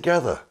linked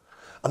together.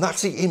 And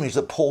that's the image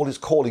that Paul is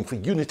calling for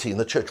unity in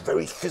the church,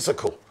 very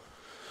physical.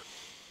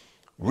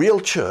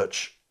 Real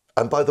church,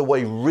 and by the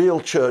way,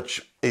 real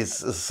church is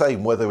the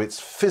same, whether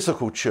it's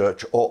physical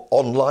church or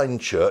online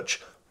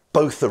church,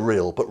 both are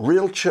real. But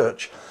real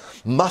church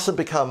mustn't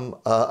become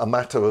a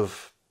matter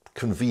of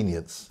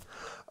convenience,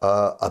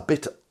 a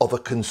bit of a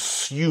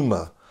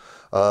consumer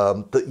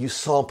that you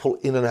sample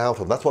in and out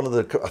of. That's one of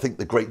the, I think,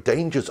 the great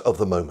dangers of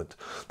the moment.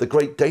 The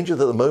great danger of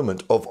the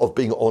moment of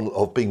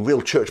being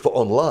real church but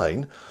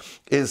online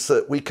is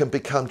that we can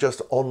become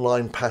just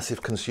online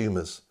passive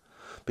consumers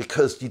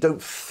because you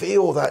don't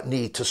feel that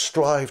need to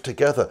strive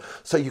together.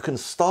 So you can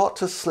start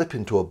to slip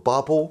into a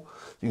bubble.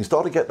 You can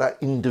start to get that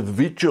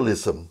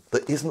individualism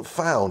that isn't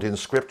found in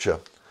Scripture.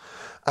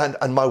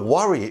 And my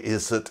worry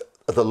is that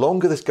the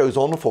longer this goes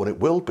on for, and it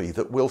will be,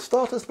 that we'll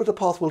start a split a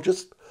path, we'll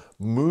just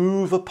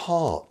move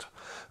apart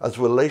as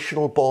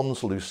relational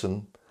bonds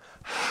loosen,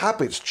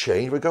 habits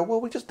change, we go,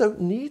 well, we just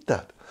don't need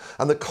that.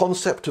 And the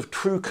concept of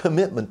true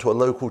commitment to a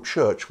local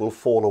church will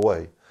fall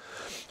away.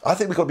 I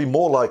think we've got to be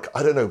more like,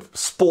 I don't know,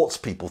 sports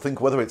people.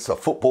 Think whether it's a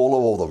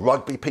footballer or the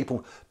rugby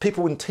people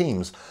in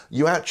teams.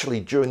 You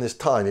actually, during this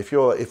time, if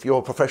you're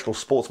a professional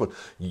sportsman,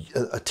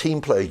 a team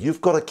player,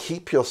 you've got to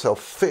keep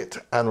yourself fit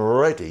and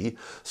ready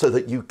so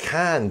that you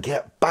can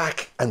get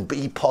back and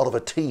be part of a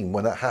team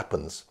when it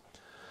happens.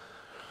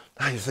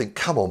 Now you think,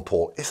 come on,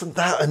 Paul, isn't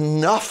that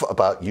enough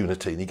about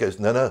unity? And he goes,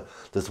 no,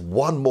 there's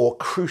one more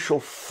crucial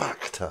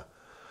factor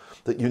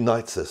that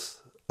unites us.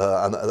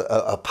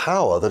 A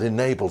power that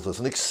enables us,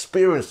 an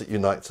experience that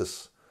unites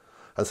us.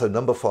 And so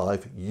number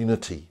 5,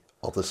 unity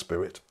of the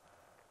Spirit.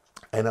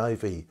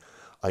 NIV,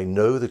 I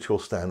know that you'll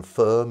stand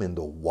firm in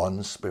the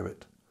one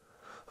Spirit.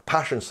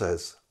 Passion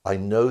says, I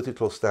know that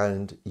you'll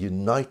stand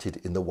united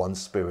in the one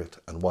Spirit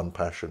and one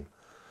passion.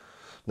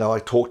 Now, I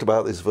talked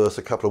about this verse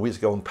a couple of weeks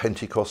ago on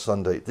Pentecost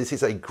Sunday. This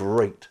is a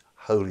great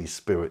Holy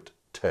Spirit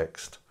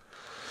text.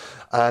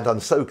 And I'm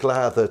so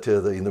glad that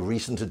in the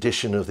recent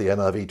edition of the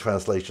NIV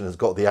translation has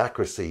got the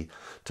accuracy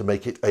to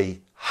make it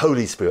a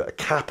Holy Spirit, a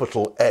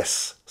capital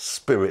S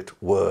Spirit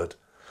word.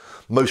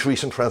 Most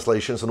recent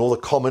translations and all the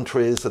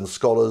commentaries and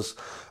scholars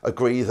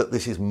agree that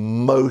this is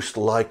most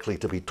likely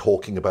to be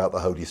talking about the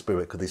Holy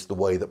Spirit because this is the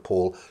way that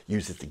Paul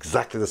uses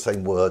exactly the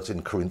same words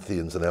in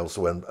Corinthians and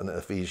elsewhere and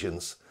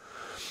Ephesians.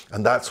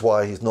 And that's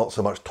why he's not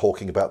so much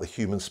talking about the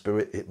human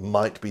spirit. It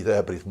might be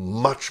there, but it's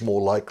much more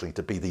likely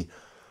to be the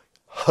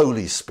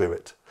Holy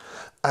Spirit.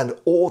 And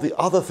all the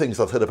other things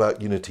I've said about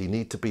unity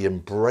need to be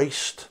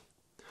embraced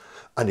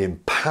and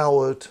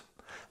empowered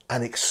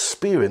and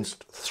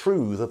experienced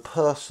through the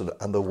person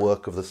and the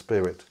work of the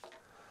Spirit.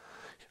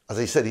 As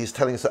he said, he's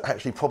telling us that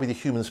actually probably the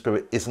human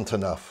spirit isn't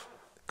enough.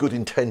 Good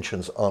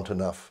intentions aren't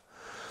enough.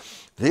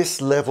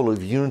 This level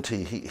of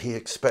unity he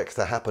expects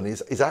to happen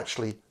is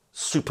actually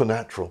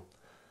supernatural.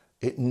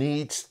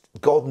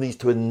 God needs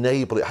to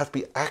enable it. It has to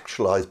be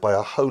actualized by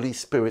a Holy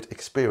Spirit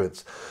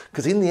experience.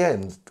 Because in the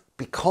end,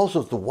 because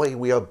of the way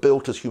we are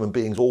built as human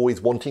beings, always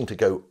wanting to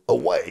go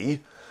away,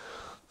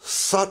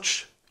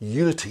 such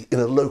unity in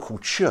a local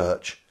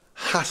church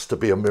has to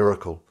be a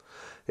miracle.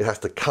 It has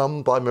to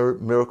come by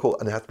miracle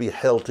and it has to be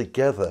held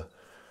together.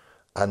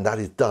 And that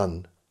is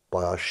done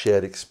by our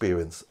shared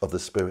experience of the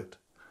Spirit.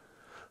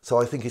 So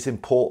I think it's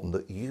important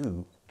that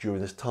you, during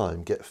this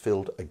time, get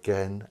filled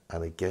again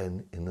and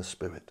again in the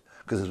Spirit.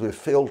 Because as we're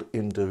filled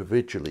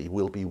individually,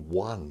 we'll be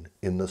one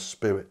in the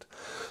Spirit.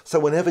 So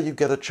whenever you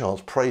get a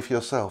chance, pray for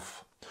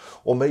yourself.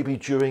 Or maybe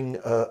during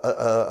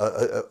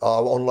our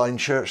online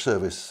church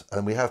service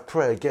and we have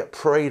prayer, get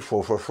prayed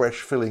for a fresh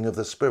filling of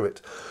the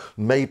Spirit.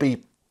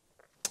 Maybe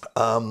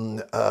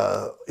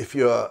If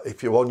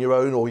you're on your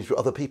own or if you're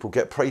other people,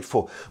 get prayed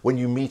for. When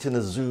you meet in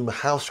a Zoom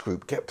house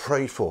group, get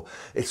prayed for.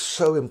 It's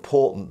so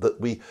important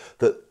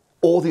that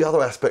all the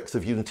other aspects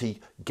of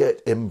unity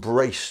get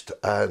embraced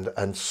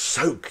and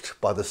soaked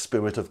by the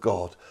Spirit of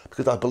God,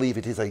 because I believe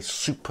it is a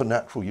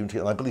supernatural unity,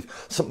 and I believe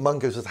St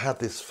Mungo's has had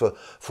this for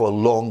a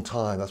long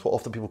time. That's what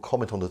often people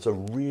comment on. It's a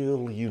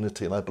real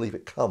unity, and I believe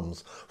it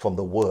comes from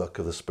the work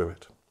of the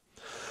Spirit.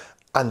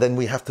 And then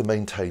we have to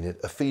maintain it.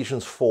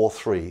 Ephesians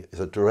 4:3 is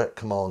a direct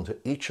command to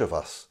each of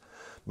us.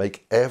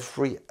 Make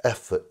every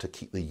effort to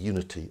keep the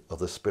unity of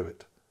the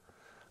Spirit.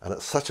 And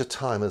at such a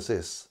time as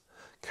this,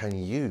 can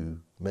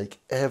you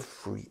make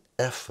every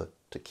effort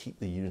to keep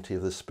the unity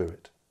of the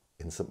Spirit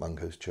in St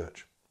Mungo's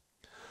Church?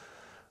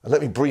 And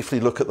let me briefly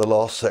look at the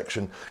last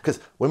section, because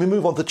when we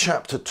move on to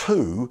chapter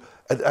 2,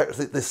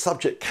 the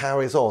subject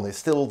carries on. It's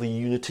still the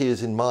unity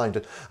is in mind,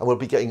 and we'll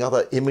be getting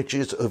other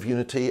images of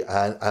unity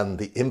and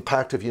the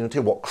impact of unity,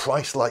 what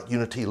Christ-like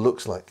unity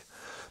looks like.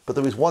 But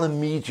there is one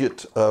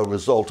immediate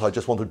result I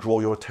just want to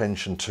draw your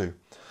attention to.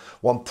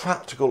 One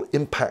practical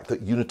impact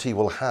that unity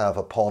will have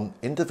upon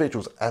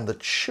individuals and the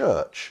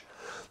church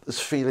that's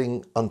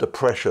feeling under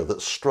pressure,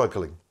 that's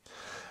struggling.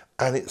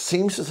 And it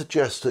seems to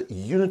suggest that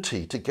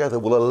unity together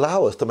will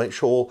allow us to make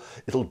sure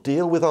it'll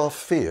deal with our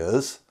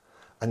fears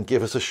and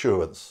give us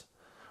assurance.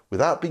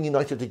 Without being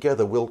united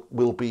together,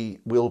 we'll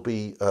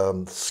be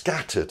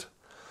scattered.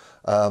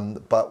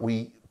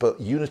 But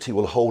unity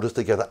will hold us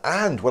together,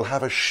 and we'll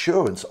have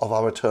assurance of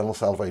our eternal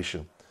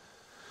salvation.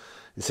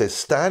 It says,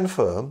 stand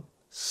firm,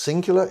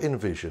 singular in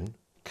vision,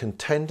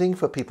 contending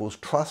for people's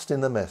trust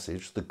in the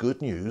message, the good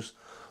news,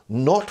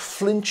 not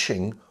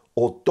flinching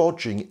or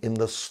dodging in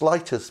the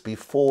slightest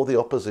before the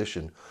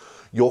opposition.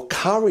 Your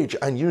courage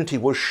and unity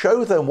will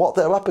show them what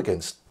they're up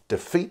against.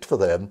 Defeat for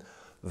them,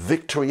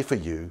 victory for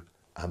you,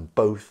 and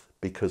both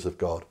because of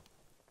God.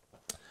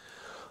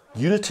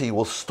 Unity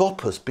will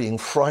stop us being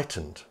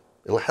frightened.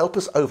 It'll help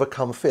us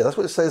overcome fear. That's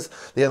what it says,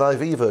 the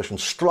NIV version,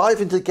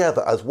 striving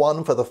together as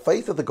one for the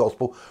faith of the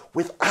gospel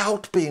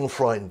without being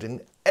frightened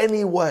in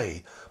any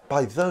way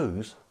by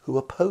those who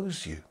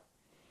oppose you.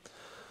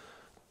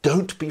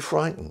 Don't be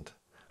frightened.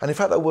 And in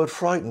fact, that word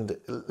frightened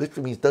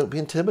literally means don't be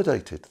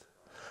intimidated.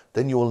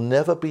 Then you will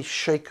never be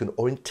shaken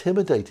or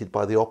intimidated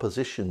by the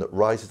opposition that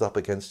rises up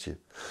against you.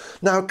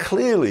 Now,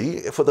 clearly,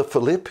 for the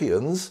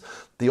Philippians,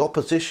 the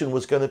opposition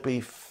was going to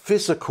be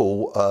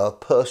physical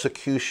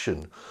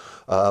persecution.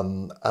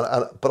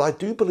 But I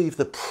do believe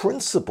the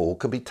principle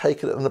can be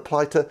taken and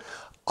applied to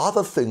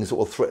other things that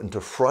will threaten to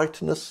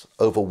frighten us,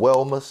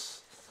 overwhelm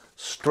us,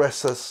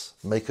 stress us,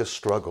 make us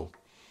struggle.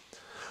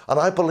 And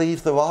I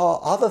believe there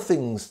are other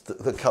things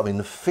that come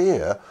in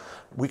fear.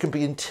 We can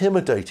be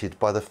intimidated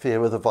by the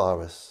fear of the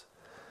virus,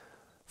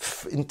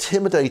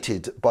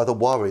 intimidated by the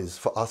worries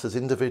for us as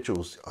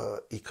individuals,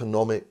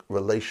 economic,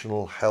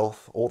 relational,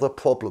 health, all the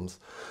problems,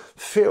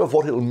 fear of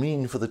what it will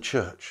mean for the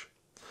church.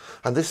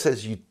 And this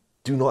says you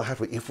do not have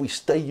to. If we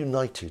stay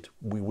united,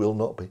 we will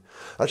not be.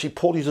 Actually,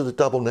 Paul uses a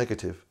double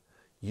negative.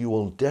 You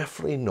will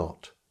definitely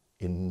not,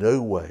 in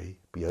no way,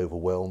 be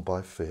overwhelmed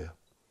by fear.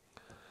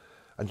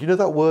 And you know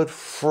that word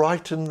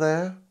frightened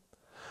there?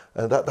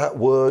 And that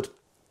word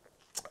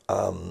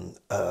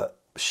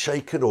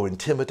shaken or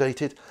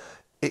intimidated,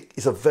 it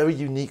is a very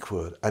unique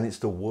word. And it's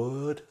the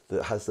word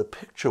that has the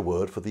picture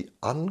word for the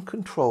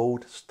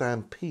uncontrolled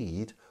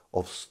stampede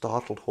of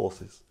startled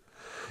horses.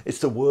 It's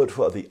the word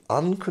for the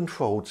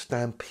uncontrolled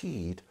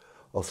stampede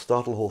of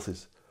startled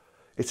horses.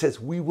 It says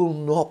we will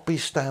not be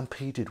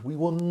stampeded. We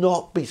will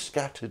not be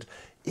scattered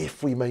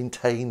if we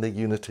maintain the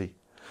unity.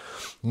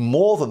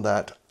 More than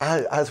that,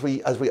 as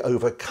we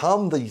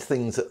overcome these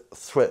things that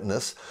threaten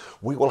us,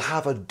 we will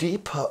have a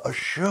deeper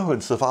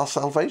assurance of our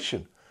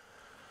salvation.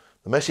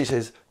 The message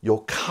says,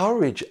 your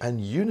courage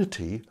and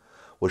unity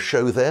will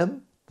show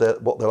them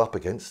what they're up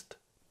against,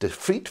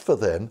 defeat for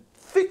them,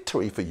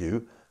 victory for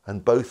you,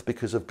 and both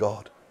because of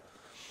God.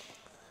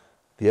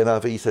 The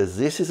NIV says,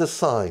 this is a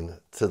sign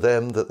to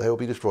them that they will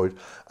be destroyed,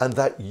 and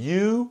that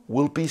you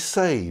will be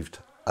saved,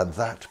 and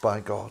that by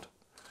God.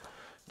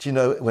 Do you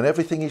know, when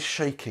everything is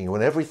shaking,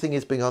 when everything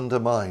is being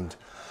undermined,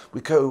 we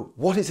go,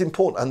 what is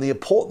important? And the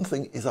important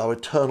thing is our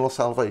eternal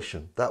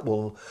salvation. And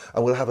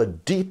we'll have a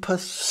deeper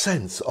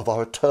sense of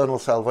our eternal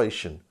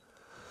salvation.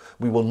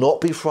 We will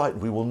not be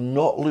frightened. We will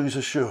not lose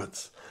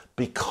assurance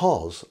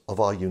because of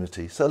our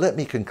unity. So let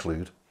me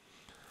conclude.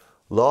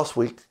 Last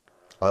week,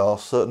 I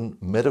asked certain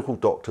medical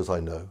doctors I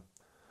know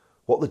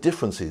what the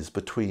difference is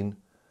between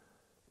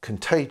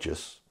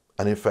contagious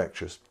and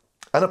infectious.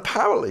 And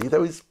apparently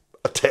there is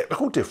a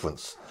technical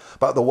difference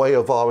about the way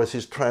a virus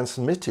is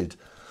transmitted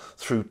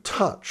through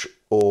touch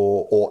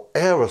or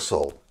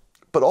aerosol.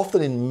 But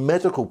often in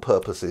medical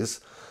purposes,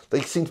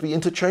 they seem to be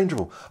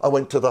interchangeable. I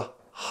went to the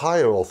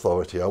higher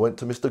authority. I went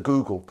to Mr.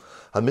 Google.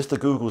 And Mr.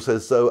 Google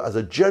says, though, as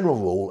a general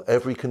rule,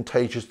 every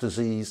contagious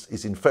disease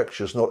is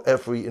infectious. Not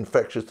every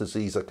infectious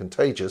disease are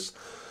contagious.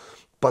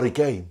 But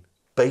again,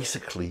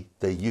 basically,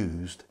 they're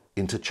used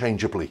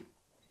interchangeably.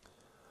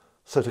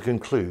 So to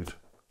conclude,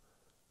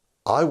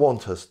 I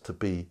want us to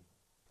be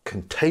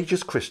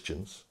contagious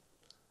Christians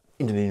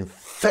in an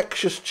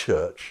infectious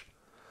church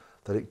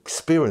that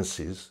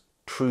experiences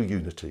true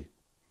unity.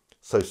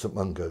 So St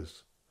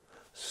Mungo's,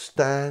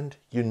 stand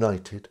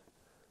united,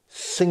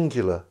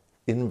 singular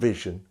in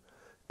vision,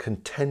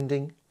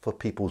 contending for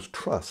people's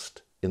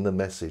trust in the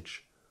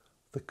message,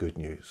 the good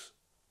news.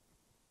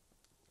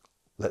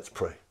 Let's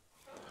pray.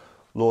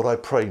 Lord, I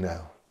pray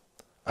now,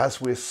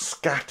 as we're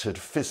scattered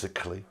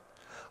physically,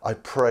 I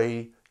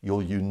pray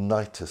you'll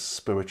unite us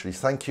spiritually.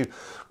 Thank you.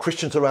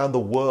 Christians around the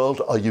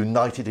world are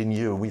united in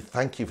you. We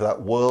thank you for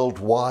that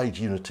worldwide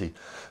unity.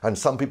 And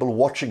some people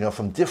watching are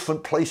from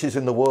different places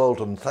in the world,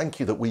 and thank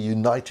you that we're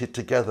united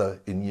together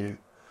in you.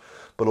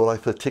 But Lord,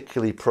 I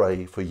particularly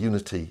pray for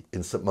unity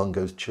in St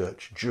Mungo's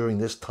Church during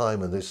this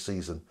time and this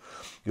season.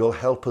 You'll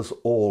help us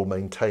all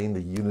maintain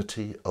the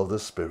unity of the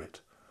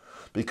Spirit,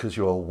 because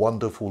you're a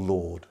wonderful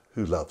Lord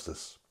who loves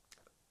us.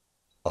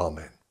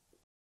 Amen.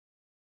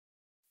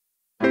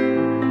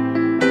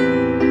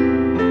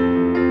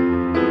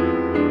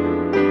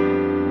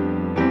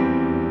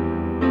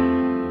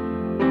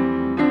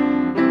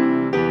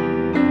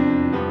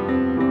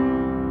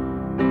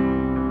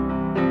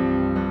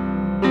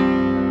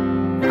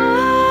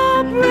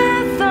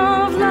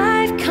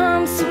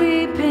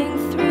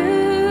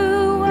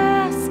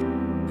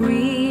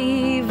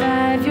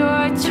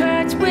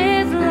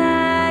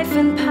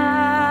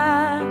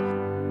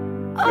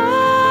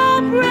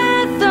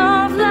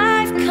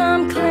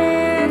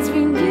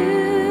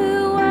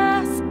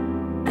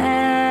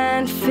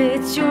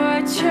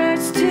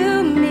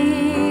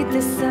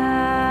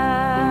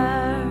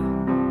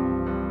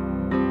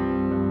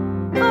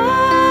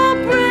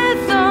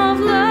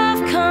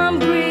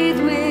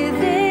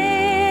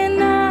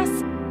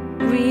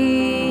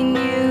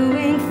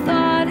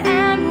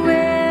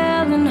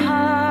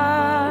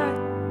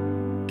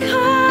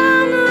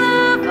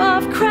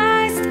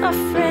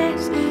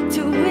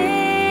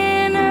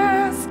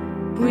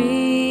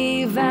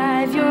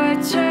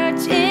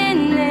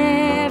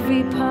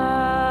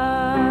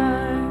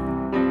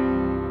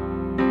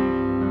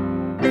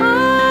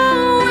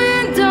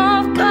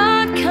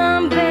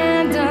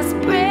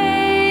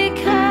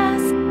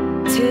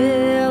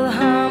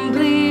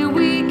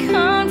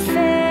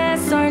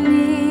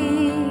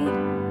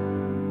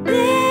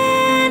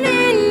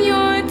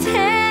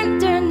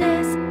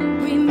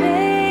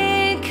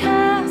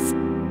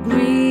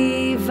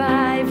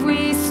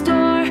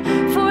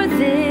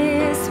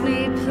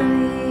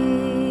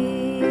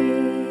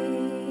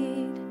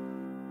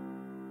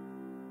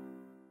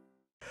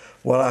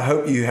 Well, I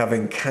hope you have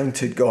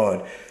encountered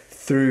God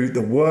through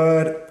the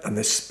Word and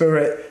the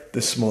Spirit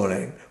this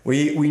morning.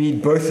 We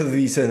need both of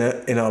these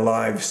in our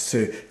lives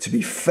to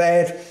be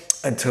fed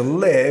and to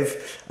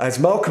live, as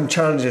Malcolm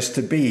challenged us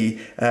to be,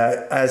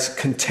 as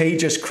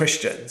contagious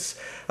Christians.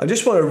 I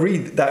just want to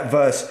read that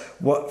verse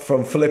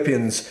from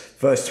Philippians,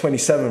 verse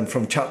 27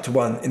 from chapter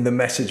 1 in the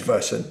Message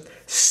version.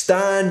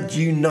 Stand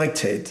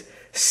united,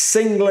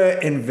 singular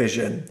in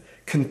vision,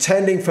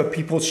 contending for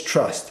people's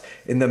trust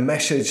in the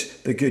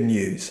message, the good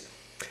news.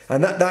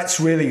 And that's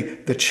really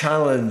the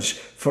challenge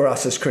for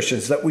us as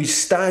Christians, that we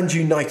stand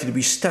united,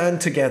 we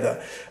stand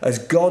together as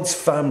God's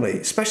family,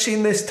 especially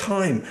in this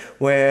time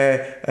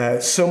where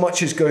so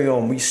much is going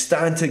on. We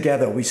stand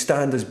together, we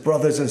stand as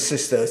brothers and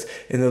sisters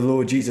in the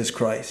Lord Jesus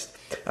Christ.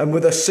 And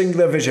with a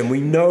singular vision,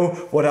 we know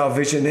what our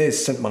vision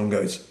is, St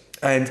Mungo's.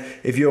 And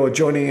if you're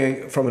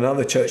joining from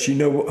another church,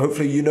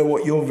 hopefully you know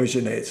what your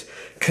vision is.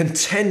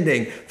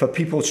 Contending for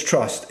people's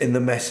trust in the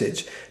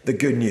message, the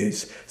good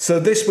news. So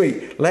this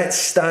week, let's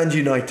stand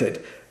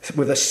united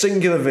with a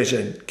singular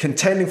vision,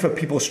 contending for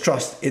people's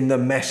trust in the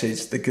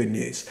message, the good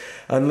news.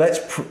 And let's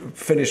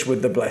finish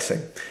with the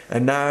blessing.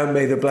 And now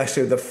may the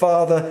blessing of the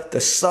Father, the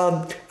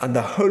Son, and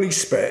the Holy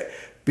Spirit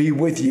be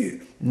with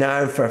you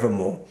now and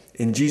forevermore.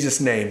 In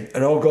Jesus' name.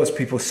 And all God's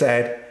people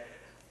said,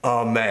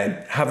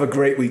 Amen. Have a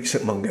great week,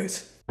 St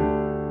Mungo's.